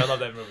 95. I love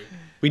that movie.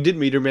 We did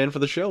Meteor Man for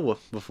the show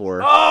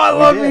before. Oh, I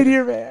love did.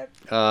 Meteor Man.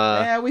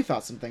 yeah, we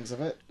thought some things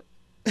of it.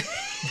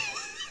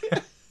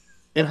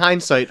 In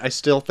hindsight, I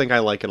still think I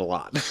like it a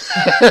lot.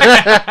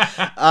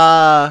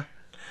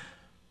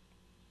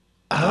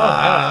 I don't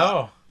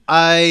know.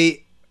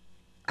 I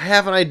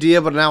have an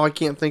idea, but now I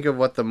can't think of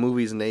what the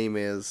movie's name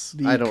is.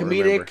 The I don't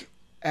comedic remember.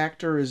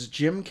 actor is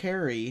Jim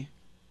Carrey.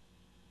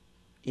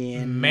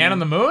 In Man on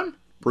the Moon?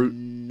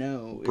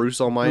 No, Bruce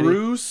Almighty?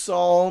 Bruce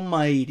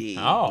Almighty.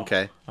 Oh.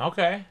 Okay.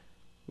 Okay.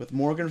 With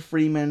Morgan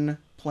Freeman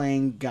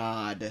playing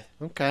God.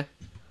 Okay.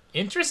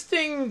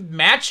 Interesting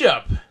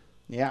matchup.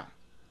 Yeah.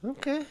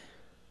 Okay.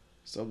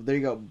 So there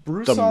you go.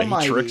 Bruce The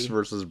Almighty. Matrix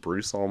versus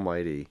Bruce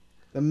Almighty.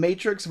 The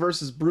Matrix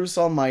versus Bruce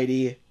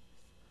Almighty.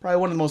 Probably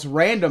one of the most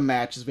random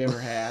matches we ever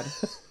had.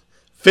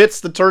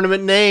 Fits the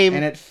tournament name.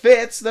 And it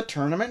fits the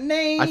tournament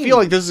name. I feel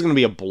like this is going to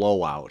be a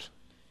blowout.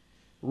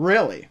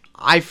 Really?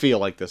 I feel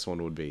like this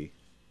one would be.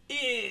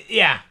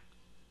 Yeah.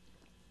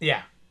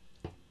 Yeah.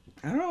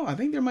 I don't know. I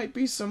think there might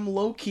be some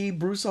low-key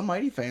Bruce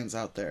Almighty fans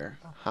out there.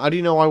 How do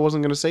you know I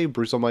wasn't going to say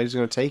Bruce Almighty's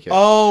going to take it?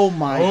 Oh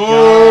my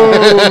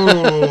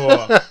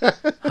God.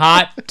 Oh.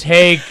 Hot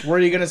take. Were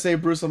you going to say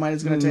Bruce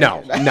Almighty's going to take No,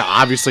 it? no,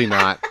 obviously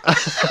not.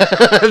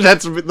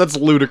 That's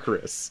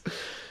ludicrous.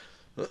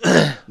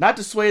 Not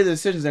to sway the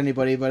decisions of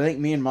anybody, but I think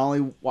me and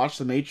Molly watched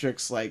The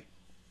Matrix like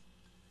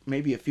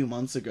maybe a few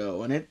months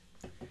ago, and it,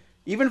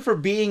 even for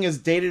being as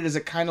dated as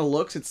it kind of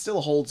looks, it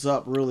still holds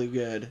up really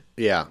good.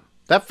 Yeah,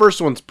 that first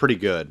one's pretty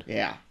good.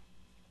 Yeah.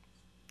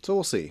 So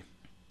we'll see.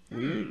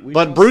 We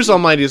But shall Bruce see.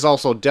 Almighty is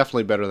also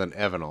definitely better than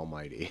Evan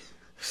Almighty.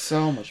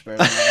 So much better.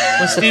 Than that.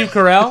 Was Steve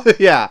Carell?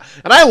 Yeah,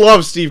 and I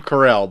love Steve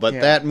Carell, but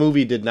Yeah. that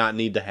movie did not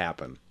need to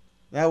happen.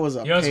 That was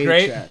a You know what's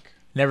paycheck. great?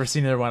 Never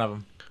seen either one of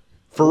them.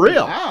 For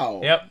real. Wow.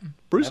 Yep.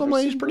 Bruce Never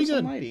Almighty's seen pretty Bruce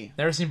good. Almighty.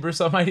 Never seen Bruce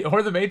Almighty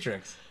or The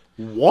Matrix.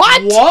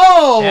 What?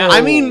 Whoa! Yeah.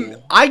 I mean,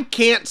 I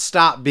can't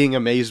stop being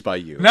amazed by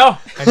you. No,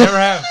 I never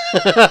have.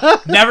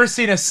 Never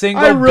seen a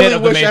single I bit really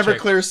of The wish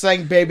Matrix. Everclear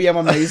sang "Baby, I'm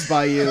Amazed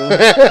by You."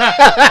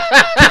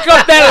 Pick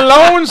up that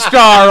Lone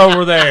Star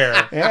over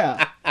there.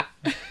 Yeah.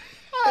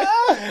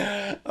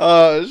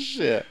 Oh,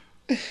 shit.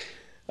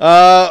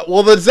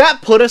 Well, does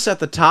that put us at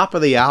the top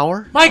of the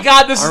hour? My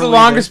God, this is the we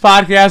longest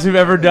podcast we've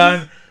ever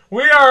done.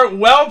 We are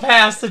well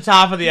past the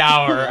top of the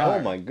hour. Oh,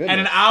 my goodness.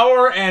 And an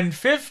hour and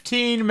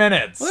 15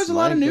 minutes. Well, there's a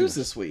lot of My news goodness.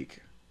 this week.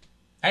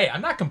 Hey,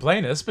 I'm not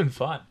complaining. It's been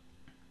fun.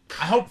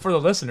 I hope for the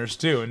listeners,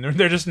 too. And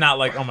they're just not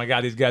like, oh, my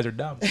God, these guys are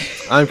dumb.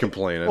 I'm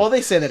complaining. Well, they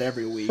say that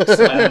every week.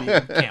 So, I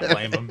mean, Can't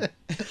blame them.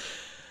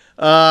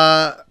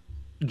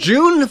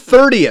 June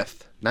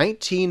 30th,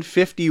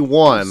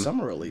 1951.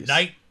 summer release.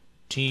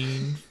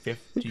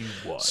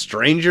 1951.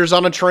 Strangers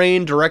on a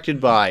Train, directed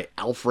by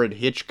Alfred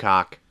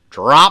Hitchcock,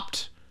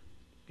 dropped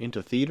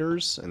into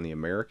theaters and the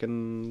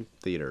American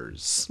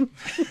theaters.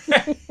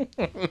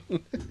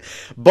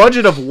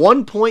 Budget of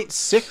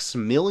 $1.6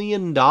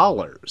 million.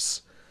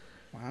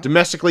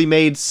 Domestically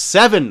made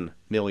 $7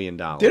 million.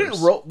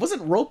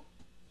 Wasn't Rope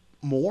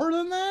more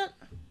than that?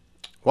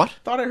 What?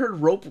 Thought I heard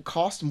Rope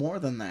cost more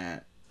than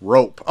that.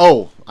 Rope.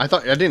 Oh, I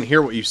didn't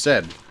hear what you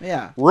said.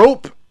 Yeah.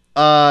 Rope,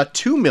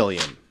 $2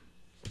 million.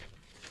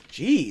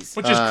 Jeez.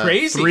 Which is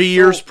crazy. 3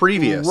 years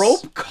previous.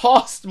 Rope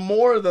cost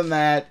more than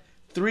that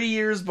 3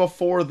 years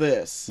before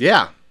this.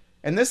 Yeah.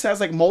 And this has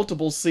like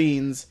multiple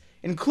scenes,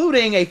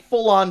 including a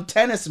full-on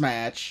tennis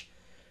match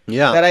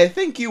Yeah. that I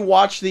think you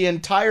watched the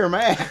entire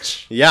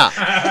match. Yeah.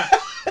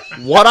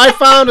 What I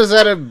found is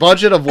that a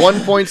budget of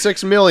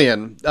 $1.6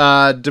 million,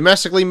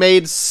 domestically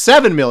made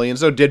 $7 million,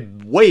 so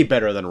did way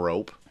better than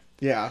Rope.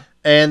 Yeah.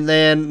 And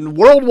then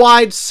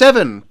worldwide,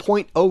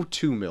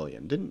 7.02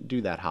 million. Didn't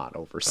do that hot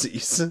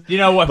overseas. You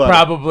know what? But-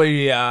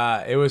 Probably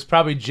it was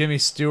probably Jimmy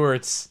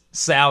Stewart's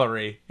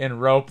salary in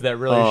Rope that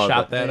really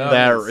shot that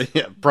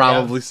up.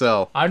 Probably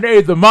so. I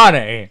need the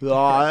money.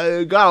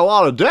 I got a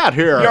lot of debt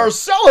here. You're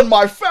selling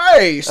my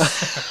face.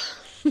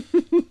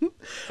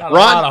 Got a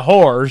lot of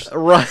whores.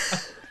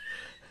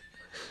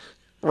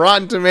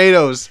 Rotten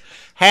Tomatoes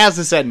has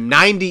this at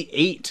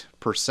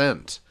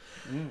 98%.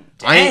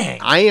 Dang.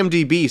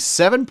 IMDb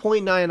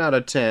 7.9 out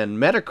of 10.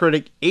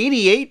 Metacritic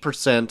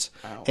 88%.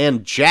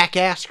 And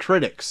Jackass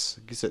Critics,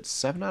 I guess it's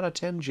 7 out of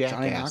 10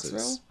 Johnny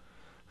Jackasses.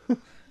 Knoxville?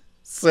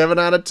 7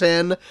 out of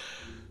 10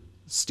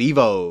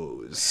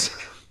 Steve-O's.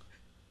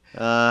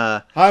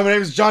 Hi, my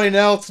name is Johnny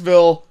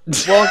Knowlesville.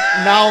 Well,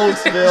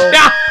 Knowlesville.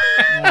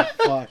 Oh,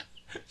 fuck.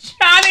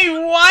 Johnny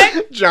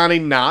what? Johnny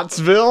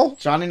Knoxville.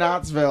 Johnny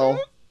Knoxville.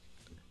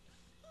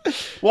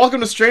 Welcome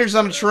to Strangers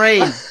on a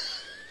Train.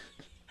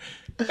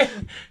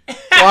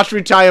 Watch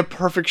me tie a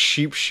perfect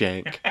sheep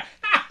shank.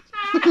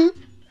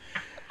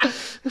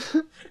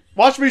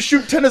 Watch me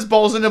shoot tennis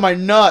balls into my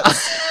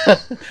nuts.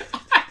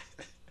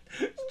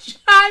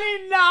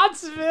 Johnny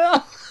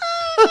Knoxville.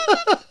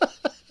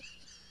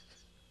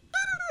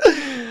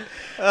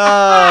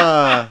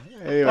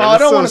 Anyway, Well, I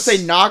don't want to so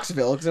say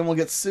Knoxville because then we'll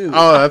get sued.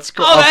 Oh, that's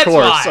cool. Oh, that's of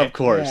course, why. of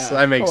course. Yeah,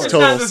 That makes of course. It's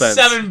total not the sense.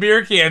 7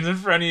 beer cans in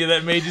front of you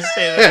that made you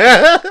say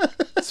that.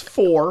 It's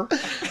 4.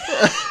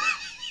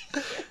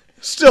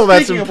 Still,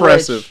 that's Speaking of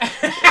impressive.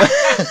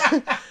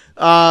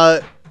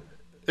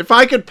 If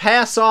I could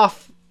pass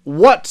off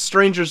what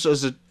Strangers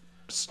on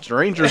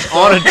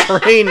a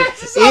Train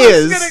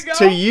is gonna go.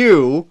 to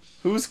you,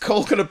 Who's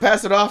Cole going to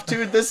pass it off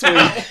to this week?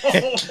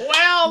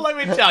 Well, let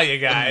me tell you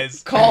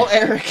guys. Call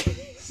Eric.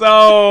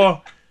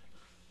 So,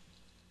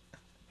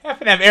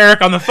 happen to have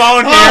Eric on the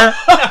phone here.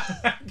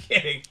 I'm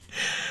kidding.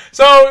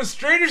 So,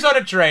 Strangers on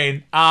a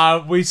Train.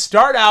 We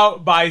start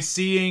out by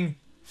seeing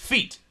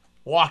feet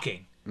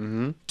walking.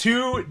 Mm-hmm.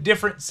 2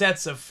 different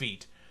sets of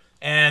feet.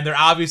 And they're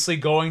obviously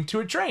going to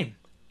a train.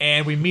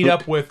 And we meet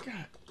up with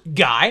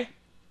Guy.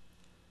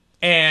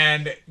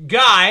 And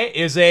Guy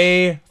is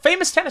a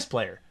famous tennis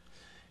player.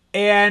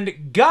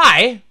 And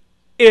Guy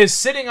is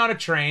sitting on a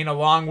train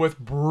along with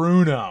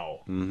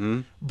Bruno.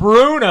 Mm-hmm.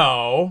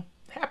 Bruno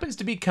happens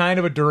to be kind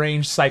of a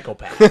deranged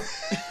psychopath.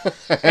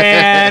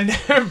 And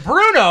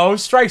Bruno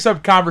strikes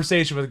up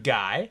conversation with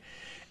Guy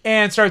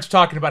and starts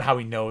talking about how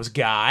he knows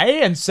Guy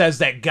and says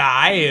that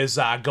Guy is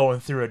going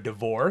through a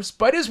divorce,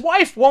 but his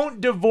wife won't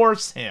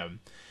divorce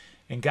him.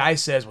 And Guy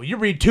says, well, you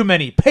read too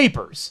many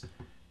papers.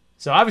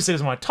 So obviously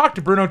doesn't want to talk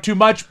to Bruno too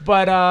much,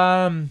 but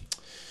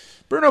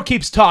Bruno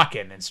keeps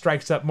talking and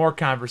strikes up more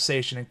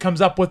conversation and comes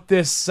up with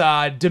this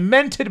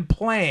demented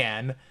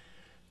plan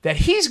that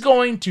he's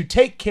going to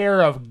take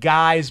care of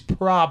Guy's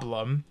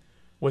problem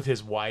with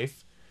his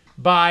wife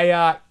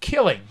by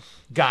killing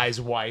Guy's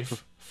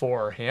wife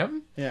for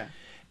him. Yeah.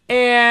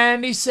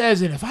 And he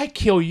says, and if I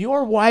kill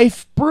your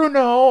wife,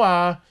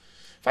 Bruno,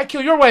 if I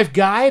kill your wife,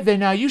 Guy,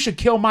 then you should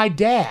kill my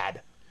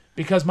dad.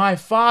 Because my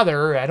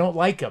father, I don't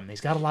like him.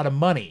 He's got a lot of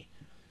money.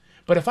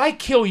 But if I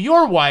kill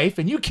your wife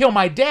and you kill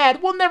my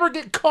dad, we'll never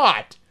get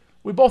caught.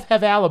 We both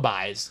have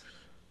alibis.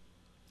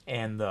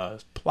 And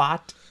the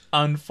plot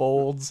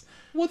unfolds.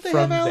 Would they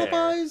from have there.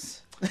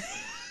 alibis?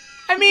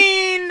 I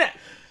mean,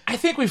 I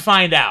think we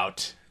find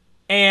out.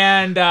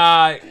 And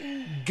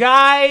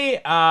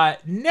Guy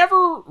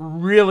never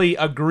really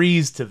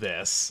agrees to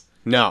this.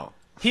 no.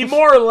 He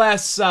more or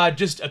less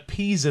just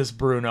appeases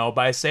Bruno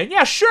by saying,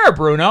 yeah, sure,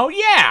 Bruno.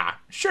 Yeah,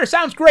 sure.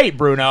 Sounds great,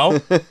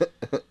 Bruno.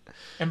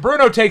 And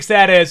Bruno takes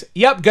that as,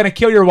 yep, gonna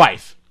kill your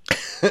wife.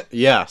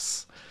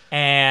 Yes.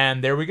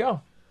 And there we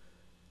go.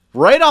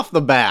 Right off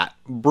the bat,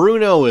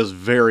 Bruno is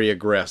very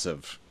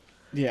aggressive.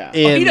 Yeah.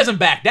 He And doesn't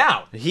back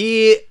down.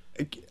 he,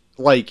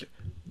 like,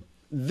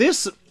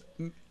 this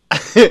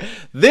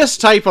this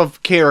type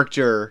of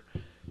character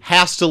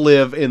has to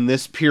live in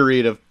this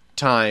period of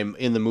time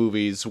in the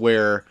movies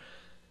where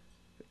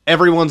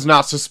everyone's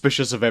not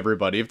suspicious of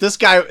everybody. If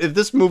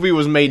this movie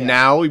was made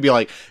now, he'd be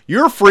like,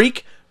 "You're a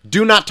freak.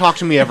 Do not talk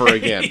to me ever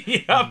again.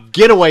 Yep.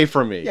 Get away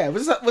from me." Yeah,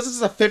 was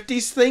this a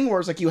 50s thing where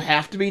it's like you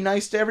have to be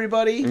nice to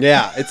everybody?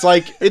 Yeah,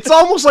 it's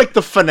almost like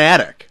the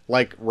Fanatic,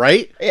 like,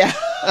 right? Yeah.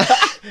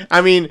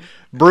 I mean,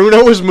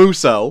 Bruno is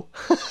Musso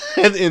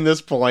in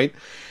this point,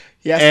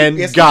 and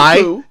Yes,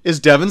 Guy is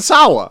Devon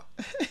Sawa.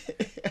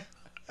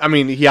 I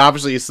mean, he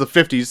obviously, it's the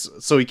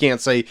 50s, so he can't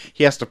say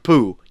he has to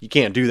poo. You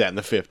can't do that in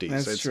the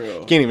 50s. That's true.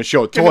 You can't even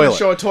show a Can't even toilet.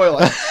 show a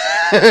toilet.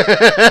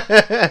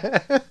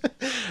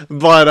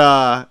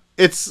 But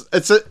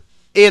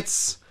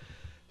it's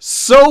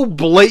so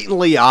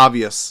blatantly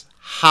obvious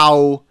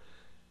how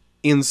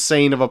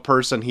insane of a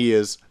person he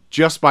is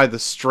just by the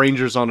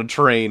strangers on a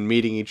train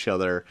meeting each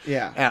other.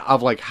 Yeah.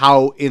 Of like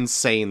how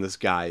insane this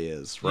guy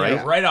is, right?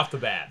 Yeah, right off the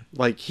bat.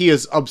 Like he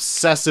is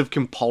obsessive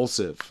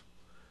compulsive.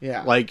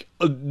 Yeah. Like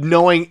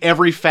knowing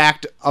every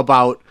fact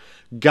about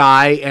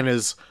Guy and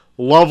his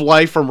love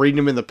life from reading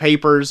him in the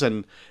papers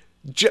and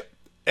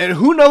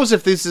who knows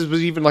if this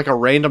was even like a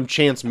random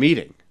chance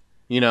meeting.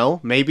 You know,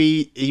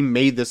 maybe he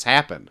made this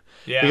happen.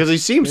 Yeah. Because he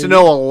seems to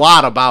know a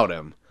lot about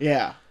him.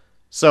 Yeah.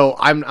 So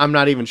I'm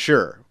not even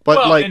sure. But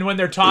Well, like, and when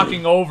they're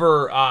talking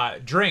over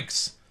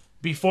drinks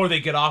before they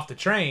get off the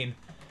train,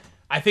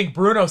 I think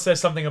Bruno says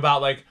something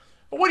about like,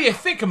 "What do you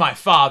think of my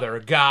father,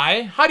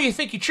 Guy? How do you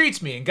think he treats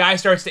me?" And Guy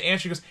starts to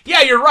answer. He goes,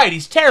 "Yeah, you're right.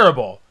 He's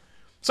terrible."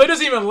 So he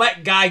doesn't even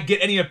let Guy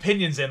get any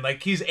opinions in.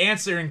 Like, he's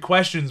answering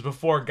questions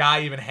before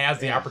Guy even has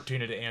the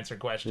opportunity to answer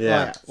questions.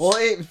 Yeah. Well,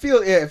 it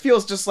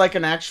feels just like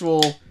an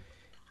actual.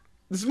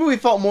 This movie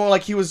felt more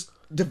like he was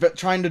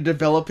trying to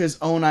develop his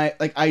own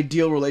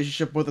ideal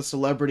relationship with a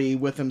celebrity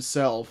with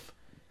himself,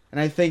 and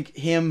I think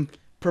him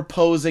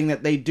proposing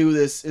that they do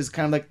this is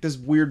kind of like this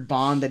weird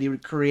bond that he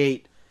would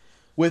create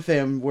with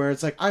him, where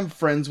it's like, I'm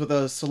friends with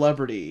a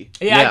celebrity.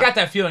 Yeah, Yeah. I got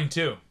that feeling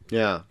too.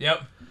 yeah.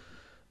 Yep.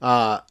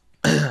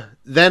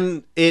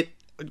 Then it,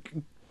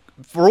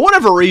 for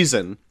whatever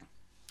reason,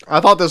 I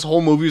thought this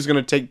whole movie was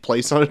going to take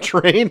place on a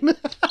train.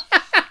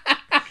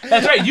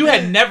 That's right. You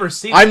had never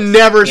seen I've this.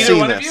 never Either seen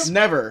one of this. you?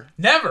 Never.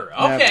 Never.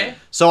 Okay. Never.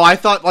 So I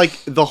thought like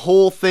the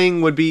whole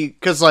thing would be,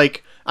 because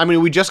like, I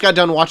mean, we just got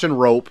done watching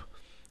Rope,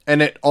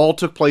 and it all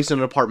took place in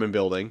an apartment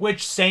building.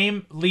 Which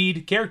same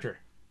lead character?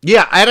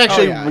 Yeah, I'd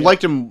actually yeah.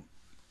 liked him.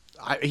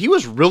 He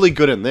was really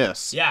good in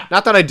this. Yeah.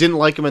 Not that I didn't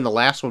like him in the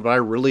last one, but I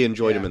really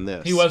enjoyed him in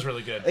this. He was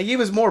really good. Like, he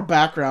was more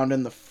background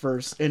in the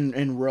first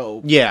in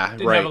Rope. Yeah,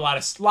 Didn't right. have a lot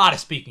of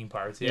speaking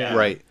parts. Yeah.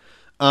 Right.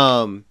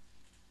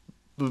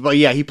 But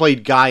yeah, he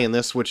played Guy in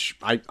this, which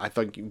I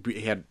think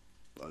he had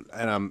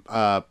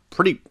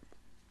pretty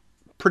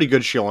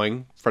good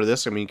showing for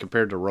this. I mean,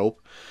 compared to Rope.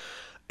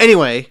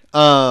 Anyway,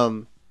 I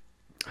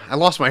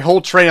lost my whole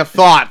train of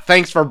thought.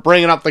 Thanks for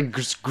bringing up the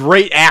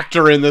great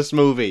actor in this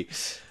movie.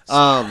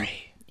 I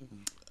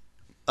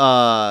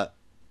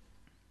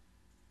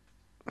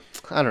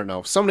don't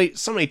know.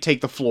 Somebody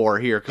take the floor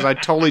here, because I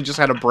totally just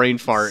had a brain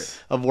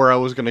fart of where I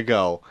was gonna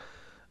go.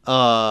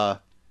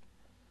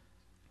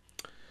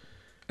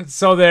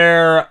 So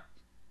they're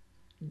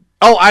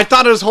Oh, I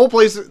thought this whole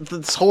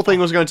thing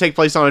was going to take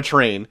place on a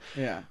train.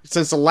 Yeah.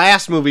 Since the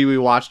last movie we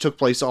watched took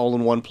place all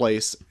in one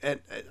place, and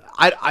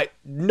I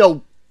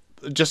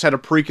just had a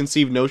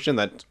preconceived notion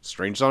that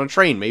Strange on a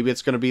Train, maybe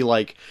it's going to be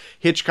like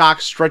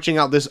Hitchcock stretching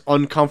out this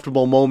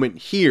uncomfortable moment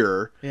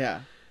here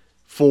Yeah.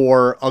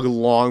 for a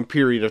long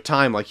period of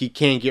time. Like, he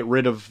can't get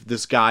rid of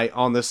this guy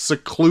on this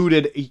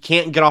secluded, he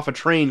can't get off a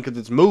train because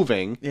it's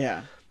moving.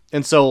 Yeah.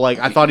 And so, like,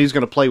 I thought he was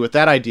going to play with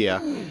that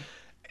idea.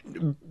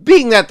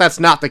 Being that that's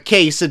not the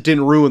case, it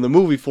didn't ruin the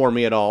movie for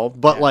me at all.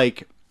 But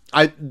like,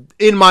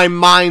 in my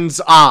mind's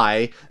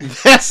eye,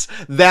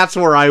 that's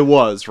where I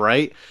was,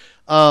 right?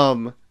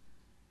 And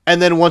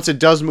then once it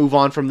does move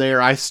on from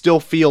there, I still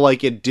feel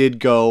like it did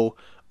go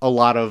a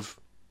lot of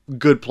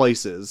good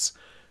places.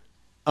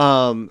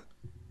 I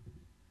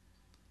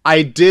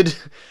did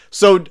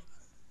so.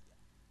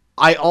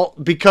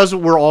 Because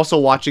we're also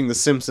watching The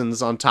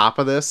Simpsons on top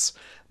of this.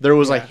 There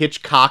was a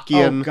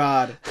Hitchcockian. Oh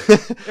God!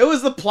 It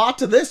was the plot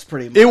to this,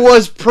 pretty much. It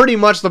was pretty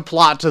much the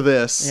plot to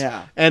this.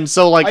 Yeah. And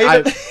so, like,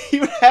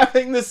 even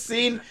having the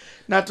scene,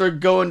 not to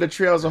go into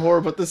Treehouse of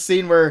Horror, but the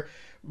scene where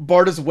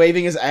Bart is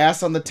waving his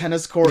ass on the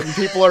tennis court and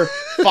people are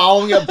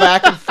following it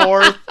back and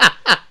forth.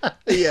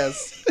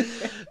 Yes.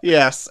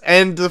 Yes,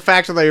 and the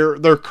fact that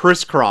they're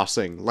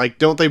crisscrossing. Like,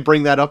 don't they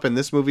bring that up in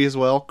this movie as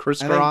well?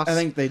 Crisscross. I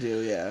think they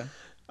do. Yeah.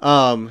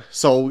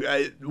 So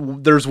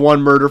there's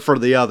one murder for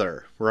the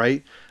other,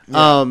 right?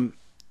 Yeah.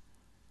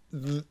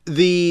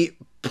 The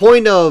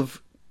point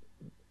of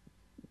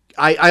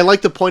I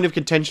like the point of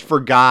contention for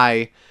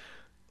Guy,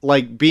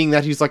 like, being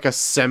that he's like a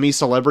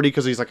semi-celebrity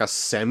because he's like a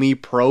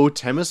semi-pro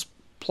tennis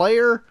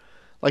player.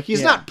 Like,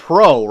 he's not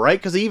pro, right?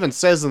 Because he even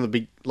says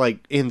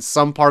in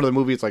some part of the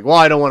movie, it's like, well,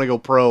 I don't want to go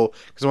pro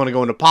because I want to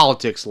go into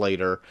politics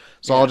later,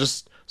 so I'll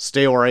just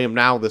stay where I am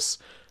now. This,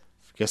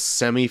 I guess,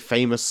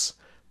 semi-famous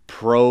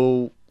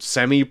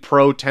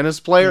semi-pro tennis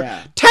player.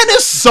 Yeah.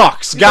 Tennis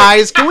sucks,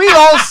 guys. Can we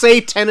all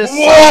say tennis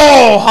sucks?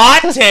 Whoa,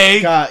 hot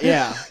take.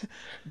 Yeah.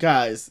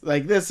 Guys,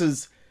 like, this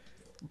is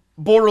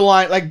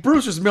borderline. Like,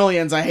 Brewster's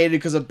Millions, I hated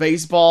because of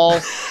baseball.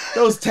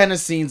 Those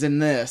tennis scenes in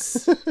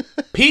this.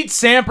 Pete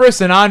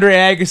Sampras and Andre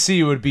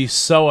Agassi would be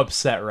so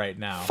upset right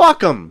now. Fuck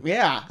them.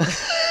 Yeah. It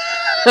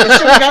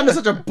should have gotten to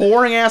such a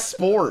boring ass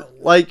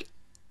sport. Like,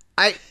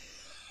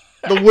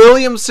 the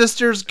Williams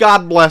sisters,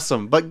 God bless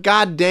them, but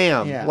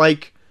goddamn, Yeah.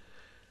 like,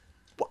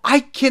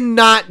 I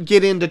cannot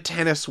get into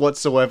tennis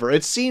whatsoever.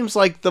 It seems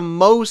like the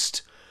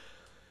most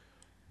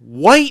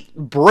white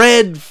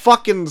bread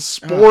fucking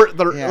sport.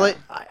 Yeah. Like,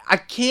 I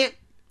can't.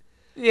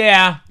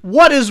 Yeah,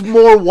 What is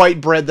more white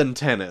bread than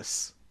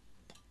tennis?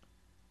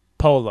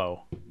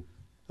 polo.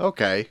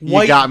 Okay,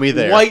 you got me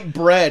there. White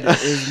bread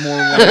is more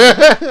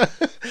white.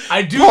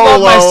 I do Polo.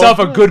 love myself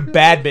a good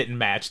badminton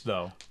match,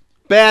 though,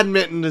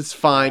 Badminton is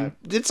fine.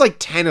 It's like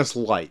tennis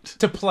light.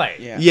 to play.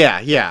 Yeah.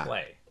 Yeah.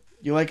 Play.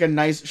 You like a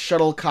nice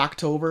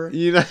shuttlecocktober?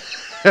 You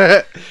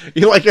know,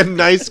 you like a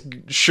nice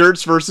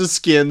shirts versus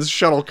skins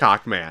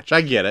shuttlecock match. I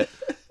get it.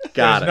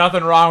 Got There's it.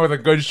 nothing wrong with a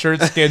good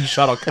shirt skin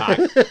shuttlecock.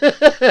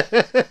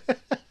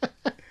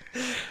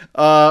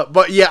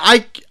 But yeah,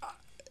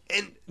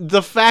 and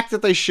the fact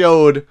that they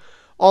showed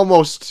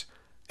almost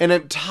an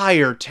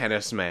entire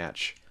tennis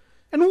match.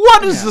 And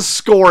what is the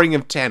scoring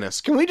of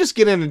tennis? Can we just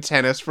get into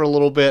tennis for a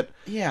little bit?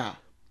 Yeah.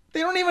 They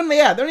don't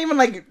even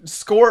like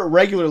score it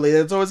regularly.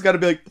 It's always got to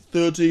be like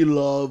 30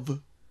 love.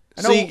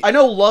 I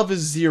know love is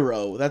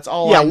 0. That's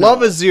all. Yeah, I know.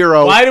 love is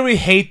 0. Why do we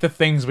hate the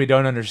things we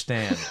don't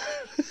understand?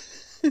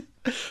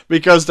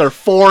 Because they're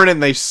foreign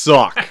and they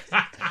suck.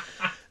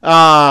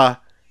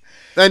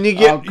 Then you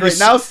get great.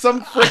 Now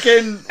some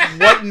freaking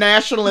white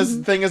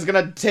nationalist thing is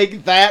gonna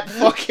take that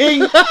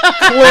fucking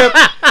clip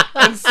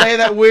and say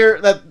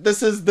that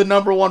this is the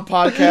 #1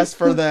 podcast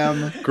for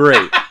them.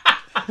 Great.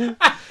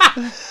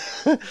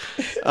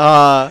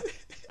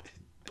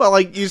 But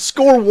like you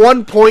score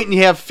 1 point and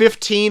you have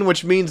 15,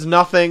 which means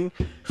nothing.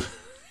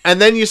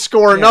 And then you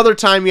score another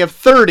time, you have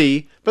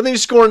 30. But then you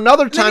score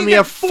another time, you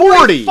have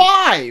 40.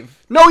 45.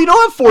 No, you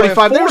don't have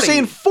 45. Oh, They were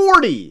saying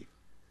 40.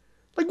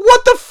 Like,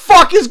 what the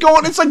fuck is going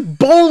on? It's like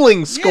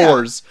bowling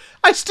scores.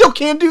 I still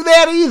can't do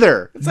that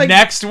either. It's like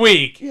Next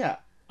week yeah.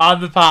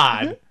 on the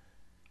pod,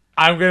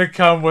 I'm going to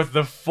come with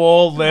the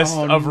full list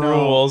of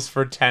rules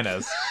for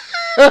tennis.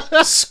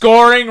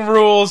 Scoring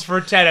rules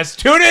for tennis.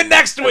 Tune in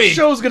next The week.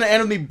 show's gonna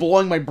end with me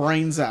blowing my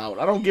brains out.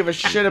 I don't give a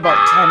shit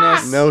about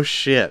tennis. No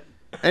shit.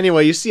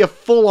 Anyway, you see a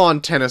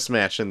full-on tennis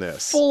match in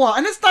this. Full on,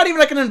 and it's not even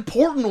like an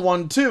important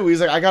one too. He's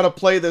like, I gotta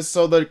play this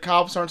so the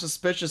cops aren't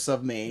suspicious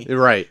of me.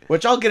 Right.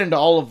 Which I'll get into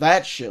all of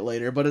that shit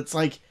later. But it's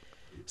like,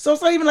 so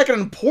it's not even like an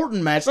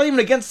important match. It's not even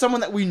against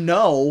someone that we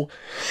know.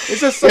 It's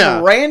just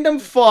some random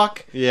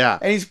fuck. Yeah.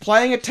 And he's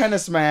playing a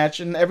tennis match,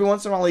 and every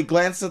once in a while he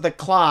glances at the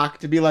clock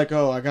to be like,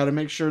 oh, I gotta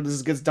make sure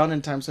this gets done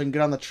in time so I can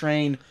get on the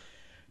train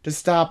to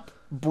stop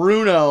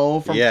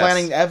Bruno from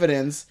planting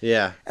evidence.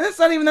 Yeah. And it's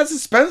not even that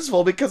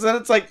suspenseful, because then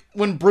it's like,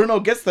 when Bruno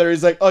gets there,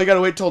 he's like, oh, you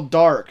gotta wait till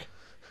dark.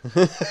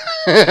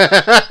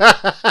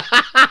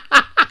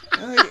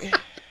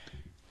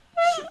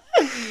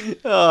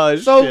 Oh,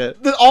 So shit.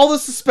 all the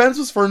suspense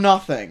was for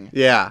nothing.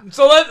 Yeah.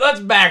 So let's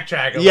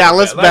backtrack a little Yeah, bit.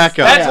 let's back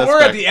up. That's, Let's we're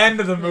back- at the end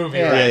of the movie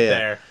Yeah. right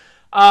Yeah,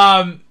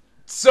 there.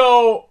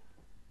 So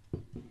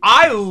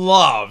I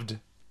loved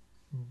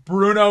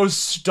Bruno's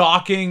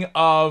stalking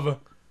of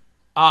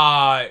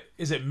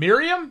is it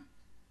Miriam?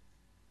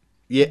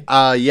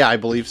 Yeah, yeah, I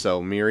believe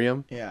so.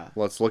 Miriam? Yeah.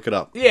 Let's look it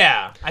up.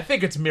 Yeah, I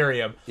think it's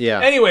Miriam. Yeah.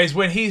 Anyways,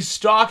 when he's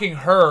stalking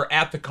her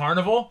at the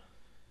carnival,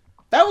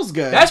 That was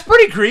good. that's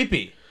pretty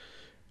creepy.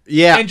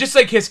 Yeah. And just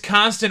like his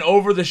constant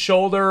over the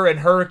shoulder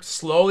and her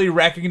slowly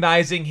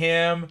recognizing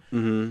him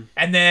and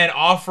then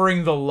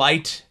offering the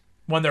light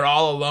when they're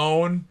all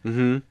alone.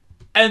 Mm-hmm.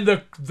 And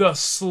the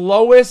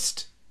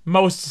slowest,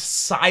 most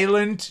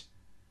silent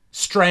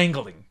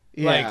strangling.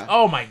 Yeah. Like,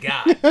 oh my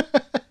God.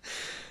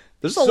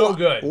 There's so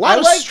good. a lot I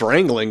of like-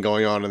 strangling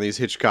going on in these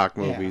Hitchcock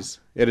movies.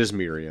 It is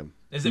Miriam.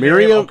 Is it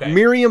Miriam? Okay.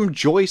 Miriam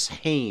Joyce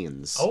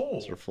Haynes. Oh.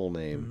 Is her full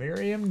name.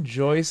 Miriam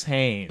Joyce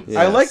Haynes.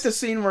 Yeah. I like Yes. the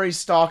scene where he's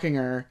stalking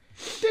her.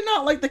 Did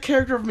not like the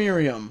character of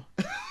Miriam.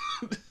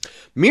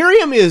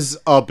 Miriam is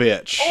a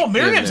bitch. Oh, in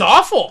Miriam's this.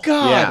 awful.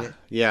 God. Yeah.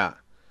 Yeah.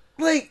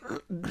 Like,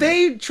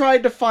 they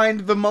tried to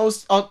find the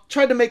most...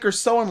 tried to make her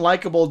so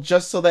unlikable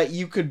just so that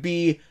you could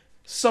be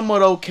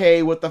somewhat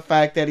okay with the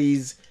fact that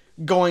he's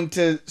going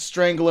to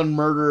strangle and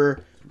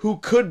murder who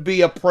could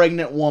be a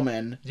pregnant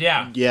woman.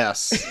 Yeah.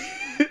 Yes.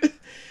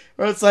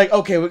 Or it's like,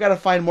 okay, we gotta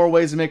find more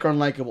ways to make her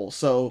unlikable.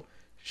 So,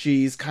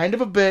 she's kind of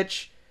a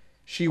bitch.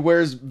 She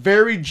wears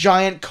very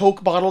giant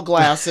Coke bottle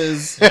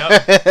glasses.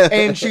 Yep.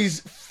 And she's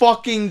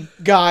fucking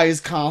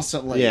guys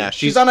constantly. Yeah, she's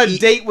she's on a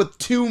date with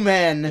 2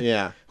 men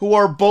Yeah. who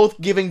are both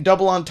giving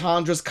double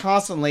entendres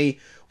constantly,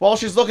 while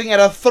she's looking at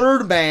a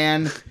 3rd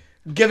man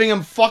giving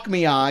him fuck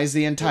me eyes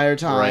the entire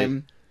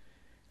time.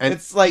 And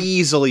It's like-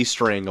 easily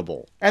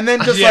strangleable. And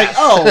then just Yes. like,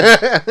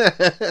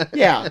 oh,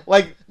 yeah,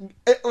 like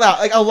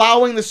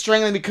allowing the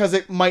strangling because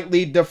it might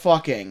lead to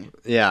fucking.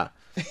 Yeah.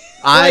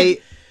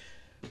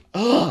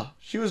 Ugh,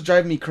 she was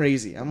driving me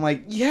crazy. I'm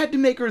like, you had to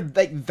make her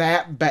like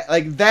that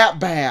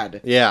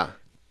bad. Yeah.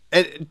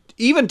 And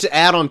even to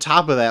add on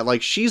top of that,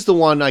 like, she's the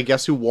one, I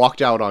guess, who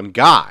walked out on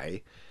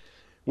Guy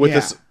with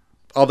this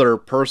other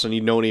person.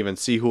 You don't even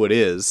see who it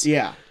is.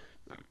 Yeah.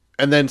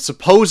 And then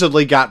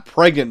supposedly got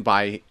pregnant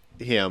by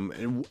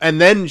him.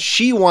 And then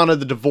she wanted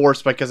the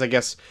divorce because I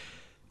guess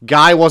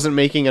Guy wasn't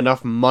making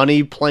enough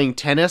money playing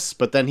tennis,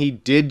 but then he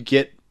did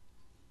get,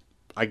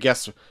 I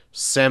guess,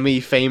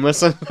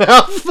 semi-famous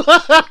enough.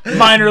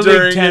 Minor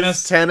during league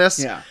his tennis. tennis.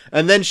 Yeah.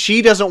 And then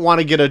she doesn't want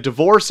to get a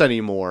divorce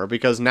anymore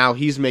because now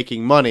he's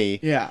making money.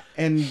 Yeah,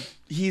 and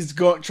he's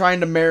trying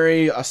to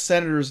marry a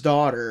senator's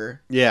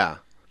daughter, Yeah.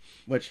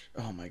 which,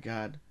 oh my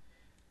god.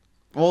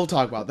 We'll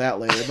talk about that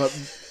later, but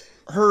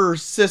her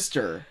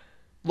sister,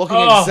 looking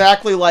Oh.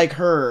 exactly like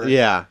her.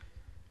 Yeah.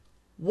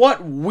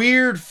 What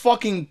weird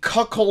fucking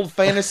cuckold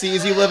fantasy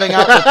is he living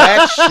out with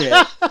that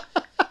shit?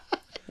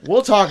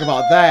 We'll talk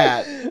about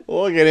that.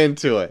 We'll get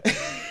into it.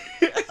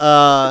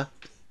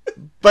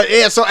 But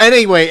yeah, so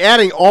anyway,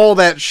 adding all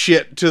that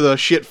shit to the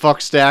shit fuck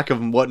stack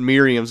of what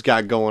Miriam's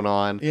got going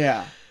on.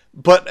 Yeah.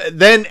 But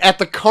then at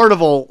the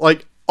carnival,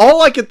 like,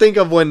 all I could think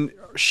of when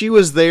she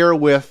was there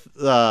with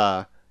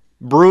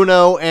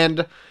Bruno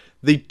and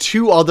the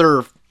two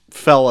other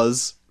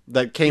fellas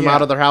that came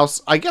out of their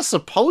house, I guess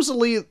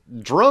supposedly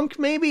drunk,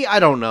 maybe? I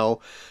don't know.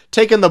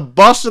 Taking the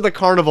bus to the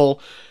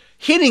carnival,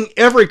 hitting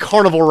every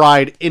carnival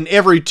ride in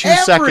every 2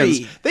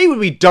 seconds. They would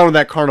be done with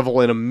that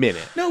carnival in a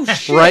minute. No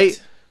shit.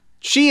 Right?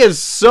 She is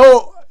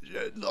so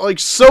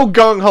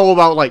gung-ho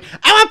about, like,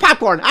 I want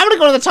popcorn. I want to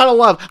go to the Tunnel of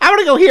Love. I want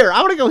to go here.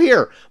 I want to go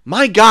here.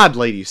 My God,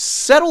 ladies,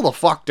 settle the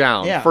fuck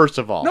down, first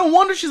of all. No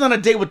wonder she's on a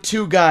date with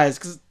two guys,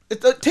 because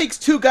it takes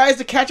two guys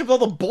to catch up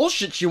with all the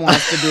bullshit she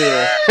wants to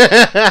do.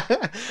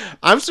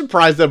 I'm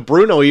surprised that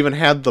Bruno even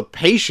had the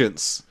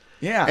patience.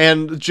 Yeah.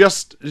 And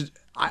just,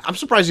 I'm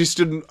surprised he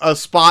stood in a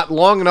spot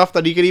long enough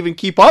that he could even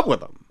keep up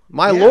with him.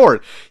 My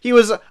Lord. He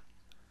was,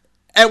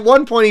 at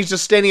one point, he's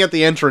just standing at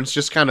the entrance,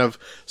 just kind of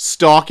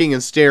stalking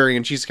and staring,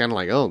 and she's kind of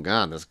like, oh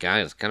God, this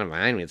guy is kind of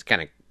behind me. It's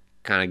kind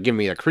of giving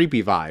me the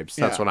creepy vibes.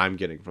 That's what I'm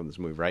getting from this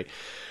movie, right?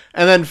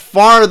 And then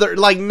farther,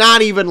 like,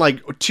 not even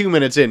like 2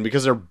 minutes in,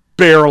 because they're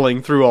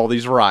barreling through all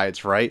these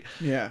rides, right?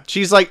 Yeah.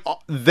 She's like,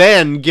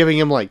 then giving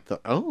him like,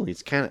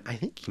 he's kind of, I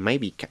think he might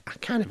be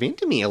kind of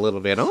into me a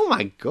little bit. Oh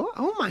my God.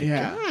 Oh my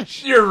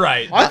gosh. You're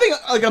right. I think,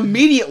 like,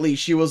 immediately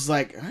she was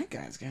like, that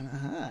guy's kind of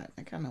hot.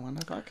 I kind of want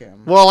to fuck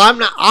him. Well, I'm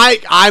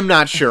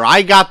not sure.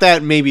 I got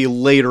that maybe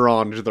later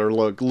on to their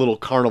little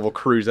carnival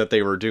cruise that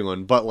they were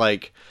doing, but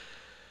like,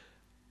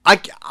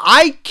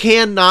 I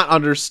cannot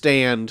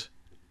understand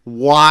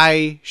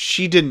why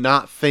she did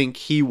not think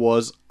he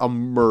was a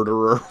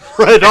murderer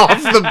right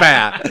off the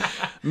bat.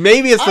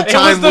 Maybe it's the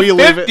time we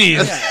live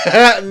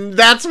in.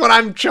 That's what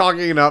I'm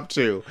chalking it up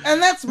to.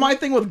 And that's my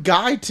thing with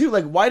Guy, too.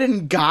 Like, why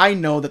didn't Guy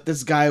know that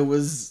this guy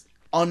was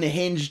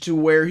unhinged to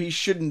where he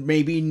shouldn't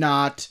maybe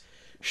not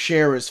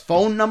share his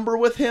phone number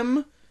with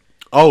him?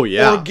 Oh,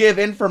 yeah. Or give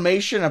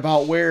information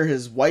about where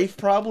his wife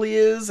probably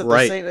is. At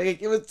the same,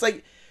 like, it was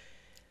like...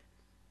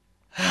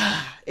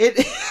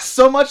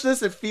 so much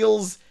of this,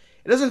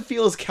 it doesn't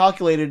feel as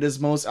calculated as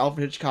most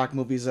Alfred Hitchcock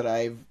movies that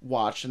I've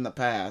watched in the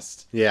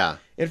past. Yeah.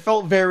 It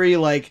felt very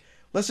like,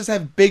 let's just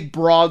have big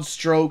broad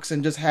strokes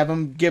and just have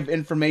him give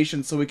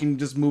information so we can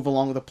just move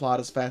along with the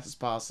plot as fast as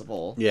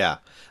possible. Yeah.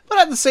 But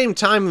at the same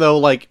time, though,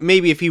 like,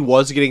 maybe if he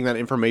was getting that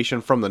information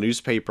from the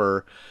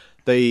newspaper,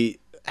 they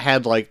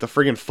had, like, the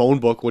friggin' phone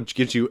book, which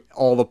gives you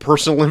all the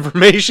personal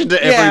information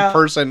to every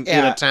person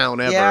in a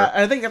town ever. Yeah,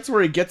 and I think that's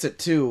where he gets it,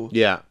 too.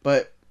 Yeah.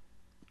 But,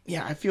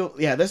 yeah, I feel,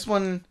 this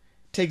one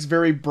takes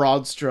very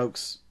broad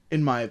strokes,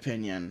 in my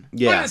opinion.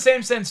 Yeah. But in the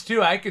same sense,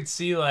 too, I could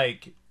see,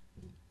 like,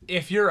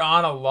 if you're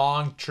on a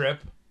long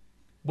trip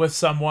with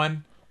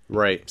someone,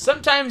 right?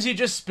 Sometimes you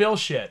just spill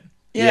shit.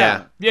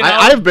 Yeah. You know,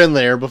 I've been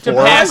there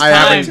before. I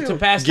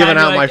haven't given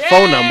out my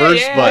phone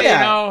numbers, but... you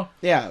know.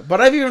 Yeah, but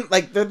I've even,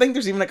 like, I think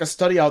there's even, like, a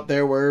study out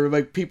there where,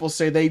 like, people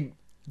say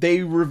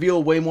they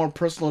reveal way more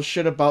personal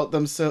shit about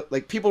themselves.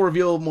 Like, people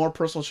reveal more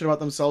personal shit about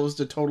themselves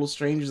to total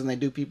strangers than they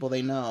do people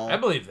they know. I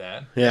believe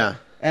that. Yeah.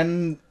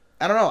 And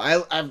I don't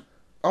know. I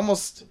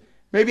almost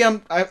maybe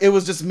it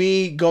was just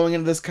me going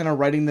into this kind of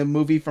writing the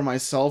movie for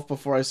myself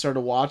before I started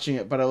watching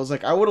it. But I was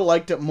like, I would have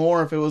liked it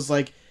more if it was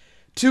like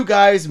two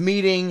guys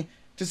meeting.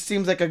 Just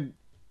seems like a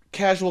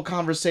casual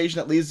conversation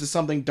that leads to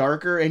something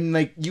darker, and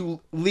like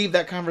you leave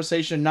that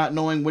conversation not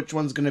knowing which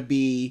one's gonna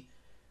be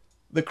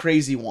the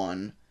crazy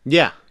one.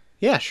 Yeah.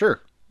 Yeah.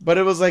 Sure. But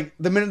it was like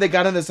the minute they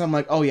got in this, I'm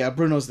like, oh yeah,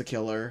 Bruno's the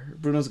killer.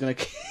 Bruno's gonna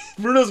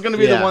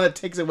be the one that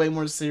takes it way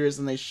more serious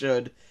than they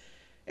should.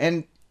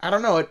 And I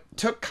don't know, it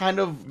took kind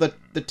of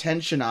the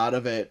tension out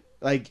of it.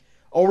 Like,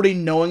 already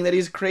knowing that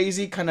he's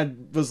crazy kind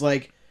of was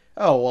like,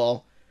 oh,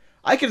 well,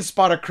 I can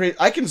spot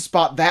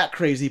that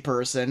crazy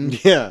person.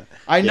 Yeah.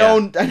 I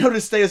know to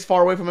stay as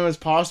far away from him as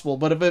possible,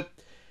 but if it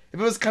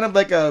was kind of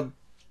like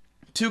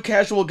two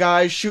casual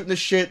guys shooting the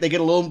shit, they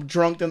get a little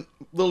drunker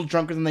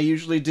than they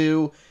usually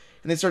do,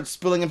 and they start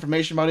spilling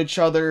information about each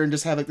other and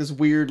just have like this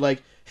weird,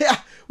 like,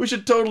 yeah, we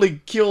should totally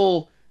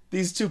kill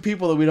these two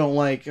people that we don't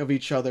like of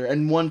each other,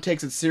 and one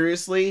takes it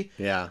seriously.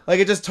 Yeah. Like,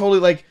 it just totally,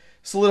 like,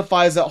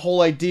 solidifies that whole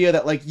idea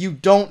that, like, you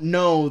don't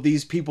know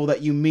these people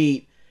that you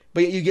meet,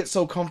 but yet you get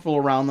so comfortable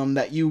around them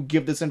that you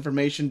give this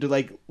information to,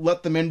 like,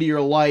 let them into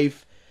your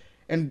life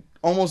and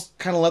almost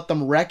kind of let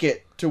them wreck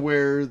it to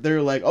where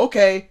they're like,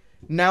 okay,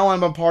 now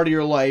I'm a part of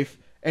your life,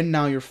 and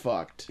now you're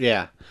fucked.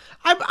 Yeah.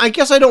 I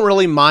guess I don't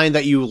really mind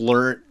that you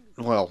learn,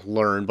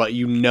 but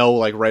you know,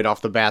 like, right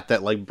off the bat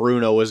that, like,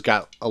 Bruno has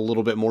got a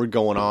little bit more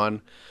going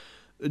on.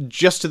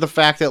 Just to the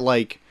fact that,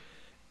 like,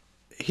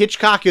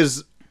 Hitchcock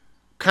is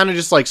kind of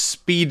just, like,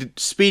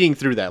 speeding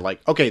through that.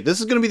 Like, okay, this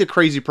is going to be the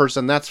crazy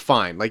person. That's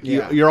fine. Like,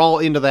 you're all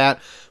into that.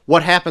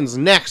 What happens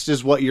next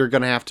is what you're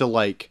going to have to,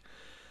 like,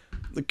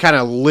 kind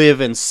of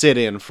live and sit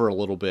in for a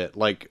little bit.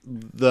 Like,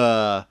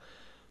 the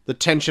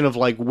tension of,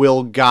 like,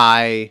 will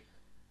Guy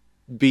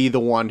be the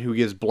one who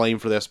gets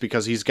blamed for this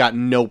because he's got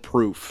no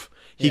proof.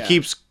 He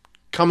keeps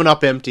coming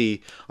up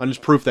empty on his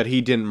proof that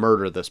he didn't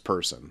murder this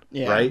person.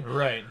 Yeah. Right?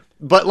 Right.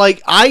 But,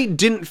 like, I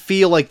didn't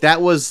feel like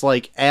that was,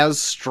 like, as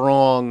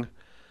strong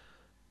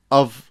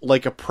of,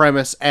 like, a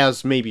premise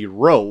as maybe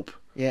Rope.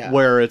 Yeah.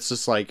 Where it's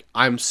just like,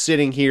 I'm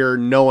sitting here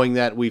knowing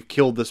that we've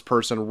killed this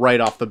person right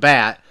off the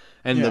bat,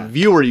 and the Yeah.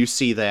 viewer, you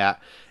see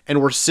that,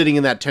 and we're sitting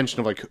in that tension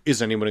of like,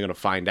 is anybody going to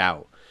find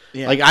out?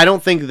 Yeah. Like, I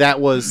don't think that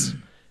was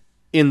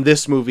in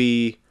this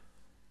movie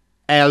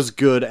as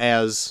good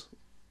as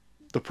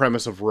the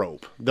premise of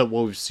Rope that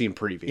what we've seen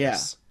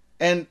previous.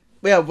 Yeah. And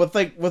yeah, with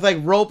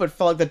Rope, it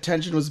felt like the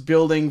tension was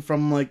building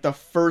from like the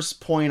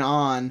first point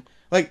on.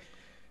 Like,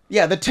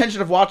 yeah, the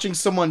tension of watching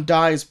someone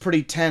die is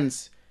pretty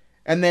tense,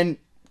 and then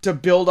to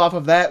build off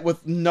of that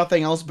with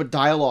nothing else but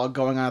dialogue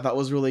going on, I thought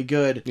was really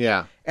good.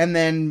 Yeah. And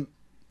then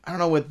I don't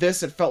know, with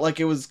this, it felt like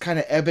it was kind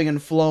of ebbing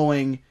and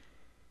flowing,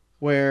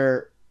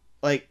 where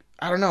like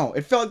I don't know,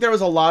 it felt like there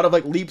was a lot of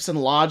like leaps in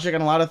logic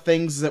and a lot of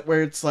things that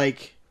where it's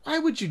like, why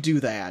would you do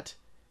that?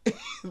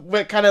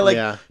 But kind of like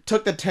Yeah.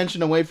 took the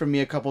tension away from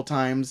me a couple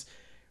times,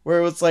 where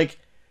it was like,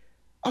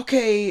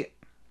 okay,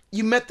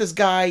 you met this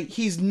guy,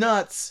 he's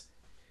nuts.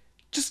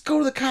 Just go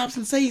to the cops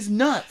and say he's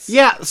nuts.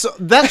 Yeah, so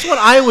that's what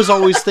I was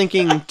always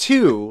thinking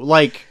too.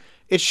 Like,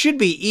 it should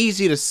be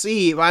easy to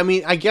see. I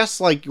mean, I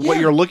guess like what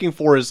Yeah. you're looking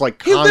for is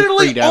like He concrete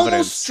literally evidence.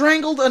 almost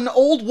strangled an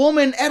old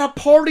woman at a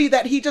party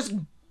that he just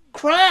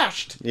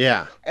crashed.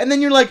 Yeah, And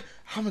then you're like,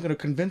 how am I going to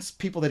convince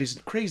people that he's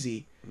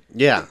crazy?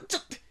 yeah,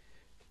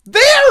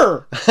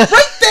 There!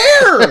 Right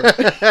there!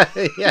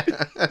 yeah,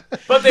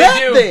 But they That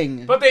do.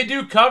 thing! But they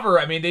do cover.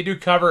 I mean, they do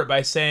cover it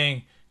by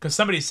saying, because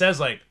somebody says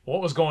like,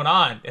 "What was going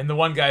on?" and the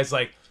one guy's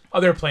like,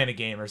 "Oh, they're playing a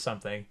game or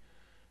something."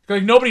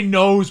 Like nobody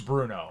knows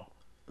Bruno,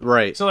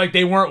 right. so like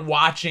they weren't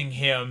watching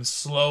him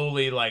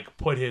slowly like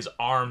put his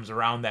arms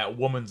around that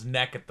woman's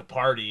neck at the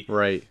party.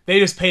 Right. They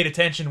just paid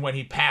attention when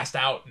he passed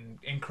out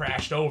and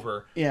crashed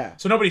over. Yeah.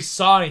 So nobody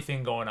saw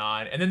anything going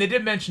on. And then they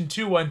did mention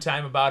too one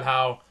time about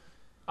how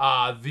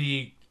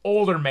the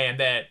older man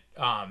that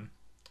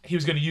he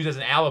was going to use as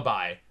an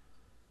alibi.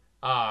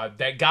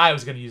 That guy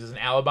was going to use as an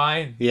alibi.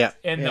 And, Yeah.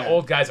 And Yeah. the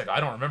old guy's like, I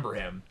don't remember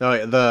him. Oh,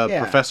 yeah, the Yeah.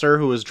 professor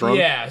who was drunk.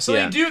 Yeah. So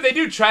they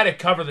do try to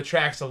cover the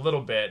tracks a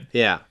little bit.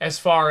 Yeah. As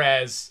far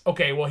as,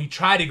 okay, well, he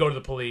tried to go to the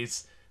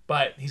police,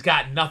 but he's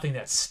got nothing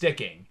that's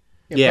sticking.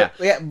 Yeah.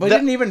 But he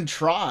didn't even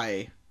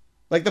try.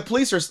 Like, the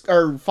police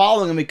are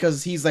following him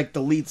because he's, like,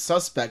 the lead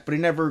suspect, but he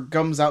never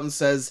comes out and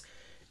says,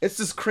 it's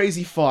this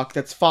crazy fuck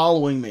that's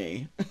following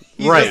me.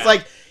 He's Right. just,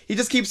 like, he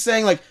just keeps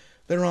saying, like,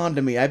 they're on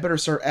to me. I better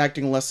start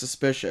acting less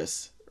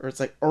suspicious. Or it's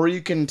like, or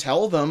you can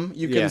tell them.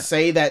 You can Yeah.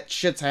 say that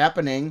shit's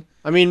happening.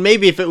 I mean,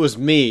 maybe if it was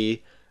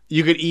me,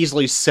 you could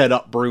easily set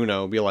up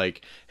Bruno, be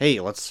like, hey,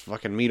 let's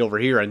fucking meet over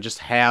here and just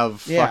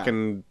have Yeah.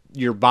 fucking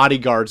your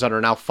bodyguards that are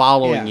now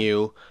following Yeah.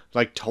 you,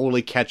 like,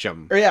 totally catch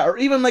them. Or yeah, or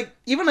even like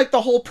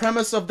the whole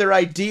premise of their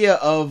idea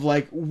of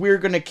like we're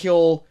gonna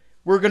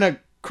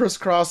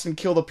crisscross and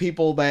kill the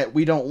people that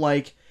we don't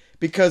like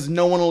because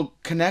no one will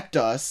connect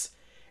us.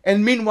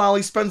 And meanwhile,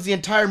 he spends the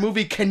entire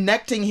movie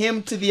connecting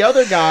him to the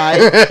other guy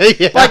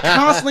by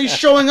constantly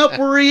showing up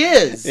where he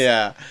is.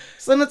 Yeah.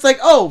 So then it's like,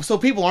 oh, so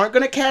people aren't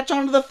gonna catch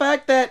on to the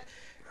fact that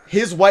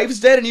his wife's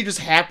dead and you just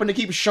happen to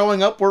keep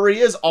showing up where he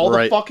is all the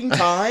Right. fucking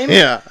time?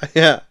 Yeah.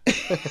 Yeah.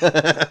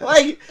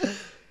 Like,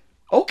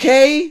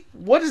 okay,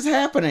 what is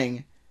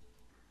happening?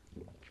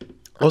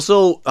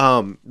 Also,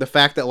 the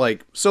fact that,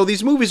 like, so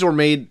these movies were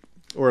made,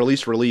 or at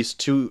least released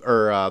 2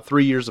 or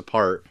 3 years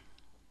apart,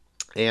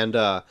 and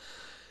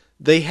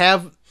they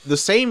have the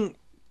same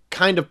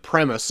kind of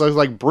premise. So,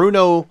 like,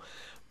 Bruno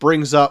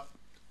brings up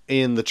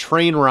in the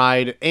train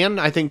ride, and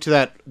I think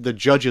to the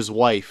judge's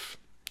wife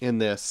in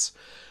this,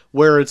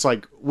 where it's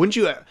like,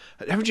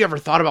 haven't you ever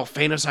thought about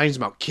fantasizing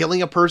about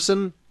killing a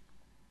person?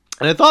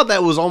 And I thought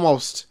that was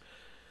almost,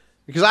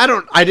 because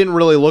I didn't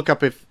really look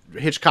up if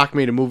Hitchcock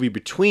made a movie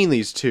between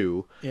these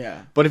two.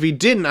 Yeah. But if he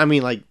didn't, I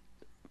mean, like,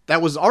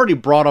 that was already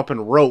brought up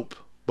in Rope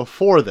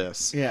before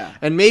this. Yeah.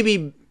 And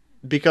maybe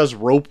because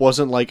Rope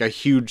wasn't, like, a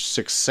huge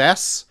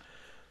success,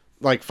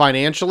 like,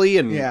 financially,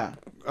 and Yeah.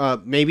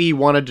 maybe he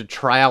wanted to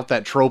try out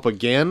that trope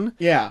again.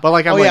 Yeah. But,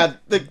 like, I'm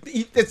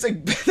it's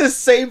like the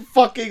same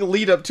fucking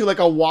lead up to like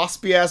a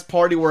waspy ass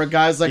party where a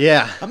guy's like,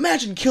 Yeah.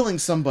 imagine killing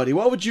somebody.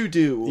 What would you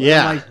do? And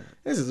Yeah. I'm like,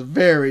 this is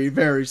very,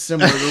 very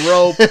similar to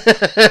Rope.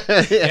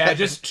 Yeah,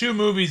 just 2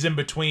 movies in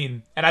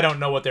between, and I don't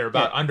know what they're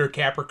about. Under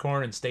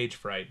Capricorn and Stage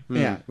Fright.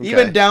 Yeah. okay.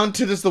 Even down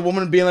to just the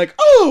woman being like,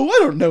 oh, I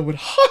don't know what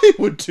I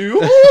would do.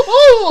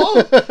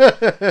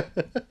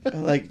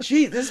 Like,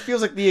 gee, this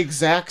feels like the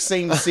exact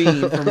same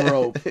scene from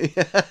Rope.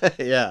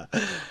 Yeah.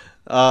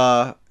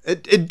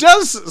 It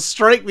does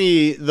strike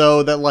me,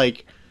 though, that,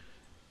 like,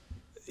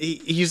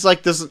 he's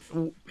like this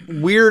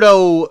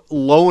weirdo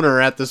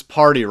loner at this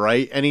party,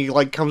 right? And he,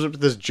 like, comes up to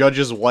this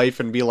judge's wife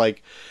and be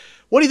like,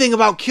 what do you think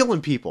about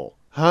killing people?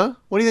 Huh?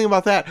 What do you think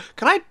about that?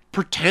 Can I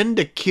pretend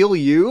to kill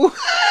you?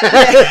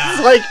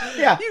 It's like,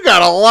 Yeah. you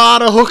got a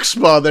lot of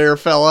chutzpah there,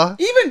 fella.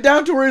 Even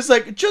down to where it's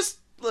like, just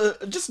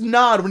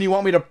nod when you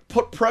want me to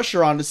put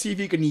pressure on to see if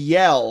you can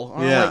yell.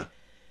 And I'm Yeah. like,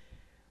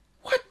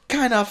 what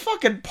kind of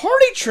fucking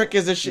party trick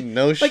is this shit?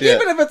 No like, shit.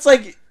 even if it's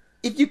like,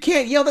 if you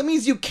can't yell, that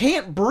means you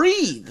can't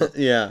breathe.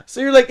 Yeah.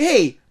 So you're like,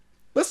 hey,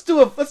 let's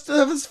do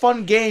this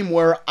fun game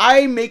where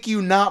I make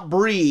you not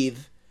breathe,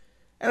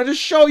 and I'll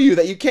just show you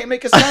that you can't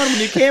make a sound when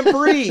you can't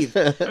breathe.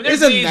 there's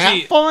Isn't an that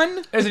easy-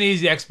 fun? There's an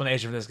easy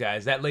explanation for this,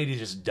 guys. That lady's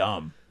just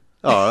dumb.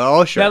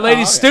 Oh, sure. That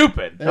lady's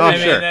stupid. Oh, I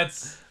sure. mean,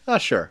 that's. Oh,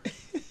 sure.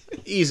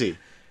 Easy.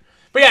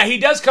 But yeah, he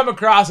does come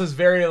across as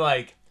very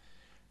like.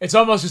 It's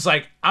almost just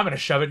like I'm gonna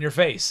shove it in your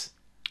face,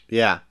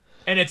 Yeah.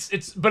 and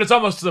but it's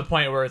almost to the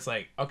point where it's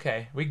like,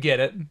 okay, we get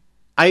it.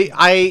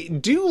 I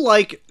do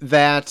like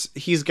that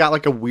he's got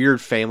like a weird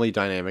family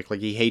dynamic.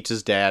 Like he hates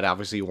his dad.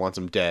 Obviously, he wants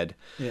him dead.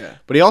 Yeah.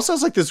 But he also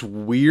has like this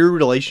weird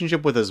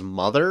relationship with his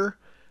mother.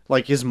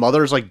 Like his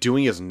mother's like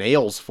doing his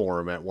nails for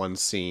him at one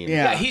scene.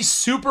 Yeah. Yeah, he's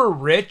super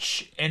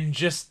rich and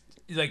just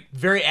like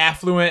very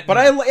affluent. But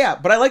I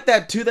like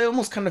that too. That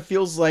almost kind of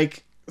feels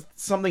like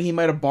something he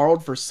might have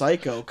borrowed for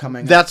Psycho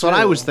coming. That's up what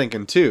I too. was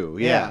thinking too.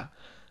 Yeah.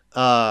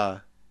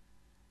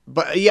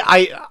 But yeah,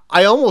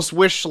 I almost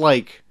wish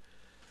like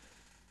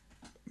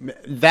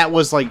that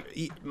was like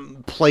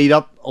played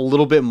up a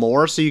little bit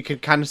more, so you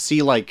could kind of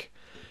see like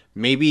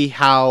maybe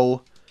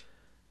how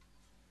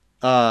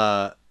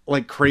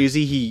like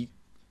crazy he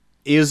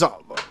is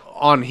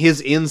on his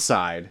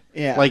inside.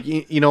 Yeah. Like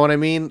you know what I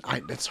mean?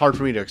 It's hard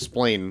for me to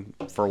explain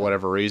for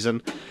whatever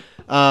reason.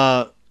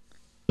 I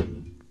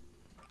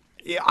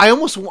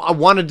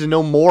wanted to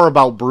know more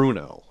about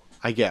Bruno,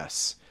 I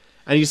guess.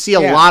 And you see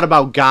a Yeah. lot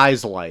about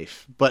Guy's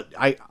life, but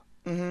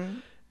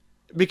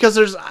because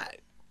there's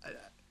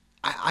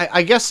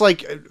I guess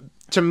like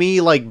to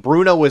me like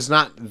Bruno is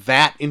not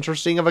that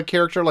interesting of a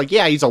character. Like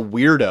yeah, he's a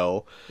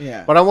weirdo.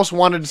 Yeah. But I almost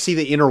wanted to see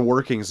the inner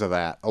workings of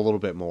that a little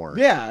bit more.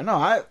 Yeah, no,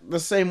 I the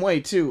same way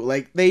too.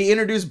 Like they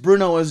introduced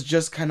Bruno as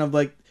just kind of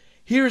like,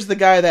 here's the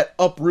guy that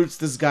uproots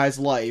this guy's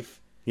life.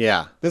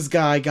 Yeah. This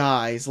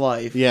guy's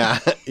life. Yeah.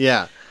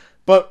 Yeah.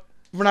 But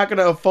we're not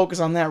gonna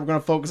focus on that. We're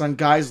gonna focus on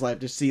Guy's life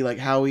to see like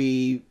how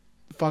he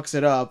fucks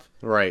it up.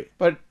 Right.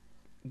 But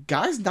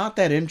Guy's not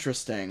that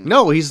interesting.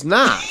 No, he's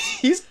not.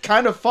 He's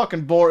kind of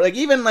fucking bored. Like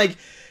even like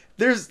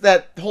there's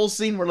that whole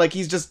scene where like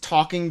he's just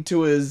talking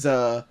to his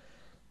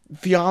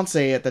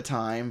fiance at the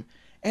time,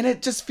 and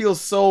it just feels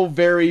so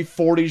very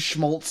 40s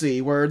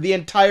schmaltzy, where the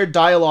entire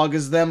dialogue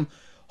is them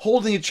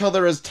holding each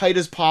other as tight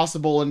as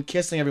possible and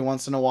kissing every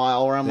once in a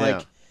while, where I'm Yeah.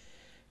 like,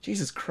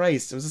 Jesus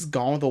Christ, was this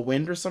Gone with the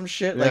Wind or some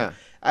shit? Yeah. Like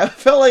I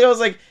felt like I was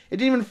like, it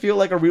didn't even feel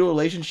like a real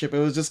relationship. It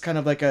was just kind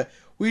of like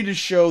we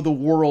just show the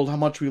world how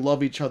much we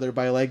love each other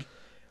by like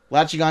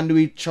latching onto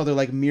each other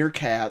like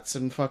meerkats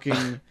and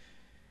fucking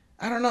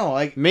I don't know,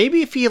 like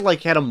Maybe if he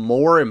like had a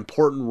more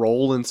important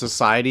role in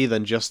society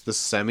than just the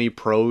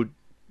semi-pro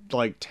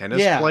like tennis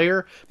Yeah.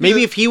 player.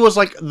 Maybe if he was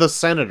like the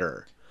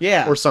senator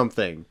yeah. or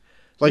something.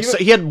 Like Even- so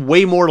he had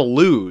way more to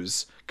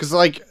lose cuz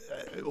like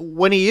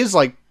when he is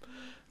like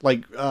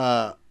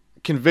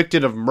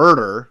convicted of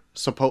murder,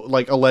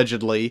 like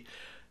allegedly,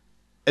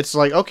 it's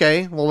like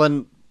okay, well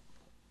then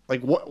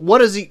like what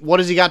does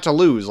he got to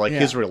lose? Like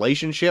his Yeah.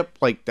 relationship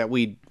like that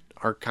we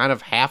are kind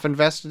of half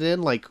invested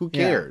in, like who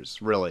Yeah. cares,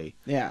 really?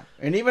 Yeah,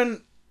 and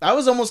even I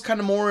was almost kind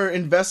of more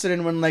invested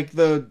in when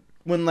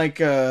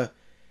the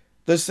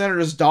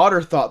senator's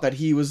daughter thought that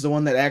he was the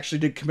one that actually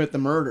did commit the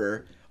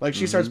murder. Like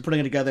she starts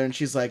putting it together, and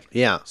she's like,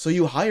 Yeah. so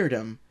you hired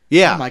him?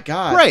 Yeah. Oh my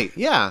god. Right,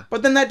 yeah.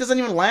 But then that doesn't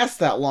even last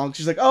that long.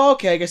 She's like, oh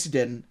okay, I guess you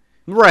didn't.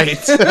 Right.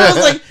 And I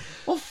was like,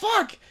 well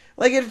fuck.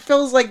 Like it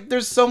feels like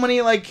there's so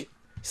many like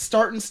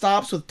start and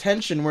stops with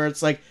tension where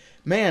it's like,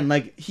 man,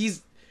 like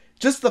he's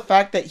just the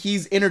fact that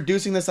he's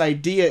introducing this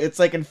idea, it's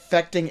like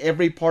infecting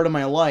every part of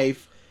my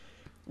life,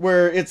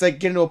 where it's like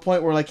getting to a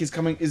point where like he's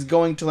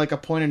going to like a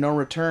point of no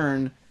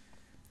return,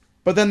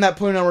 but then that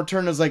point of no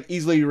return is like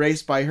easily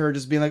erased by her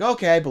just being like,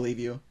 okay, I believe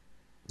you.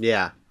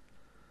 Yeah.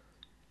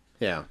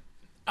 Yeah.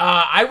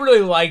 I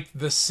really liked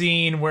the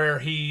scene where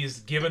he's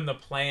given the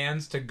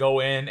plans to go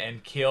in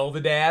and kill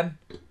the dad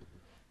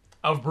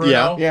of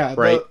Bruno. Yeah,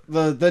 Right.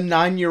 the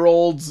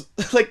 9-year-old's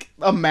like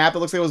a map that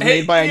looks like it was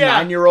made by a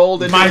Yeah.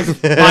 9-year-old, and My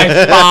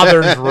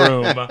father's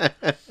room.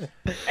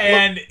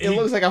 And it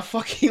looks like a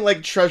fucking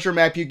like treasure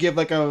map you give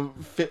like a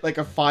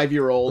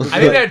 5-year-old. I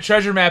think that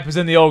treasure map is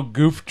in the old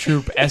Goof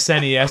Troop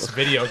SNES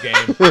video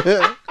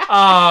game.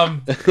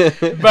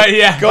 But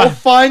yeah. Go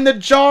find the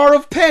jar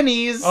of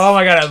pennies. Oh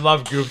my god, I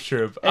love Goof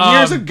Troop. And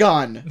here's a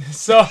gun.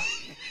 So,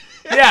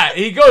 yeah,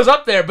 he goes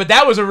up there, but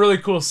that was a really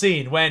cool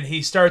scene when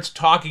he starts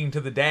talking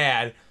to the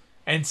dad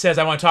and says,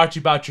 I want to talk to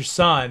you about your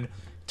son,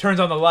 turns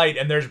on the light,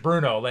 and there's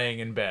Bruno laying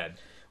in bed.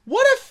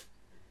 What if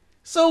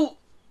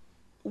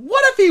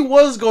he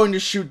was going to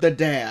shoot the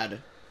dad?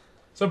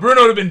 So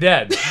Bruno would have been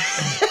dead.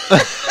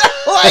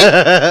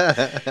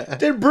 Like,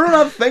 did Bruno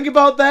not think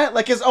about that?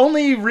 Like, his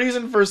only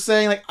reason for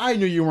saying, like, I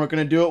knew you weren't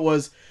going to do it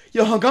was,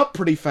 you hung up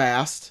pretty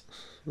fast.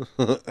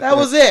 That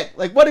was it.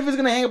 Like, what if he's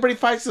going to hang up pretty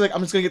fast? He's like,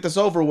 I'm just going to get this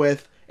over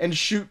with and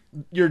shoot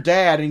your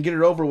dad and get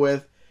it over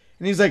with.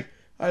 And he's like,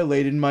 I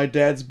laid in my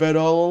dad's bed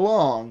all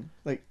along.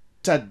 Like,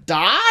 to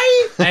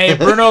die? Hey,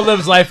 Bruno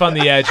lives life on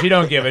the edge. He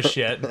don't give a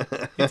shit.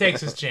 He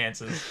takes his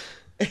chances.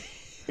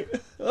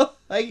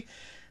 Like,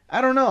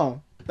 I don't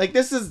know. Like,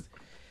 this is...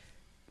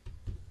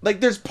 Like,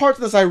 there's parts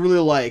of this I really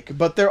like,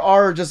 but there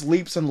are just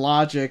leaps in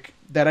logic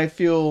that I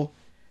feel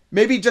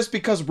maybe just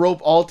because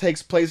Rope all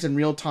takes place in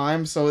real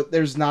time, so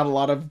there's not a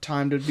lot of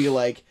time to be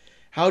like,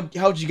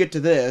 how'd you get to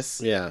this?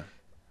 Yeah.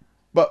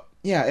 But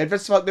yeah, it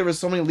just felt like there was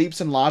so many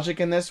leaps in logic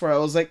in this where I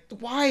was like,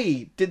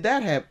 why did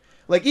that happen?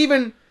 Like,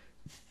 even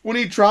when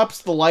he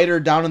drops the lighter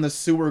down in the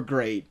sewer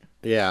grate,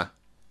 Yeah.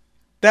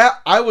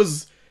 that I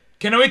was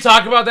Can we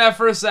talk about that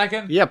for a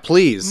second? Yeah,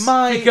 please.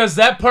 Because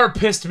that part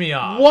pissed me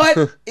off.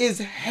 What is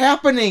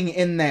happening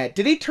in that?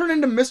 Did he turn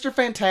into Mr.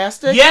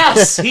 Fantastic?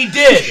 Yes, he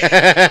did.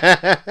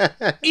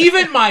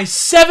 Even my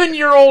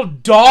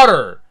 7-year-old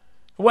daughter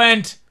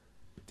went,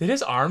 did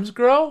his arms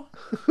grow?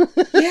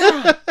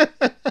 Yeah.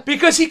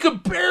 Because he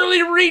could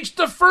barely reach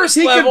the first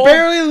He level. could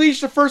barely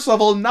reach the first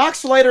level,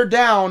 knocks the lighter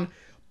down,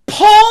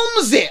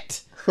 palms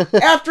it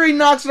after he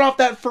knocks it off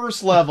that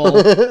first level.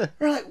 We're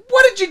like,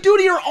 what did you do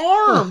to your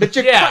arm? Did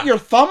you cut your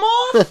thumb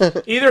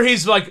off? Either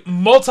he's like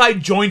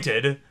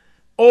multi-jointed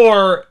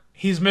or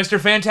he's Mr.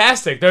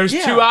 Fantastic. There's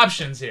Yeah. two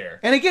options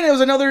here. And again, it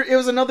was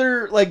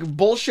another like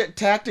bullshit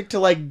tactic to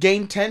like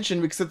gain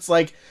tension because it's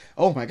like,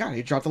 oh my god,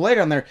 he dropped the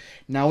lighter on there.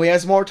 Now he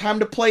has more time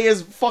to play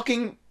his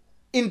fucking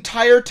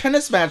entire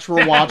tennis match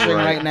we're watching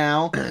right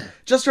now,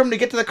 just for him to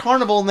get to the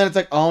carnival. And then it's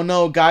like, oh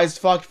no, guy's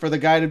fucked for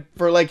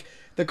like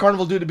the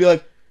carnival dude to be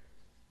like,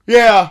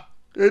 yeah,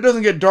 it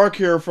doesn't get dark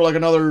here for like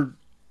another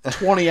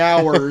 20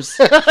 hours.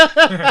 So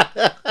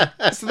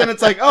then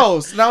it's like,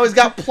 oh, so now he's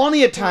got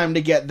plenty of time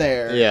to get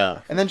there.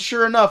 Yeah. And then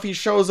sure enough, he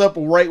shows up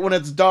right when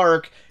it's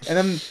dark, and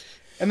then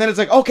it's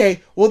like,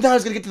 okay, well now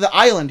he's gonna get to the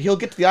island. He'll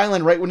get to the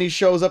island right when he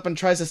shows up and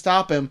tries to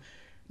stop him.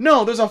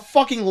 No, there's a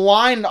fucking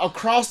line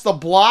across the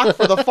block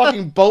for the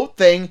fucking boat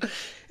thing.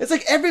 It's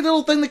like every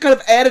little thing that could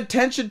have added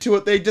tension to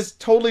it, they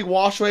just totally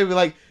wash away and be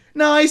like,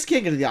 no, he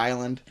can't get to the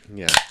island.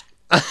 Yeah.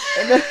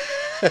 And then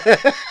and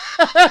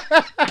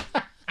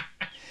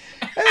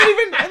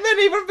then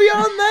even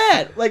beyond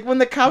that, like when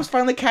the cops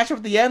finally catch up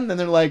at the end, and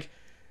they're like,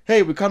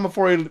 "Hey, we come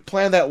before you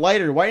planted that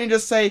lighter. Why didn't you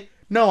just say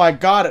no? I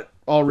got it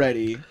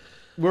already.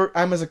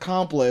 I'm his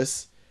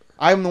accomplice.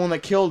 I'm the one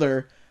that killed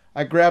her.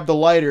 I grabbed the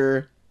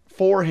lighter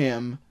for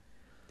him."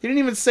 He didn't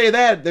even say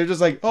that. They're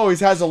just like, "Oh, he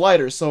has a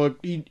lighter, so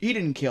he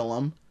didn't kill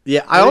him."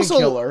 Yeah, He didn't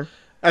kill her.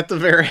 At the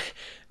very,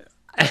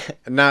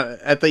 not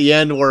at the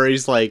end where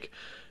he's like,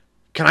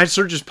 "Can I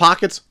search his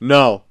pockets?"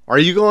 No. Are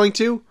you going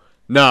to?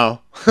 No.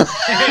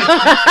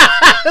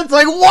 It's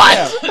like,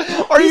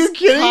 what? Are you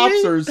kidding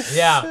Cops me?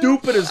 are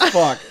stupid as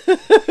fuck.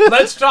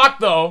 Let's talk,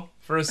 though,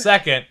 for a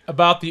second,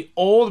 about the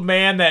old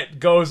man that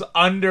goes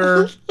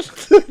under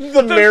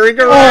the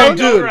merry-go-round.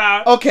 Oh, dude.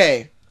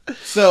 Okay,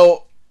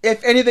 so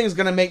if anything's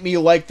gonna make me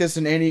like this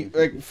in any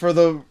for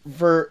the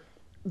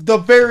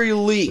very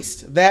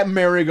least, that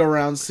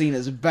merry-go-round scene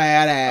is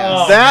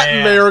badass.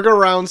 That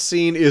merry-go-round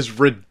scene is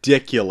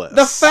ridiculous.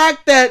 The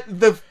fact that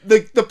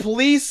the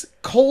police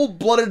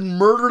cold-blooded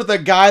murder the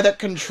guy that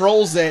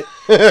controls it,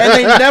 and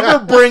they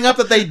never bring up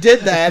that they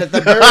did that at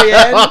the very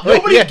end.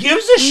 Nobody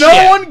gives a shit.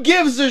 No one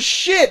gives a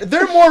shit.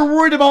 They're more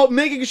worried about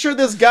making sure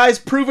this guy's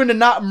proven to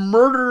not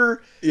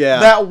murder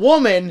that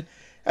woman,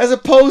 as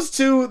opposed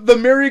to the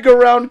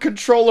merry-go-round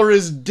controller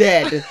is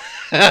dead.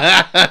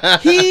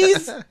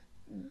 He's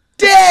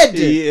dead.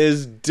 He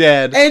is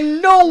dead.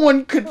 And no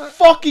one could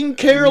fucking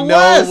care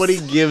less. Nobody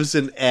gives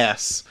an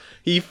S.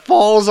 He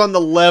falls on the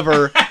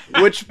lever,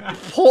 which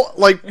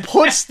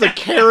puts the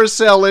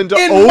carousel into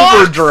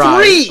overdrive.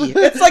 Mach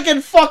 3. It's like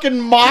in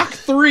fucking Mach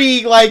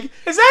 3. Like,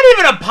 is that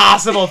even a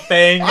possible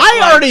thing?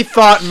 I already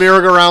thought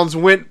merry-go-rounds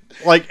went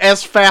like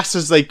as fast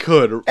as they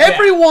could.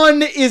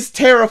 Everyone is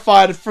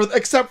terrified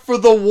except for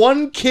the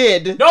one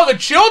kid. No, the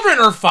children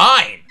are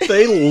fine.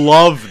 They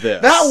love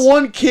this. That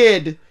one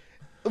kid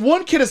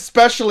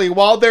especially,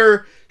 while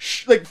they're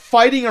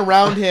fighting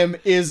around him,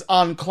 is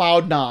on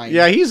cloud 9.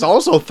 Yeah, he's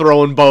also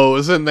throwing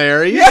bows in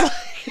there.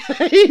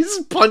 He's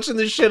punching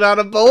the shit out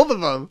of both of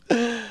them.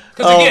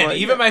 Because again,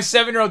 even my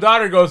 7-year-old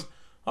daughter goes,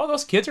 "Oh,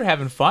 those kids are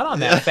having fun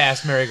on that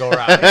fast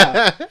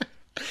merry-go-round."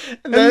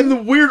 And then the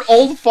weird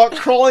old fuck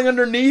crawling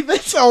underneath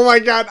it. Oh my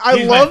god,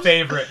 He's my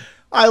favorite.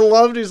 I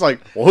loved. He's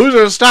like, "Well, who's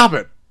gonna stop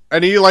it?"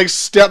 And he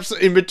steps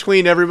in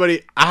between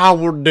everybody. I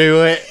will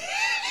do it.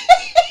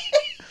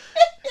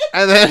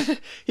 And then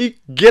he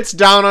gets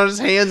down on his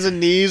hands and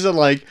knees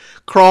and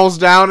crawls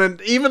down, and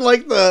even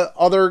the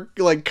other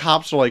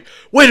cops are like,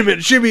 "Wait a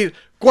minute, Jimmy,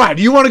 why?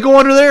 Do you want to go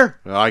under there?"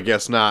 "Oh, I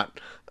guess not."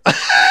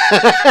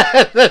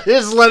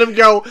 Just let him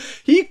go.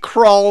 He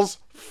crawls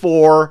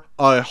for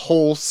a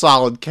whole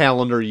solid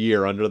calendar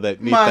year underneath that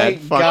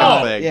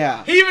fucking thing.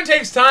 Yeah. He even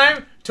takes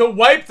time to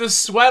wipe the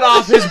sweat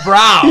off his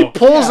brow. He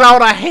pulls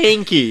out a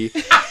hanky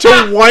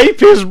to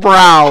wipe his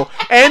brow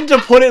and to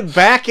put it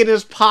back in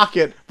his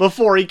pocket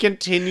before he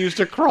continues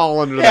to crawl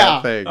under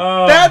that thing.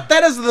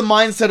 That is the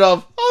mindset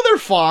of, oh, they're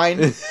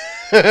fine.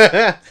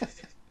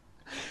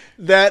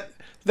 That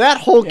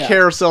whole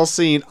carousel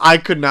scene, I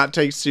could not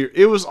take serious.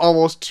 It was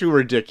almost too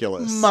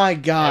ridiculous. My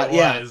God, It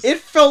was. It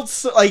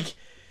felt like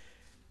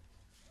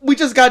we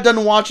just got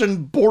done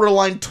watching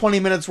borderline 20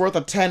 minutes worth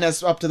of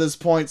tennis up to this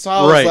point, so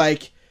I was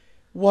like,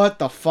 what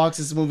the fuck's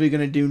this movie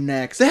gonna do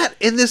next? That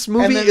in this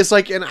movie And then- is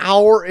like an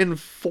hour and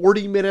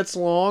 40 minutes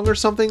long or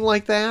something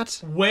like that.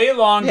 Way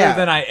longer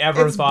than I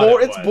ever thought it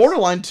was. It's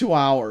borderline 2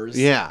 hours.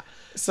 Yeah.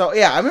 So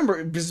yeah, I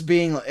remember just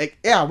being like,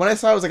 yeah, when I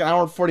saw it was like an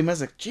hour and 40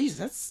 minutes, like, geez,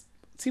 that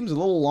seems a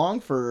little long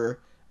for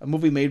a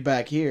movie made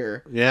back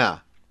here. Yeah.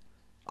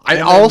 I And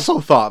then- also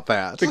thought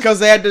that. Because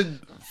they had to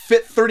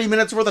fit 30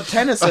 minutes worth of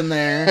tennis in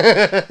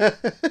there.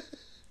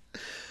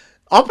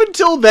 Up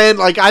until then,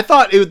 like, I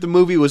thought the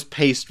movie was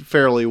paced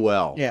fairly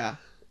well. Yeah.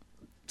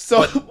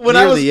 So when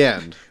Near I was the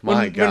end,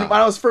 my God. when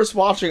I was first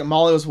watching it,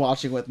 Molly was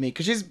watching with me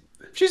because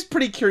she's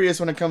pretty curious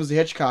when it comes to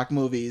Hitchcock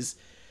movies.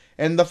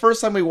 And the first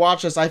time we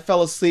watched this, I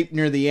fell asleep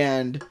near the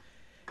end,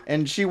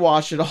 and she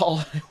watched it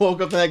all. I woke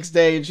up the next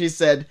day and she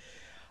said,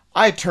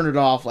 I turned it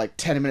off like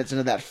 10 minutes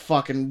into that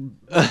fucking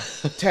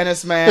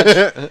tennis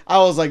match. I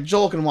was like,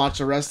 Joel can watch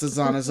the rest of this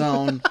on his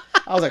own.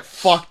 I was like,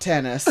 fuck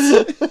tennis.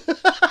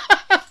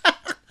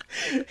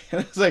 And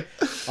I was like,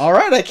 all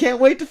right, I can't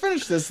wait to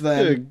finish this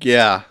then.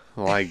 Yeah.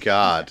 Oh, my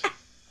God.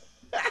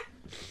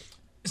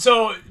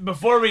 So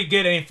before we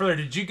get any further,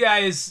 did you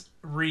guys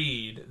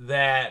read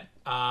that?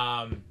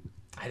 I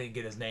didn't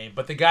get his name,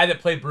 but the guy that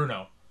played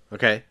Bruno.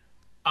 Okay.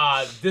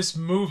 This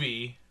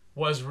movie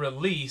was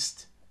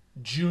released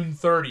June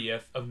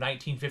 30th of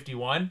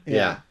 1951.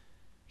 Yeah.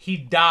 He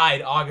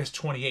died August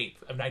 28th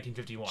of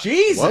 1951.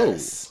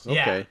 Jesus. Whoa.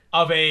 Yeah, Okay.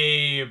 of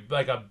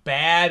a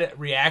bad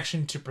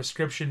reaction to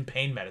prescription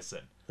pain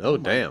medicine. Oh,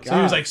 damn. So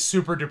he was God. like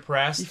super You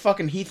depressed.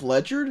 fucking Heath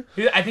Ledgered?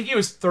 I think he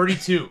was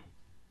 32.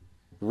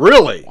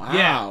 Really? Wow.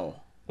 Yeah.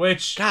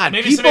 Which God,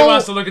 maybe people- somebody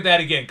wants to look at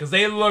that again because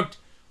they looked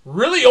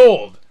really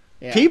old.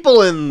 Yeah.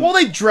 People in... Well,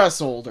 they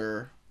dress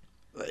older.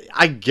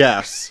 I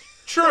guess.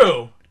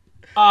 True.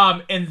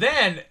 And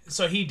then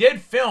so he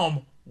did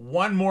film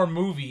one more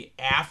movie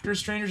after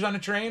Strangers on a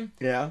Train,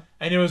 Yeah.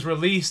 and it was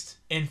released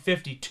in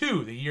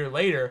 52, the year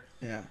later.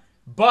 Yeah.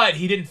 But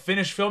he didn't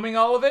finish filming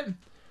all of it.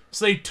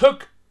 So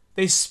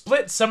they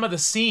split some of the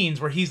scenes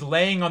where he's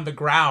laying on the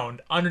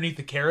ground underneath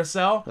the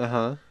carousel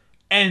Uh-huh.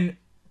 and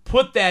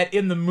put that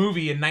in the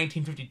movie in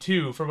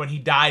 1952 for when he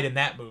died in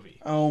that movie.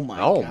 Oh my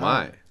Oh, god.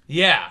 my.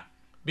 Yeah,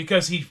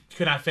 because he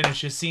could not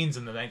finish his scenes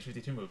in the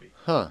 1952 movie.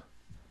 Huh.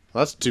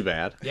 Well, that's too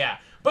bad. Yeah.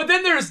 But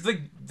then there's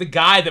the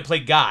guy that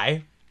played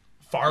Guy,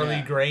 Farley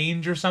Yeah.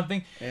 Grange or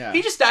something. Yeah.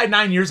 He just died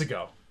 9 years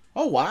ago.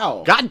 Oh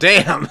wow. God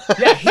damn.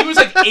 Yeah, he was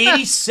like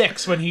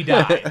 86 when he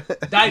died.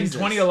 Died in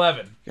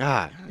 2011.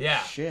 God. Yeah.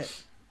 Shit.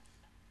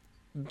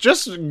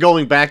 Just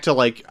going back to,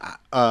 like,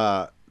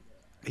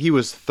 he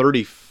was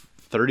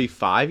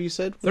 35, you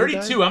said? when he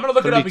 32. died? I'm going to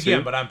look it up 32?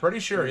 again, but I'm pretty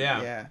sure,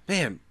 yeah. Yeah.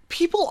 Man,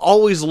 people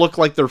always look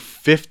like they're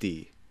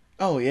 50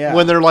 Oh yeah.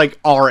 when they're, like,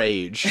 our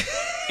age.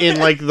 In,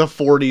 like, the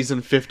 40s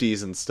and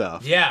 50s and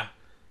stuff. Yeah.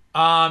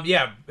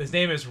 Yeah, his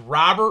name is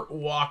Robert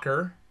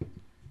Walker,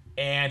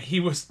 and he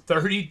was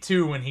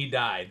 32 when he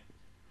died.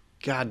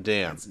 God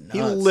damn. He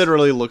nuts.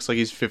 literally looks like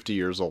he's 50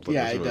 years old in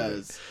Yeah, this he movie.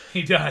 does.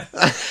 He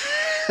does.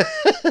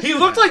 He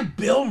looked like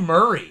Bill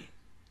Murray.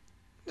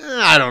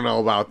 I don't know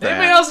about that.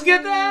 Anybody else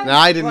get that? No,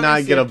 I did Let me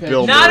not see get a a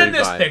Bill picture. Not Murray in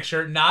this vibe.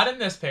 picture. Not in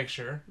this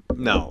picture.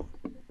 No.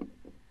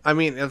 I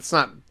mean, it's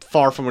not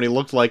far from what he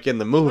looked like in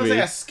the Looks movie.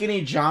 like a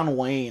skinny John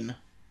Wayne.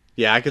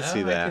 Yeah, I could Oh, see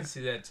I that. can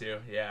see that too.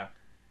 Yeah,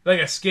 like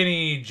a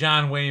skinny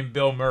John Wayne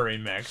Bill Murray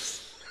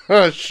mix.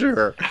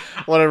 Sure.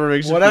 Whatever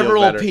makes you Whatever feel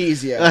will better.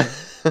 appease you.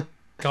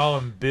 Call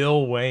him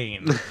Bill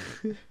Wayne.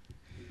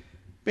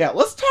 Yeah,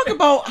 let's talk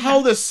about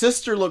how the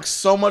sister looks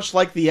so much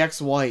like the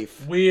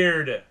ex-wife.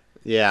 Weird.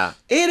 Yeah.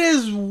 It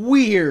is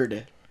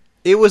weird.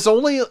 It was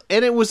only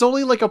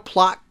like a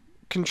plot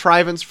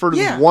contrivance for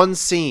Yeah. one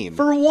scene.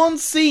 For one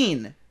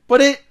scene.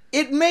 But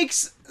it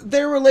makes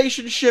their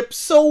relationship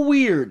so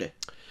weird.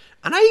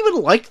 And I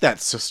even like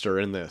that sister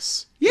in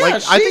this. Yeah,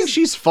 like, I think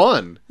she's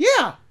fun.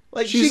 Yeah.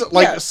 Like She's she,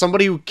 like yeah,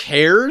 somebody who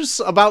cares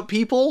about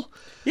people.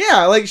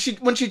 yeah, like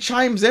when she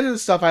chimes in and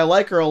stuff, I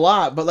like her a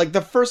lot. But like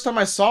the first time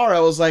I saw her, I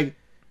was like,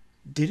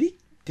 did he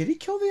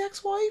kill the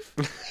ex-wife?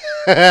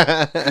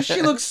 'Cause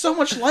she looks so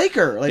much like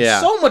her, like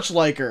Yeah. so much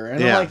like her, and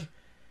Yeah. I'm like,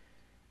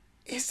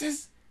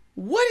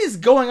 what is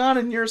going on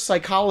in your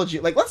psychology?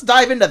 Like, let's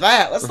dive into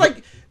that. Let's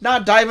like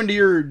not dive into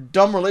your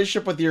dumb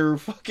relationship with your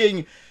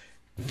fucking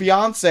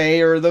fiance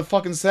or the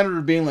fucking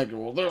senator being like,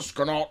 well, this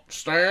cannot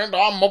stand.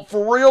 I'm up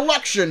for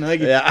re-election. Like,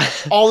 Yeah.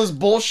 all this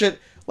bullshit.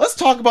 Let's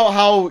talk about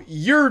how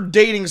you're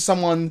dating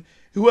someone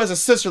who has a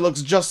sister who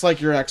looks just like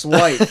your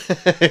ex-wife.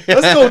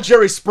 Let's go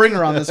Jerry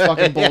Springer on this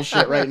fucking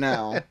bullshit right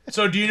now.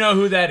 So do you know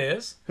who that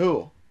is?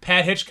 Who?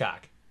 Pat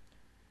Hitchcock.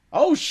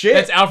 Oh shit!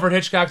 That's Alfred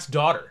Hitchcock's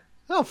daughter.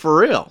 Oh, for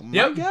real?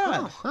 Yep. My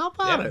God. How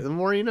about Yep. it? The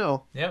more you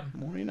know. Yep.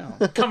 More you know.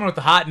 Coming with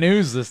the hot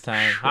news this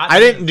time. Hot I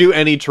news. didn't do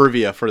any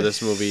trivia for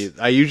this movie.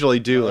 I usually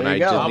do, and There I you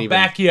go. didn't I'll even.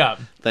 back you up.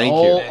 Thank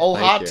old you. old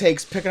Thank hot you.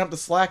 takes picking up the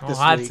slack this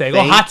Hot week. take.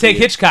 Thank Hot take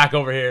you. Hitchcock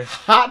over here.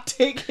 Hot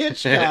take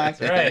Hitchcock.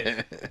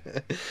 Right.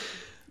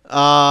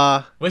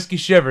 Uh, Whiskey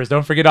Shivers.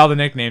 Don't forget all the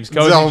nicknames.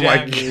 Cozy oh my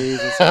Jack.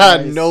 Jesus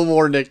Christ. no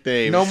more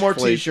nicknames. No more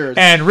please. t-shirts.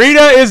 And Rita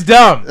is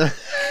dumb.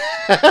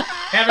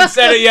 Haven't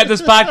said it yet.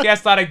 This podcast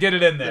thought I'd get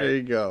it in There there.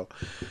 you go.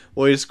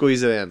 Way to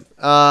squeeze it in.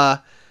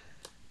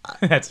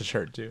 That's a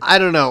shirt too. I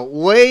don't know.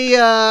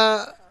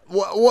 What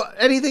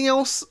anything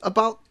else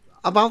about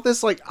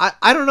this? Like,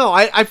 I don't know.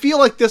 I feel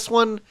like this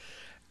one,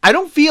 I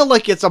don't feel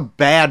like it's a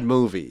bad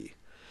movie.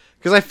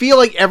 Because I feel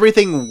like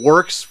everything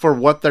works for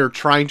what they're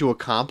trying to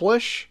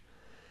accomplish.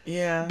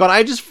 Yeah. But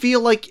I just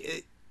feel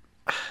like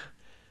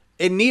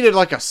it needed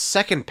like a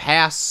second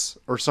pass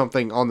or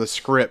something on the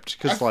script.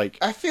 Because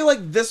I feel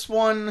like this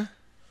one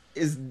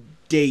is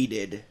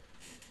dated.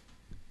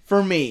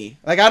 For me.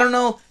 Like, I don't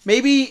know.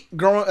 Maybe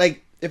growing,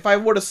 like, if I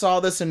would have saw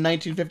this in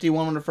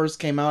 1951 when it first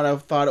came out, I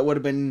thought it would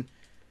have been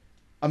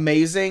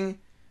amazing.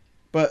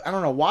 But I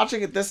don't know.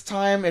 Watching it this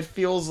time, it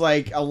feels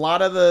like a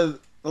lot of the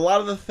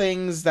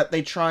things that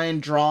they try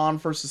and draw on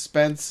for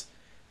suspense,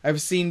 I've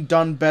seen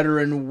done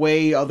better in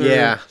way other.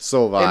 Yeah,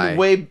 so have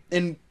I.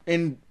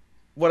 In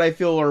what I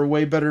feel are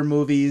way better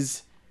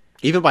movies.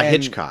 Even by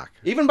And Hitchcock.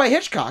 Even by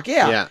Hitchcock,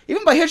 yeah. Yeah.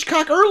 Even by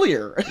Hitchcock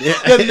earlier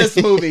than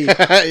this movie.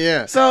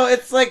 Yeah. So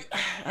it's like,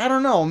 I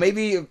don't know,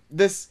 maybe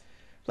this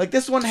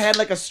one had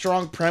like a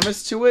strong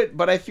premise to it,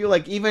 but I feel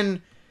like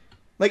even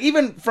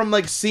from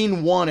like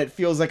scene one, it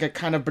feels like it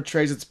kind of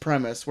betrays its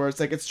premise, where it's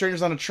like it's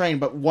strangers on a train,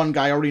 but one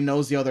guy already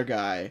knows the other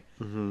guy.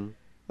 Mm-hmm.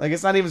 Like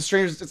it's not even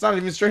strangers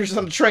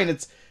on a train.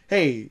 It's,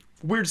 hey,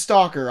 weird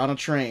stalker on a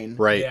train.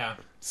 Right. Yeah.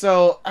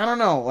 So I don't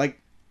know, like.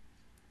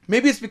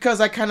 Maybe it's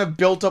because I kind of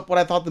built up what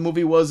I thought the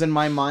movie was in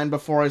my mind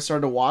before I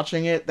started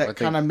watching it that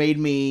kind of made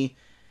me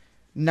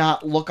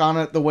not look on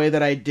it the way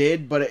that I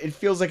did, but it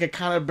feels like it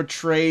kind of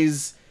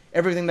betrays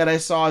everything that I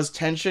saw as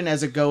tension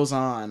as it goes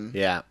on.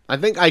 Yeah. I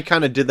think I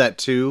kind of did that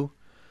too,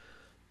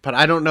 but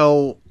I don't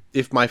know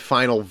if my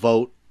final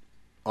vote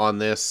on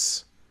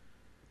this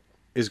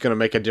is going to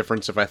make a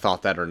difference if I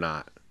thought that or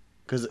not.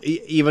 Because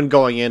even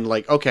going in,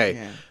 like,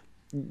 okay,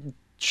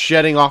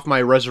 shedding off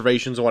my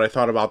reservations of what I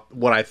thought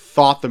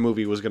the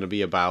movie was going to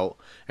be about,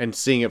 and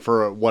seeing it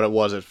for what it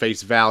was at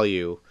face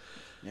value,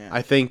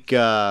 I think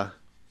my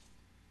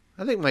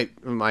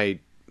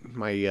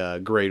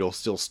grade will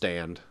still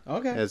stand.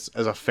 Okay. As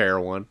a fair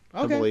one,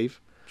 I Okay. believe.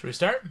 Should we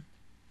start?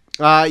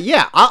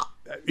 Yeah.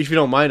 If you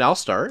don't mind, I'll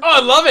start. Oh, I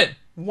love it.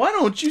 Why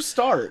don't you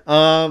start?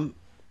 I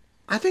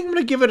think I'm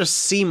gonna give it a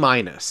C-.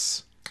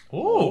 Oh,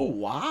 Ooh.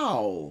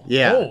 wow.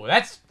 Yeah. Oh,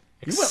 that's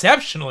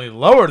exceptionally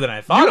lower than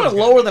I thought. You it went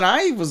was lower than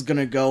I was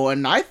gonna go,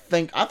 and I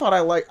thought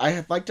I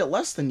had liked it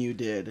less than you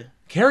did.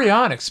 Carry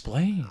on.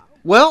 Explain.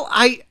 Well,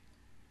 I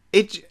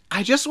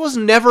just was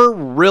never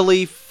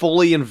really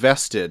fully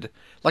invested.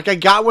 Like, I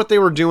got what they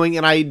were doing,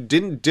 and I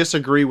didn't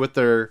disagree with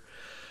their,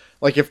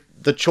 like, if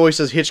the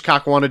choices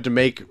Hitchcock wanted to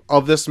make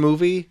of this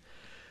movie,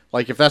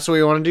 like, if that's what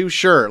you want to do,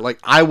 sure. Like,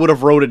 I would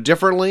have wrote it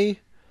differently,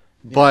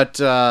 but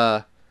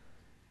I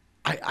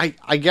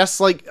guess,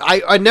 like,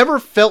 I never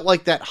felt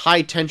like that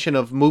high tension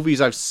of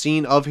movies I've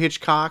seen of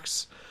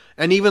Hitchcock's,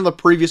 and even the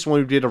previous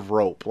one we did of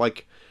Rope.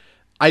 Like,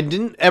 I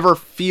didn't ever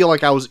feel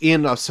like I was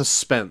in a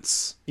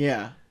suspense.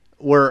 Yeah.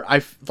 Where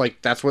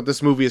that's what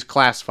this movie is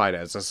classified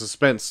as, a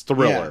suspense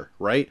thriller,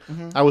 right?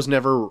 Mm-hmm. I was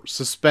never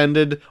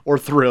suspended or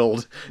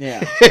thrilled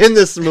in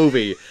this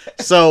movie.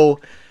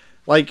 So,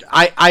 like,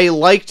 I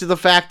liked the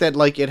fact that,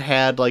 like, it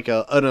had, like,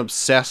 an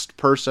obsessed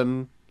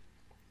person,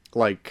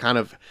 like, kind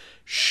of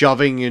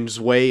shoving his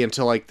way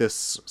into, like,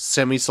 this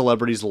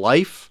semi-celebrity's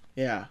life.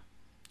 Yeah.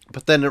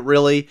 But then it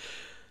really,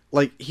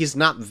 like, he's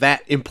not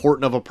that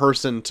important of a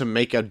person to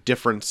make a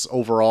difference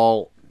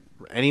overall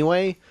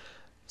anyway.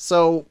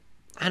 So,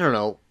 I don't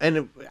know.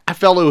 And I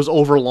felt it was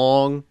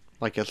overlong.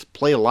 Like, it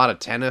played a lot of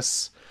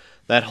tennis.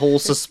 That whole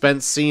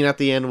suspense scene at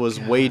the end was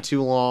way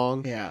too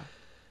long. Yeah.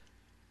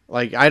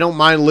 Like, I don't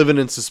mind living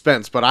in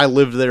suspense, but I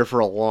lived there for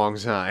a long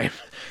time.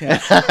 Yeah.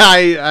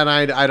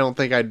 I don't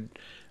think I'd...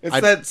 It's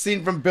that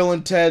scene from Bill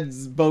and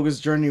Ted's Bogus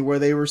Journey where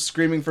they were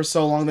screaming for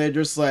so long they're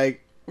just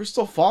like, we're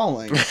still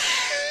falling.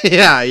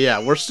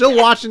 Yeah, we're still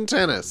watching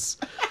tennis.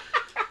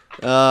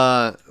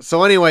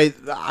 So anyway,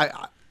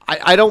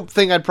 I don't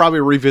think I'd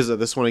probably revisit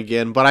this one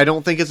again, but I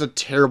don't think it's a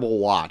terrible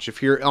watch.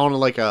 If you're on,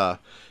 like, a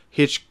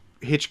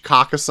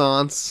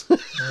Hitchcockissance.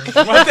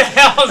 What the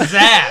hell is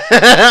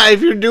that?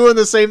 If you're doing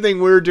the same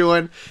thing we're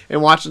doing and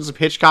watching some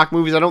Hitchcock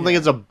movies, I don't think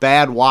it's a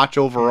bad watch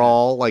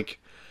overall. Like,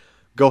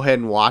 go ahead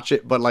and watch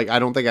it, but, like, I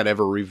don't think I'd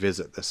ever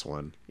revisit this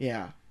one.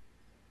 Yeah.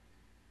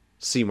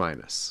 C-. All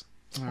right.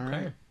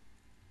 Okay.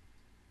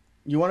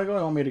 You want to go or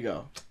you want me to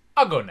go?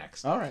 I'll go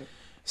next. All right.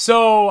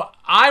 So,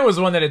 I was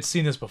the one that had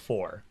seen this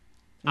before,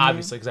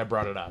 obviously, because I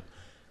brought it up.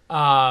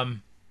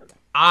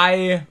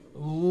 I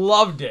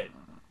loved it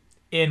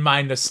in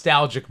my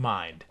nostalgic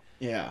mind.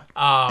 Yeah.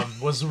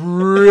 Was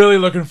really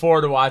looking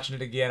forward to watching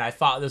it again. I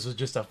thought this was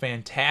just a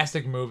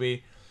fantastic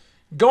movie.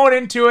 Going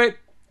into it,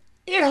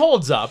 it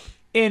holds up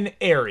in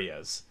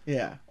areas.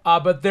 Yeah.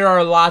 But there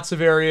are lots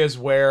of areas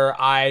where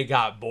I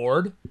got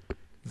bored.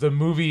 The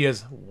movie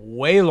is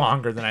way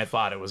longer than I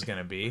thought it was going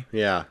to be.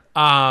 Yeah.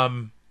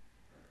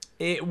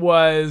 It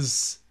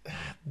was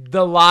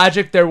the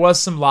logic. There was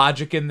some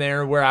logic in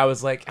there where I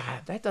was like,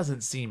 that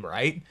doesn't seem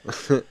right.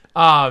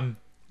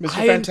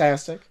 Mr.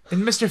 Fantastic.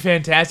 And Mr.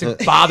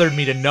 Fantastic bothered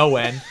me to no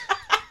end.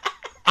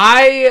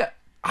 I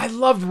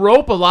loved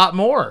Rope a lot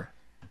more.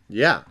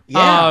 Yeah.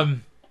 Yeah.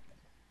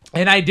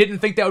 And I didn't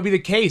think that would be the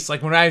case.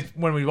 Like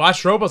when we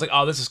watched Rope, I was like,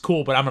 "Oh, this is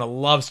cool," but I'm gonna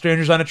love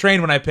Strangers on a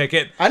Train when I pick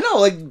it. I know,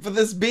 like, for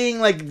this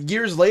being, like,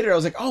 years later, I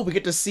was like, oh, we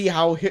get to see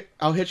how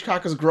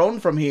Hitchcock has grown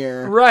from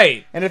here.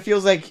 Right. And it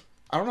feels like,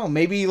 I don't know,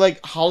 maybe,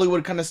 like,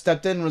 Hollywood kind of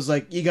stepped in and was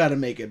like, you gotta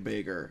make it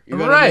bigger. You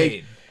gotta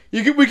Right.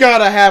 we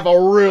gotta have a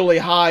really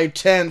high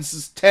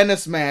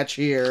tennis match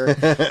here.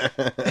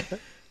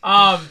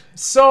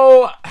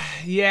 So,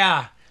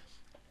 yeah.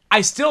 I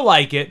still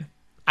like it.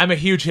 I'm a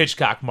huge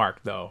Hitchcock mark,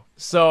 though.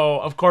 So,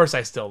 of course,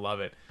 I still love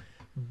it.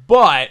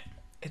 But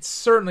it's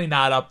certainly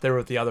not up there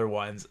with the other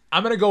ones.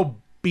 I'm going to go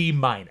B-.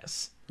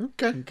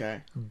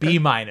 Okay. B-.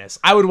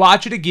 I would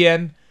watch it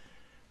again,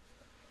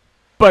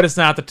 but it's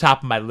not at the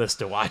top of my list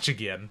to watch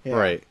again. Yeah.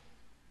 Right.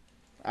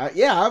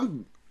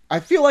 I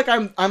feel like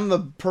I'm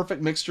the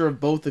perfect mixture of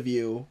both of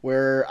you,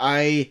 where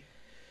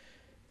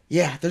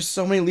there's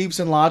so many leaps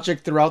in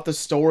logic throughout the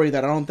story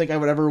that I don't think I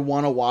would ever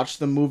want to watch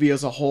the movie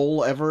as a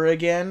whole ever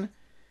again.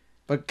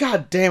 But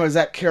god damn, is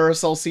that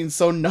carousel scene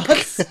so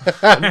nuts?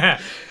 I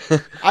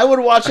would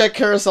watch that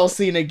carousel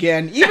scene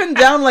again, even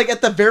down like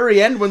at the very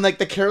end when like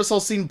the carousel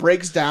scene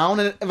breaks down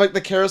and like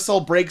the carousel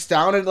breaks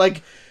down and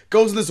like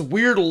goes in this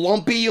weird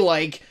lumpy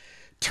like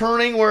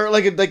turning where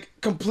like it like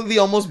completely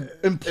almost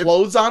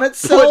implodes on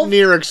itself. But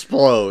near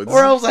explodes.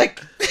 Where I was like,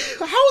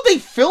 how would they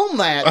film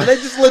that? Did they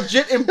just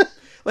legit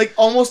like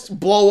almost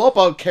blow up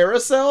a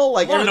carousel?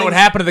 Like I don't know what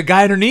everything's- happened to the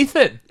guy underneath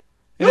it.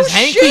 In No his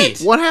hanky.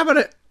 shit! What happened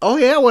to... Oh,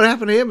 yeah, what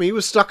happened to him? He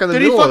was stuck in the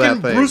Did he middle of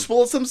fucking that thing. Bruce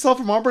Willis himself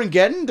from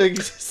Armageddon to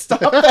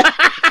stop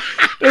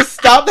that? To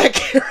stop that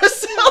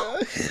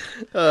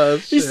carousel?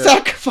 He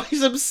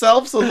sacrificed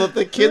himself so that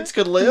the kids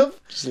could live?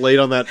 Just laid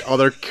on that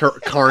other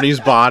Carney's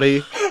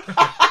body.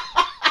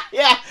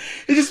 Yeah,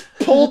 he just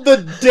pulled the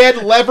dead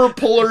lever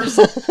puller's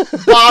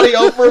body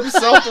over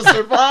himself to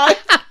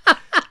survive.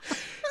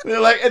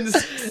 They're like, and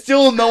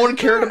still no one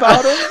cared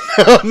about him.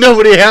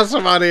 Nobody asked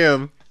about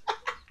him.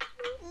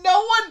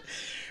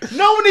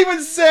 No one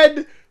even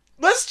said,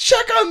 let's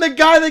check on the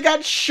guy that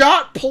got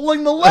shot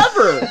pulling the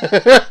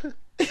lever.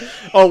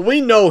 Oh,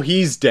 we know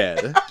he's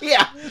dead.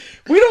 Yeah,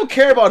 we don't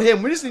care about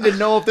him. We just need to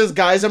know if this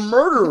guy's a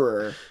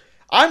murderer.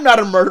 I'm not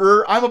a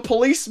murderer. I'm a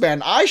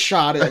policeman. I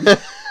shot him.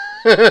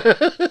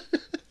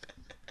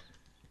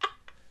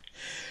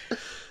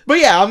 But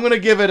yeah, I'm gonna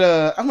give it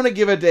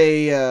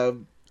a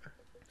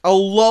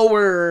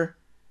lower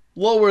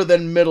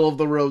than middle of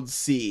the road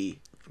C.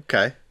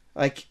 Okay.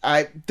 Like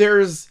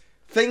there's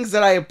things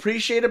that I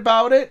appreciate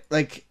about it,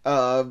 like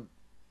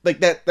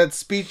that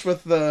speech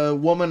with the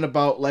woman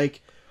about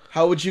like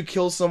how would you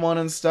kill someone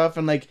and stuff,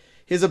 and like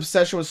his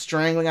obsession with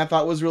strangling I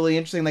thought was really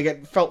interesting. Like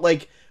it felt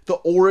like the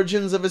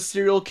origins of a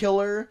serial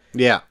killer.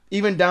 Yeah.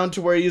 Even down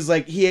to where he's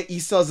like he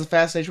still has a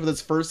fascination with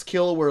his first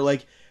kill, where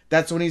like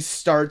that's when he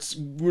starts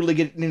really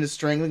getting into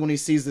strangling when he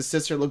sees the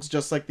sister looks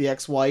just like the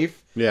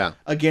ex-wife. Yeah.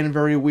 Again,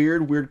 very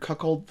weird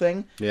cuckold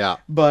thing. Yeah.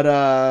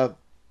 But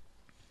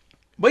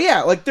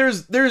yeah, like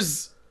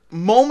there's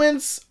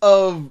moments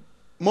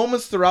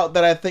throughout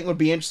that I think would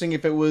be interesting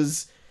if it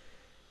was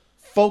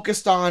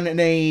focused on in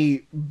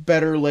a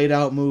better laid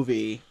out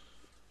movie.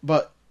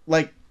 But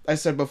like I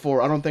said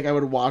before, I don't think I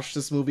would watch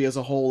this movie as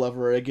a whole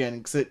ever again,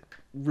 because it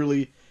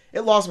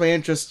lost my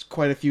interest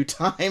quite a few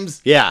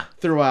times. Yeah.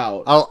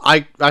 Throughout.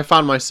 I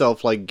found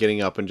myself like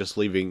getting up and just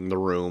leaving the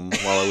room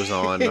while it was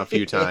on a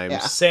few times. Yeah.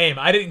 Same.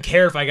 I didn't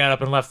care if I got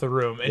up and left the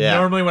room. And Yeah.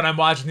 normally when I'm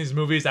watching these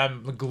movies,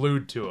 I'm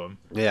glued to them.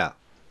 Yeah.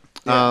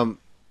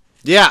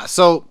 Yeah,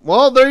 so,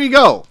 well, there you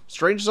go.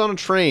 Strangers on a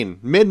Train.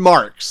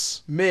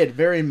 Mid-marks.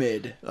 Very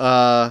mid.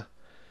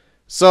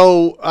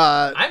 So,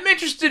 I'm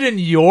interested in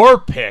your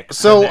picks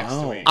so next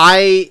week.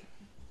 I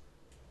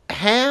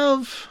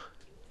have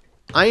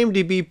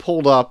IMDb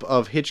pulled up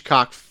of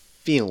Hitchcock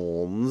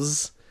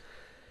films,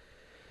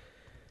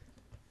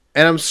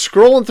 and I'm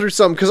scrolling through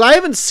some because I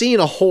haven't seen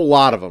a whole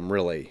lot of them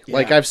really. Yeah.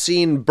 Like I've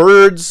seen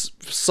Birds,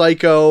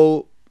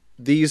 Psycho,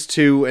 these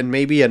two, and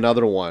maybe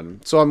another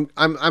one. So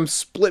I'm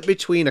split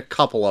between a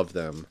couple of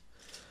them.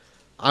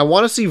 I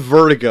want to see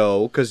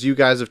Vertigo because you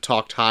guys have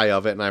talked high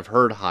of it, and I've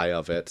heard high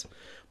of it.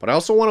 But I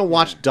also want to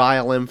watch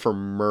Dial M for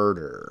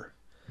Murder.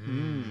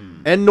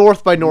 And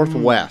North by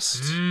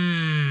Northwest.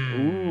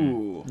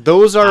 Ooh.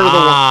 Those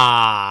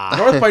are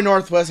North by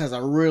Northwest has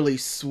a really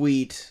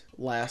sweet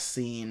last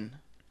scene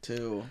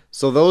too.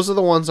 So those are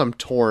the ones I'm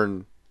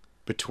torn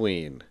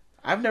between.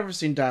 I've never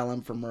seen Dial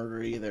M for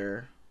Murder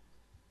either.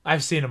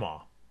 I've seen them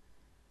all.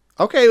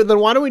 Okay, then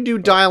why don't we do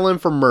Dial M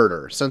for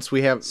Murder, since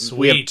we have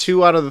Sweet.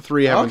 2 out of the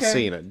 3 haven't Okay.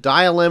 seen it.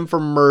 Dial M for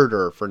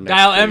Murder for next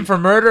Dial M week. for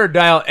murder,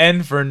 dial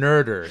N for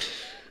nerder.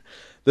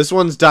 This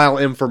one's Dial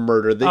M for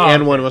Murder. The Oh,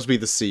 N okay. one must be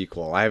the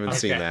sequel. I haven't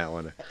seen Okay. that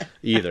one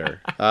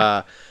either.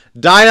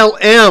 Dial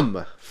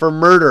M for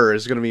Murder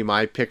is going to be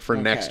my pick for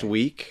next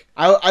week.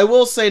 I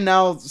will say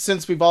now,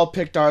 since we've all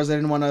picked ours, I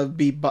didn't want to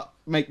be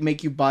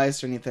make you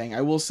biased or anything.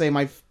 I will say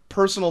my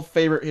personal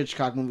favorite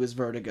Hitchcock movie is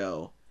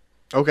Vertigo.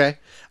 Okay.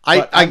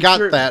 But I I'm got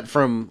sure- that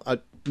from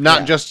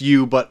not Yeah. just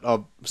you, but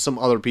some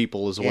other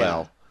people as Yeah.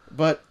 well.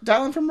 But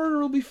Dialing for Murder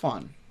will be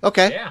fun.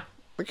 Okay. Yeah.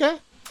 Okay.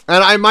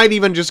 And I might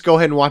even just go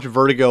ahead and watch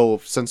Vertigo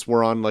since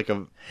we're on like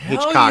a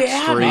Hitchcock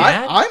yeah, streak.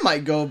 man. I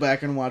might go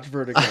back and watch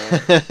Vertigo.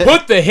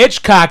 Put the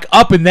Hitchcock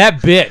up in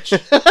that bitch.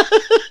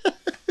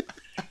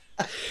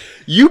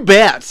 You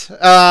bet.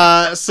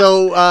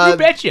 So You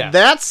betcha.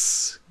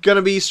 That's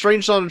gonna be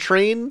Strange on a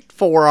Train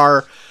for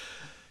our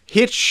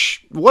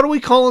What are we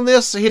calling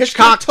this?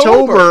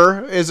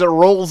 Hitchcocktober as it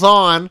rolls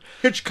on.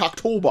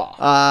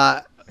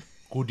 Hitchcocktober.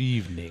 Good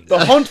evening.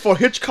 The Hunt for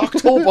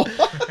Hitchcocktober.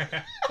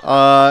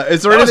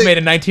 Is there That was anything? made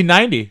in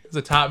 1990. It's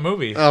a top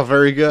movie. Oh,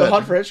 very good. The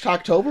Hunt for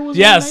Hitchcocktober was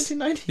Yes. in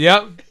 1990.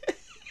 Yep.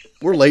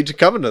 We're late to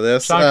coming to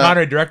this. Sean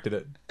Connery directed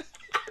it.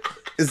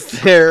 Is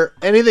there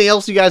anything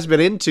else you guys been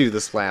into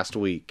this last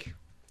week?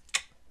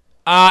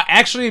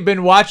 Actually,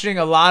 been watching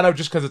a lot of,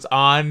 just because it's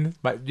on,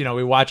 but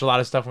we watch a lot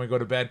of stuff when we go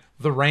to bed.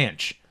 The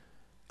Ranch.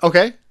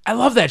 Okay. I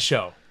love that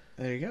show.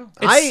 There you go.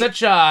 It's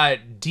such a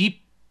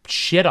deep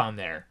shit on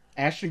there.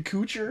 Ashton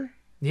Kutcher.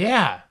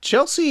 Yeah.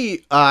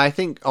 Chelsea, I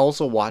think,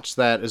 also watched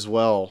that as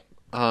well.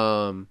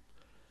 I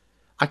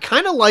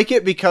kind of like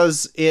it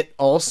because it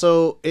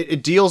also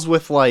it deals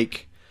with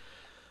like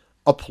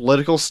a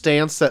political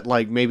stance that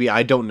like maybe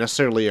I don't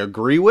necessarily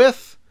agree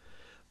with,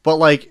 but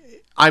like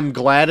I'm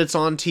glad it's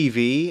on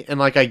TV and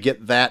like I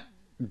get that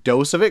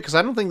dose of it because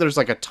I don't think there's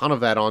like a ton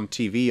of that on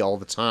TV all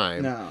the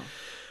time. No.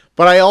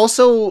 But I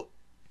also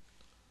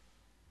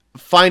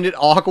find it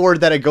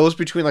awkward that it goes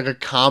between like a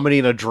comedy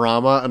and a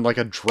drama and like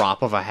a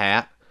drop of a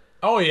hat.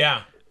 Oh,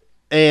 yeah.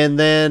 And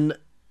then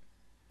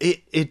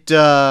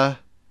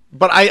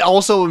but I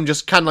also am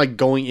just kind of like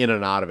going in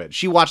and out of it.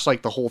 She watched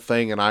like the whole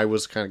thing and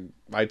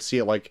I'd see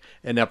it like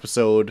an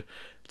episode,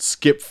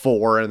 skip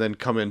 4 and then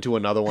come into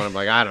another one. I'm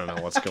like, I don't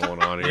know what's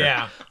going on here.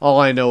 Yeah.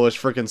 All I know is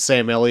freaking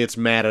Sam Elliott's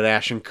mad at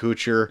Ashton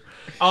Kutcher.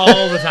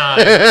 All the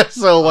time.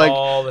 So like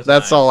All the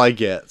that's time. all I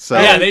get. So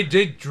Yeah, they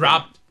did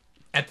drop.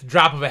 At the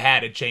drop of a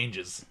hat, it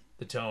changes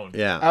the tone.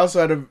 yeah. I also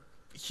had a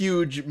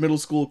huge middle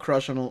school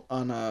crush on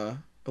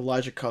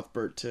Elijah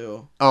Cuthbert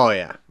too. Oh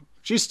yeah.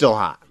 She's still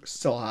hot.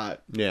 Still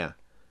hot. Yeah.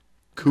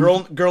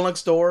 Girl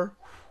Next Door.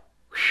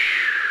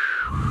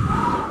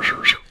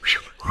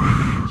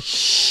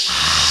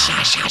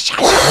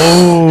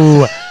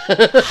 Oh.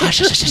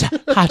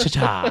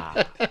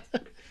 Ha-cha-cha-cha-cha.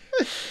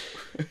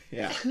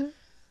 Yeah.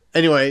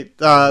 Anyway,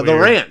 the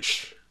Weird.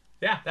 ranch.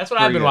 Yeah, that's what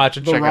I've been good.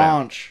 watching. The Check it out.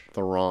 Ranch.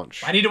 The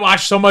ranch. I need to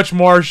watch so much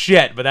more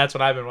shit, but that's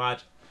what I've been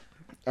watching.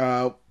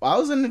 I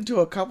was into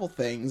a couple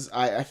things.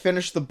 I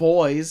finished The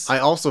Boys. I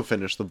also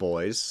finished The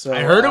Boys. So,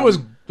 I heard it was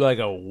like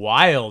a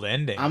wild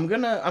ending. I'm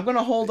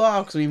gonna hold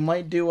off because we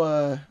might do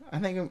I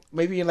think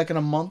maybe like in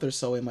a month or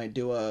so we might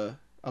do a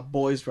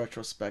Boys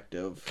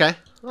retrospective. Okay.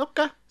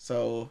 Okay.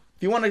 So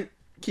if you want to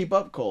keep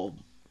up, Cole,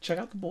 check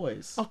out The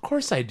Boys. Of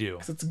course I do.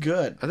 'Cause it's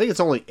good. I think it's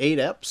only 8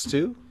 eps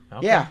too.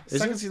 Okay. Yeah, Is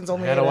second it? season's I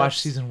only. gotta 8 watch eps.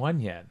 season 1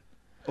 yet.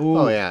 Ooh.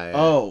 Oh, yeah.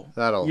 Oh,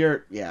 That'll-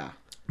 yeah.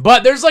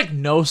 But there's like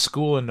no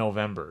school in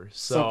November,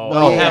 so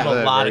well, I'll yeah, have a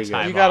very lot good. of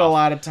time. You got a off.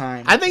 lot of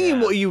time. I think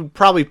Yeah. you'd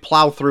probably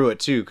plow through it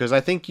too, because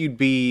I think you'd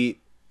be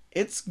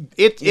It's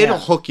it'll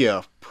hook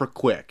you per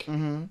quick.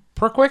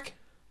 Per quick?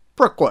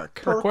 Per quick.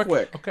 per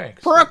quick. Okay.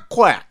 Per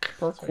quick.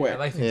 Per quick. I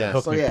like things Yeah. that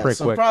hook So me yeah, pretty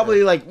so quick.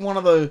 probably like one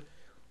of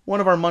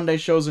our Monday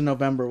shows in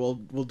November. We'll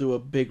do a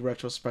big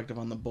retrospective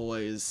on The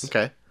Boys.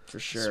 Okay. For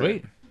sure.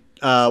 Sweet.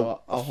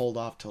 So I'll hold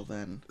off till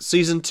then.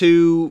 Season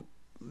 2,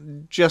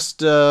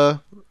 just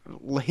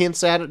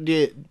hints at it.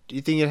 Do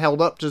you think it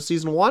held up to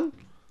season 1?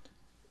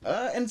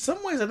 In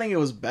some ways, I think it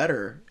was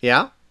better.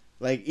 Yeah.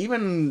 Like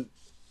even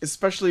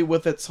especially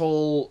with its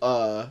whole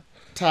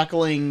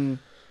tackling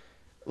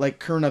like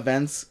current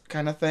events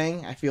kind of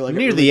thing. I feel like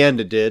Near the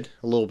end, it did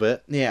a little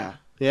bit. Yeah.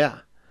 Yeah.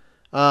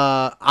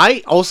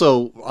 I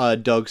also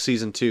dug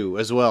season 2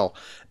 as well,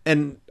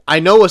 and I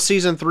know a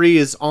season 3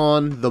 is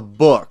on the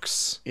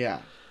books. Yeah.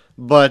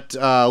 But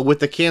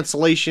with the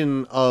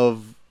cancellation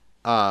of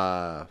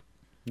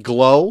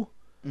Glow,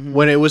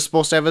 when it was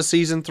supposed to have a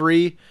season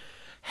 3,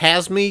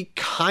 has me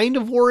kind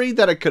of worried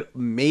that it could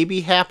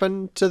maybe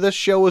happen to this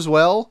show as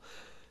well.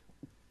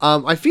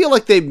 I feel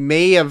like they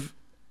may have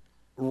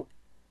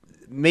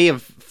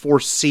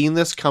foreseen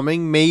this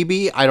coming.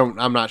 Maybe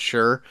I'm not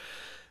sure.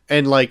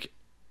 And like,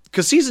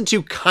 because season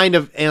 2 kind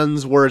of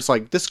ends where it's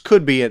like this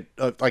could be an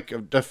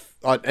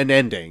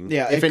ending.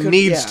 Yeah. if it could-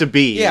 needs yeah. to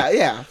be.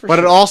 Yeah. But sure.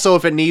 it also,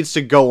 if it needs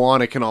to go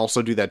on, it can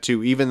also do that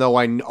too. Even though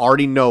I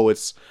already know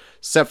it's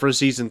set for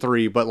season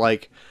 3, but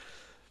like,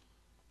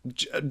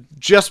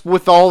 just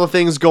with all the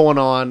things going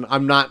on,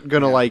 I'm not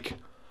gonna like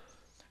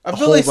I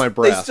feel hold my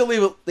breath.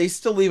 They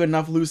still leave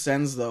enough loose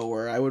ends though,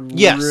 where I would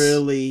Yes.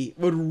 really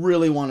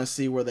want to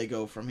see where they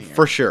go from here.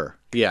 for sure.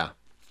 Yeah.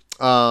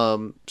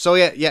 So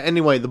yeah.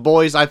 Anyway, The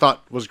Boys I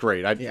thought was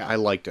great. I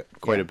liked it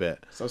quite a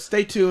bit. So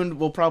stay tuned.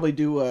 We'll probably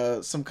do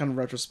some kind of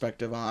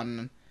retrospective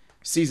on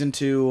season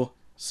 2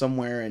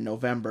 somewhere in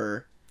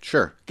November.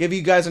 Sure. Give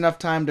you guys enough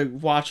time to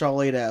watch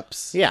all 8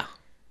 eps. Yeah.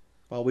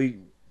 While we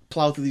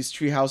plow through these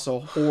treehouse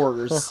of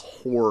horrors.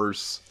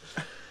 Horse.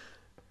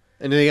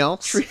 Anything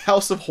else?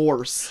 Treehouse of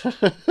horse.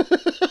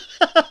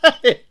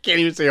 Can't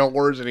even say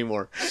horse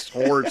anymore.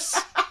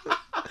 Horse.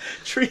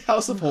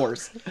 Treehouse of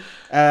horse.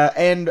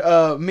 And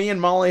me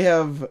and Molly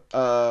have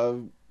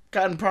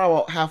gotten probably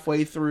about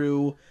halfway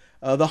through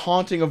The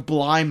Haunting of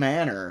Bly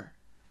Manor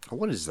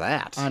What is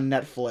that? on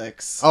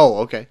Netflix. Oh,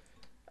 okay.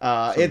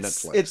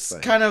 It's Netflix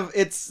thing. kind of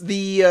it's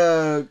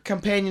the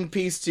companion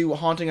piece to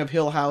Haunting of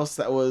Hill House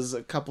that was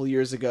a couple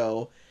years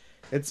ago.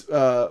 It's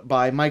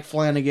by Mike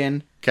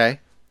Flanagan, Okay.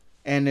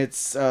 and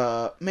it's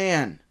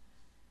man,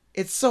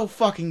 it's so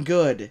fucking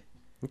good.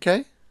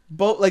 Okay.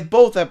 Both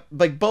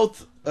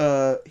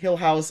Hill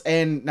House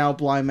and now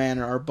Bly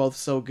Manor are both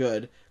so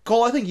good.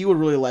 Cole, I think you would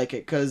really like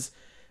it because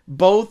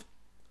both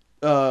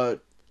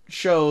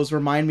shows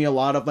remind me a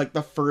lot of like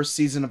the first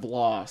season of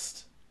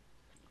Lost.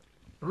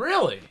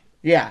 Really?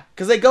 Yeah,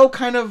 because they go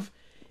kind of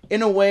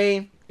in a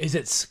way. Is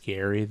it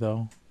scary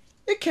though?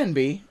 It can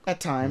be at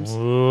times.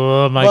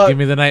 Oh, might But- give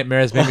me the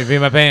nightmares. Make me pee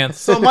my pants.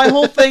 So my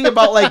whole thing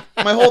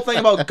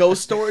about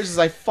ghost stories is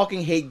I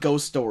fucking hate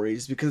ghost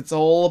stories because it's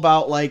all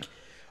about like,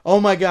 oh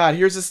my god,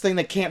 here's this thing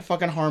that can't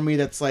fucking harm me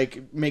that's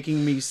like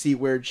making me see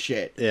weird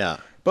shit. Yeah.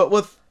 But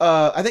with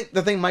I think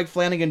the thing Mike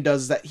Flanagan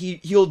does is that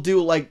he'll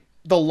do like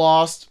the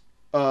Lost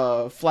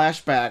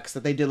flashbacks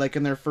that they did like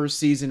in their first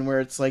season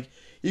where it's like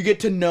you get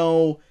to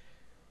know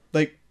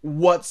like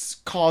what's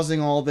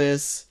causing all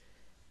this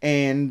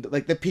and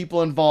like the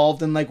people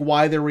involved and like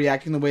why they're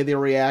reacting the way they're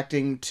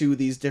reacting to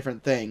these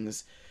different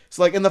things.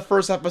 So like in the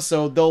first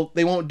episode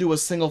they won't do a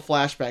single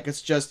flashback.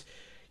 It's just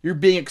you're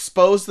being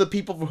exposed to the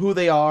people for who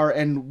they are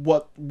and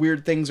what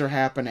weird things are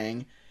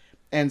happening.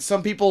 And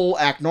some people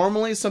act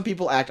normally, some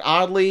people act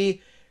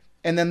oddly,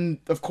 and then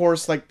of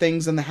course like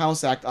things in the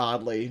house act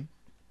oddly.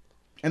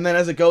 And then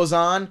as it goes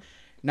on,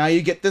 now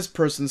you get this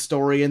person's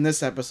story in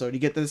this episode. You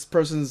get this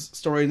person's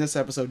story in this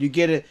episode. You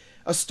get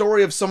a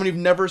story of someone you've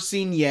never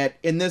seen yet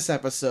in this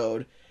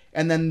episode.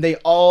 And then they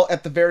all,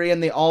 at the very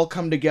end, they all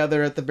come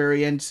together at the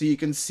very end so you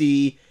can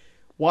see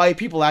why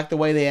people act the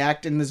way they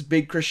act in this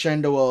big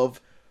crescendo of,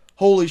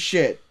 holy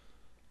shit.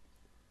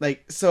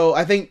 Like, so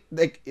I think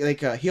like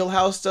Hill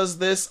House does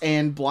this,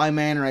 and Bly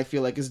Manor I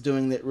feel like is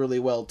doing it really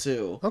well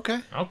too.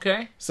 Okay.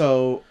 Okay.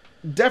 So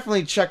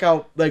definitely check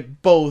out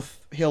like both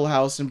Hill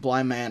House and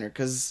Bly Manor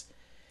because,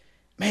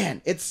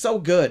 man, it's so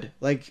good.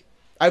 Like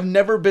I've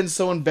never been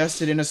so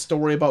invested in a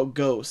story about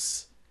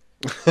ghosts.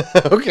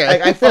 Okay.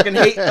 Like I fucking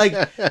hate like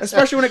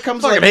especially when it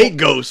comes to fucking like, hate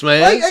ghosts,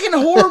 man. like in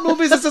horror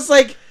movies. It's just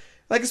like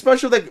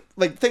especially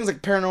like things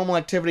like Paranormal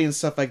Activity and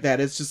stuff like that.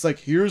 It's just like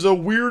here's a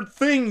weird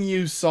thing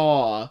you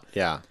saw.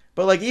 Yeah.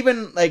 But like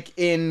even like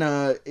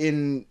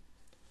in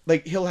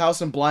like Hill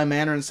House and Bly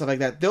Manor and stuff like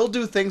that, they'll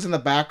do things in the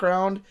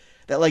background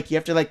that like you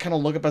have to like kind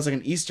of look up as like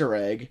an Easter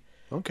egg.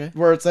 Okay.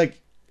 Where it's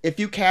like if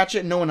you catch it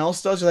and no one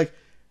else does, you're like,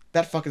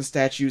 that fucking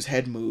statue's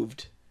head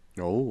moved.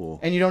 Oh.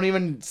 And you don't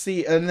even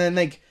see. And then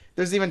like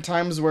there's even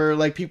times where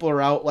like people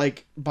are out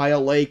like by a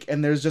lake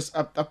and there's just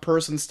a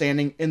person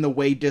standing in the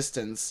way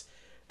distance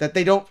that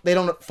they don't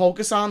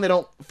focus on. They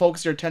don't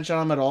focus your attention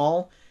on them at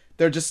all.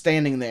 They're just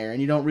standing there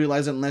and you don't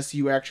realize it unless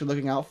you actually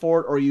looking out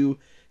for it or you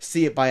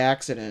see it by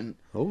accident.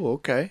 Oh,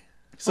 okay.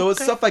 So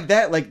it's stuff like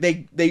that. Like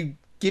they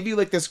give you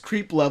like this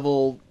creep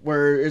level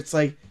where it's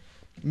like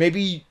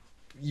maybe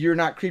you're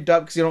not creeped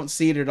out because you don't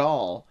see it at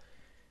all.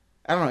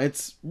 I don't know.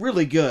 It's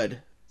really good.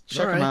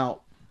 Check them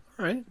out.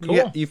 All right.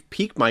 Cool. You've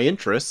piqued my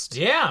interest.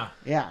 Yeah.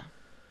 Yeah.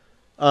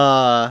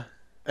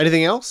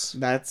 Anything else?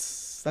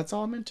 That's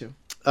all I'm into.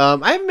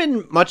 I haven't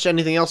been much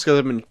anything else because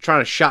I've been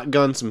trying to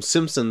shotgun some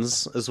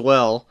Simpsons as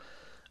well.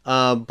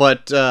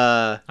 But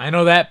I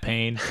know that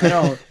pain. I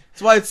know.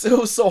 That's why it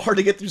was so hard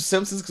to get through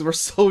Simpsons because we're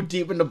so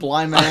deep into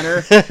Bly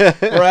Manor.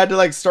 Where I had to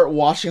like start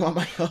watching on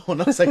my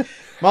own. I was like,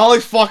 Molly,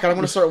 fuck it, I'm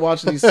gonna start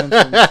watching these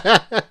Simpsons.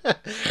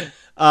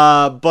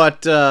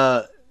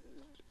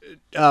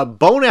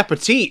 Bon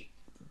Appetit,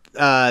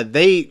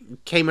 they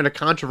came into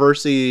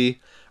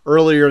controversy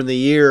earlier in the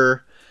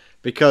year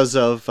because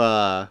of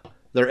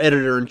their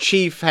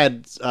editor-in-chief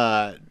had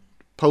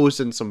posed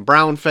in some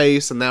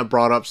brownface, and that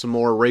brought up some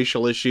more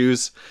racial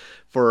issues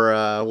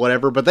for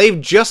whatever. But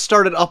they've just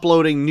started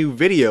uploading new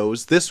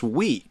videos this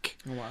week.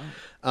 Oh,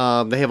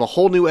 wow. They have a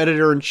whole new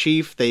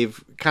editor-in-chief.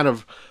 They've kind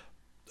of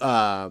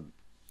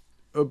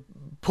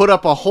put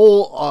up a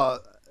whole...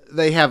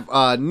 they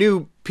have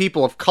new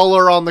people of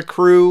color on the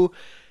crew,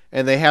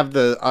 and they have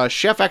the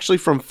chef actually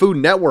from Food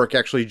Network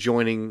actually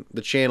joining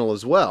the channel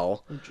as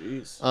well. Oh,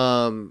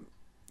 jeez.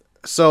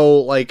 So,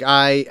 like,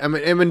 I'm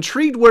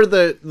intrigued where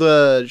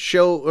the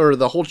show or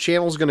the whole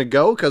channel is going to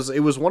go, because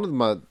it was one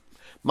of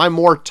my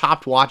more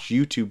top-watched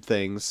YouTube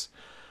things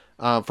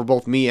for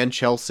both me and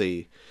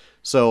Chelsea.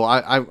 So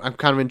I'm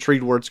kind of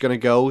intrigued where it's going to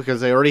go,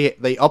 because they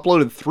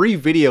uploaded 3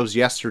 videos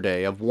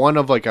yesterday of one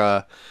of like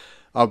a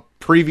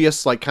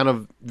previous like kind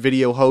of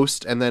video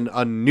host, and then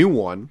a new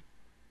one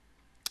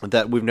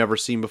that we've never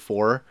seen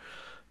before.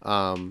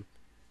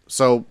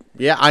 So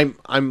yeah,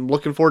 I'm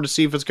looking forward to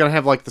see if it's gonna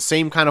have like the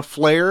same kind of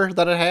flair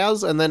that it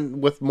has, and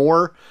then with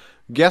more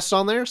guest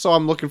on there, so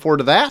I'm looking forward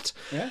to that.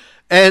 Yeah.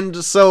 And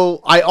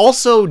so I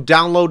also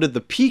downloaded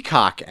the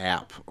Peacock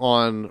app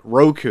on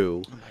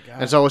Roku. Oh my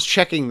God. And so I was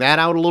checking that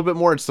out a little bit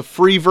more. It's the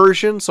free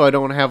version, so I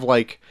don't have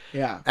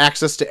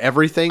access to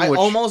everything. I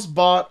almost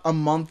bought a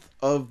month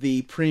of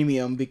the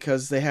premium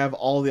because they have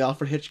all the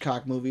Alfred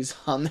Hitchcock movies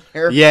on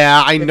there.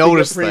 Yeah, I If you get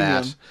noticed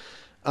premium.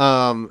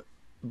 that.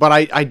 But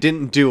I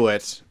didn't do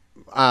it.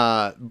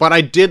 But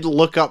I did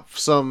look up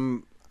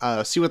some,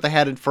 see what they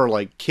had for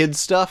like kid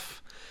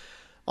stuff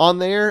on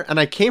there, and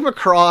I came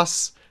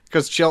across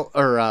because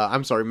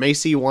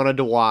Macy wanted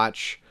to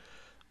watch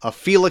a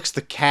Felix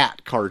the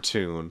Cat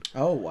cartoon.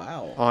 Oh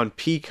wow! On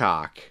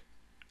Peacock,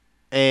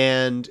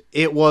 and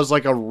it was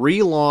like a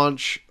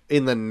relaunch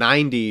in the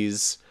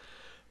 90s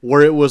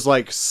where it was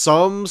like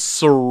some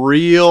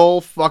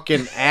surreal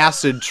fucking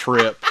acid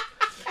trip.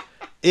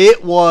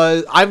 It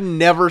was, I've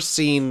never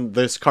seen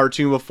this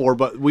cartoon before,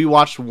 but we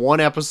watched one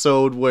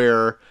episode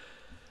where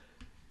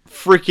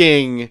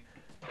freaking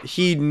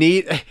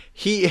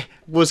he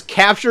was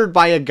captured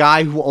by a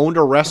guy who owned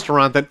a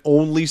restaurant that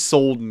only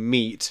sold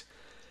meat.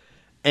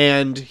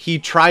 And he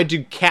tried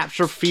to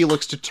capture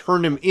Felix to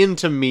turn him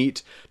into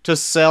meat to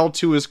sell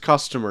to his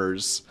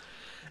customers.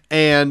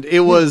 And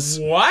it was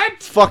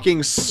What? fucking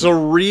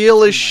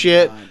surreal as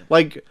shit. God.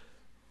 Like,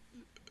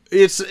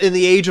 it's in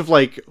the age of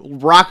like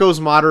Rocko's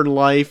Modern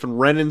Life and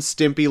Ren and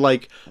Stimpy,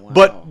 like,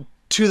 but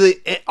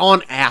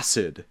on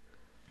acid.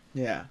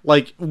 Yeah.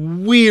 Like,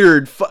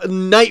 weird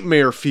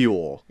nightmare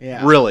fuel.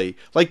 Yeah. Really.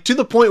 Like, to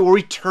the point where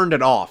we turned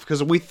it off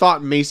because we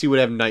thought Macy would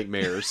have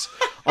nightmares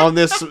on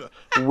this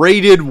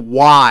rated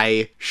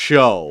Y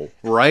show,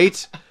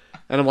 right?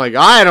 And I'm like,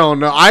 I don't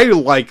know. I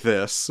like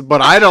this,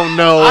 but I don't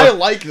know. I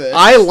like this.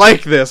 I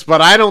like this,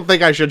 but I don't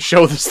think I should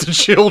show this to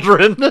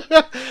children.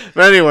 But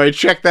anyway,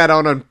 check that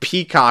out on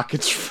Peacock.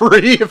 It's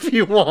free if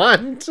you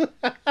want.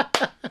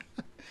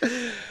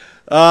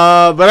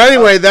 But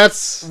anyway,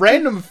 that's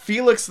Random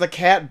Felix the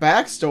Cat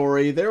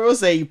backstory. There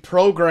was a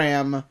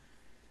program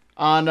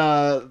on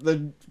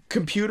the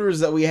computers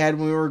that we had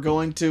when we were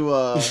going to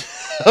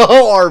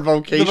our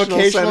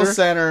vocational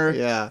center.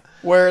 Yeah.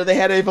 Where they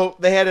had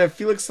a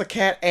Felix the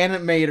Cat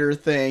animator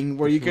thing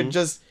where you could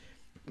just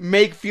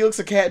make Felix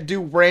the Cat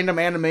do random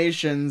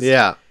animations.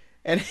 Yeah.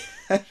 And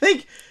I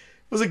think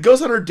was it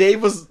Ghost Hunter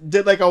Dave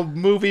did like a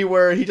movie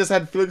where he just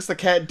had Felix the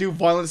Cat do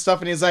violent stuff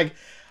and he's like,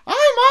 I'm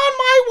on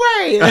my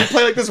way, and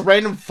play like this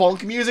random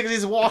funk music as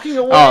he's walking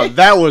away. Oh,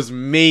 that was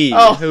me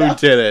Oh. who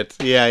did it.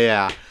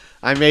 Yeah.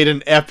 I made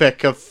an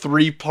epic of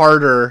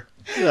 3-parter.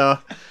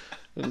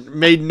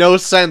 Made no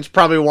sense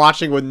probably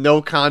watching with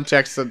no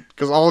context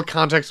because all the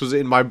context was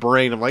in my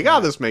brain. I'm like,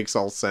 this makes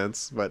all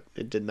sense, but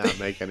it did not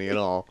make any at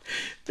all.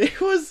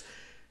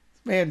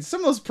 Man, some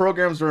of those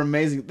programs were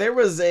amazing. I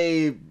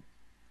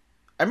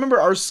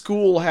remember our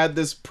school had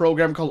this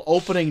program called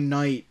Opening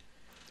Night.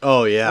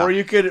 Oh yeah. Where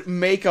you could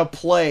make a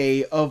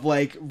play of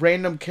like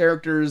random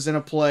characters in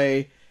a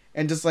play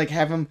and just like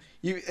have them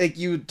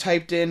you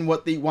typed in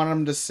what they wanted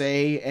them to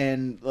say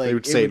and like they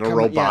would say it in a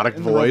robotic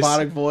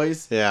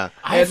voice. Yeah.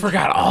 I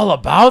forgot all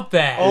about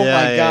that. Oh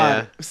Yeah, my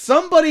god.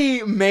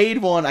 Somebody made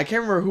one. I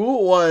can't remember who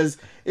it was.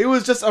 It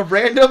was just a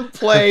random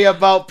play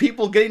about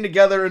people getting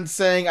together and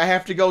saying, I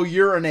have to go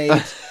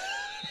urinate.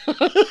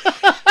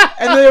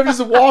 And they would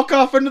just walk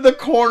off into the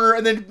corner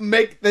and then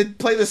they'd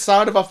play the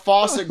sound of a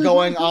faucet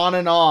going on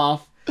and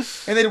off.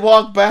 And they'd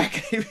walk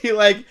back and they'd be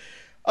like,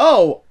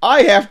 oh,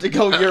 I have to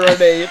go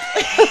urinate.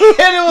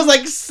 And it was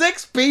like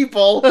 6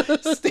 people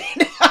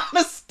standing on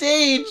a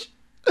stage.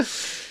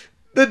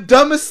 The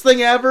dumbest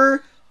thing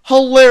ever.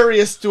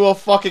 Hilarious to a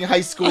fucking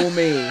high school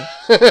me.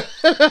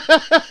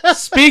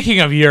 Speaking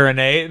of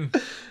urinate.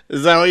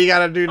 Is that what you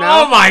gotta do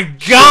now? Oh my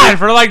god,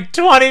 for like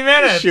 20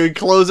 minutes. Should we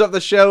close up the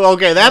show?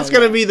 Okay, that's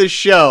gonna be the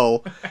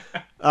show.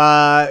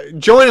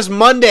 Join us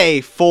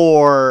Monday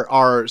for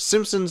our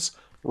Simpsons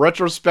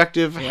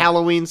retrospective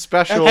Halloween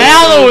special.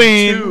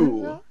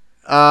 Halloween!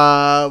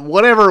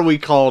 Whatever we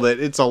called it.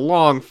 It's a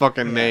long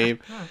fucking name.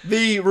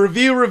 The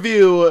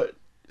review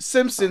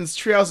Simpsons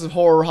Treehouse of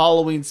Horror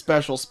Halloween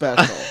special.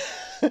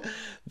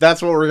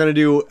 That's what we're gonna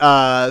do.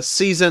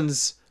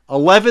 Seasons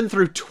 11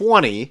 through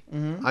 20.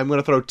 I'm going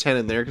to throw 10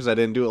 in there because I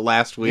didn't do it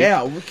last week.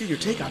 Yeah, we'll get your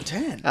take on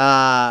 10.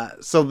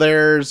 So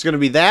there's going to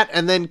be that.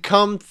 And then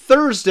come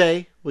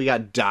Thursday, we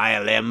got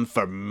Dial M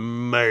for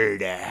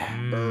Murder.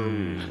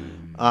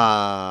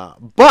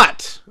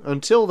 But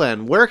until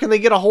then, where can they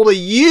get a hold of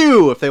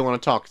you if they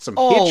want to talk some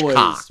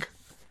Hitchcock?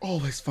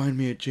 Always find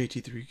me at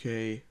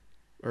JT3K.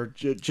 Or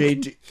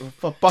JT...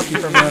 Bucky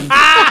from him.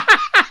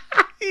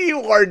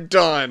 You are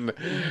done.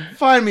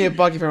 Find me at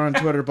Bucky from on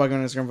Twitter, Bucky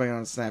on Instagram, Bucky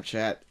on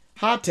Snapchat.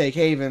 Hot Take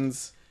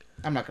Havens.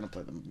 I'm not going to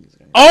play the music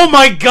anymore. Oh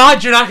my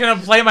god, you're not going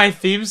to play my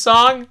theme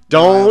song?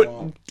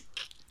 Don't.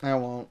 I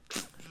won't.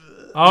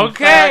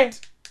 Okay.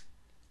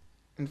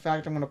 In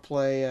fact, I'm going to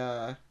play...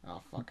 oh,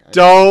 fuck.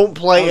 Don't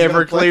play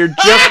Everclear.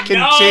 Just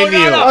continue.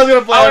 I was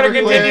going to play I want to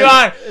continue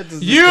on. It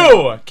doesn't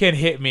You can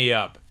hit me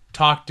up.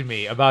 Talk to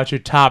me about your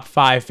top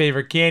 5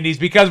 favorite candies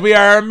because we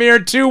are a mere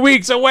 2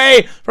 weeks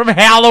away from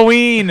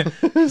Halloween.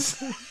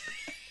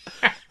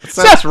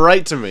 Sounds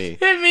right to me.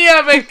 Hit me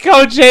up at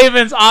Coach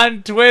Havens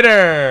on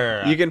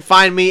Twitter. You can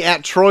find me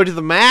at Troy to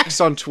the Max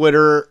on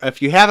Twitter.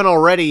 If you haven't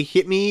already,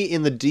 hit me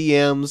in the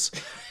DMs.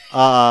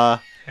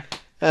 I'll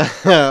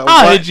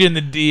hit you in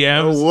the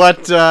DMs.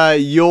 What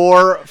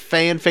your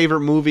fan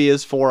favorite movie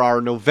is for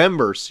our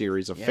November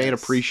series of Fan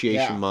Yes.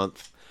 Appreciation Yeah.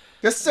 Month.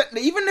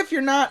 Even if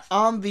you're not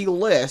on the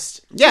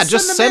list, Yeah,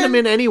 just send them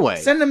in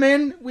anyway. Send them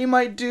in. We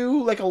might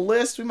do like a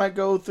list. We might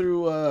go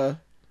through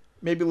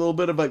maybe a little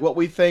bit of like what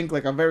we think,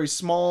 like a very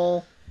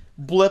small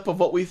blip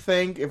of what we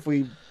think if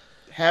we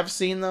have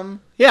seen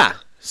them. Yeah.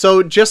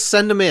 So just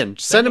send them in.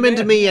 Send them in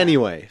to me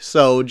anyway.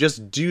 So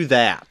just do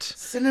that.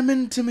 Send them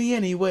in to me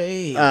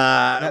anyway.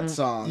 That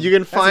song. You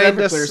can find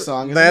that's an us. Everclear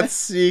song, isn't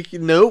That's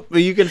nope.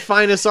 You can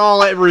find us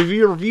all at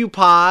Review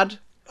Pod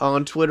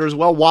on Twitter as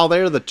well. While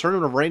there, the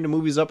tournament of random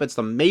movies up. It's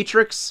The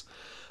Matrix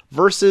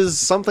versus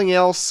something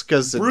else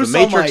because The Bruce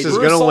Matrix Almighty. is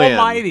Bruce going to win.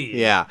 Almighty.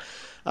 Yeah.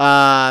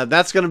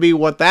 That's going to be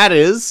what that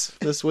is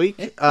this week.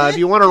 If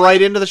you want to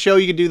write into the show,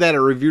 you can do that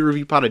at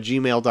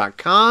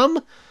reviewreviewpod@gmail.com.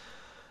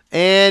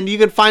 And you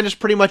can find us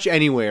pretty much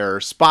anywhere.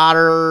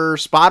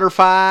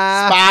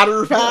 Spotify,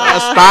 We're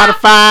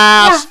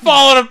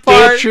falling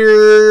apart.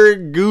 Stitcher,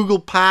 Google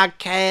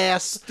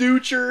Podcasts,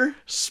 Stoocher.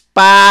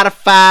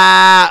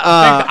 Spotify,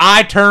 The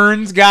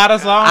iTunes got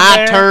us on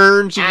there.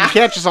 iTurns. You can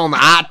catch us on the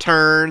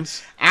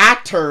iTurns.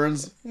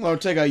 turns. We'll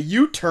take a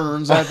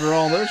U-turns after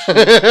all this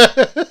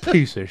shit.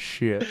 Piece of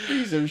shit.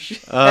 Piece of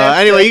shit.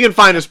 Anyway, you can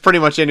find us pretty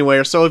much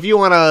anywhere. So if you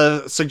want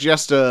to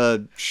suggest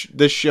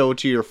this show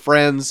to your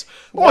friends,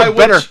 Why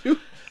would you?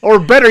 or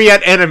better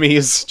yet,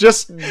 enemies,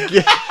 just send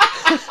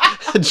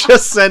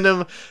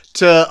them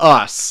to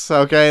us.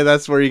 Okay,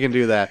 that's where you can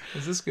do that.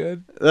 Is this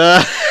good?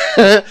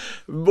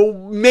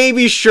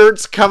 Maybe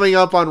shirts coming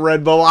up on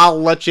Redbow.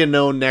 I'll let you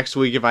know next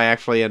week if I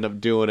actually end up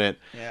doing it.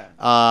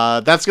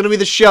 Yeah. That's going to be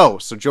the show.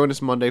 So join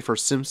us Monday for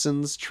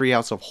Simpsons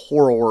Treehouse of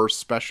Horror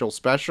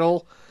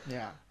special.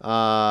 Yeah.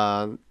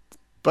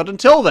 But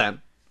until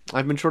then,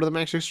 I've been Short of the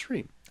Max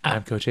Extreme.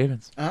 I'm Coach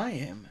Havens. I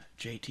am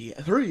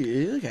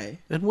JT3. Okay.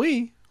 And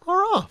we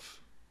are off.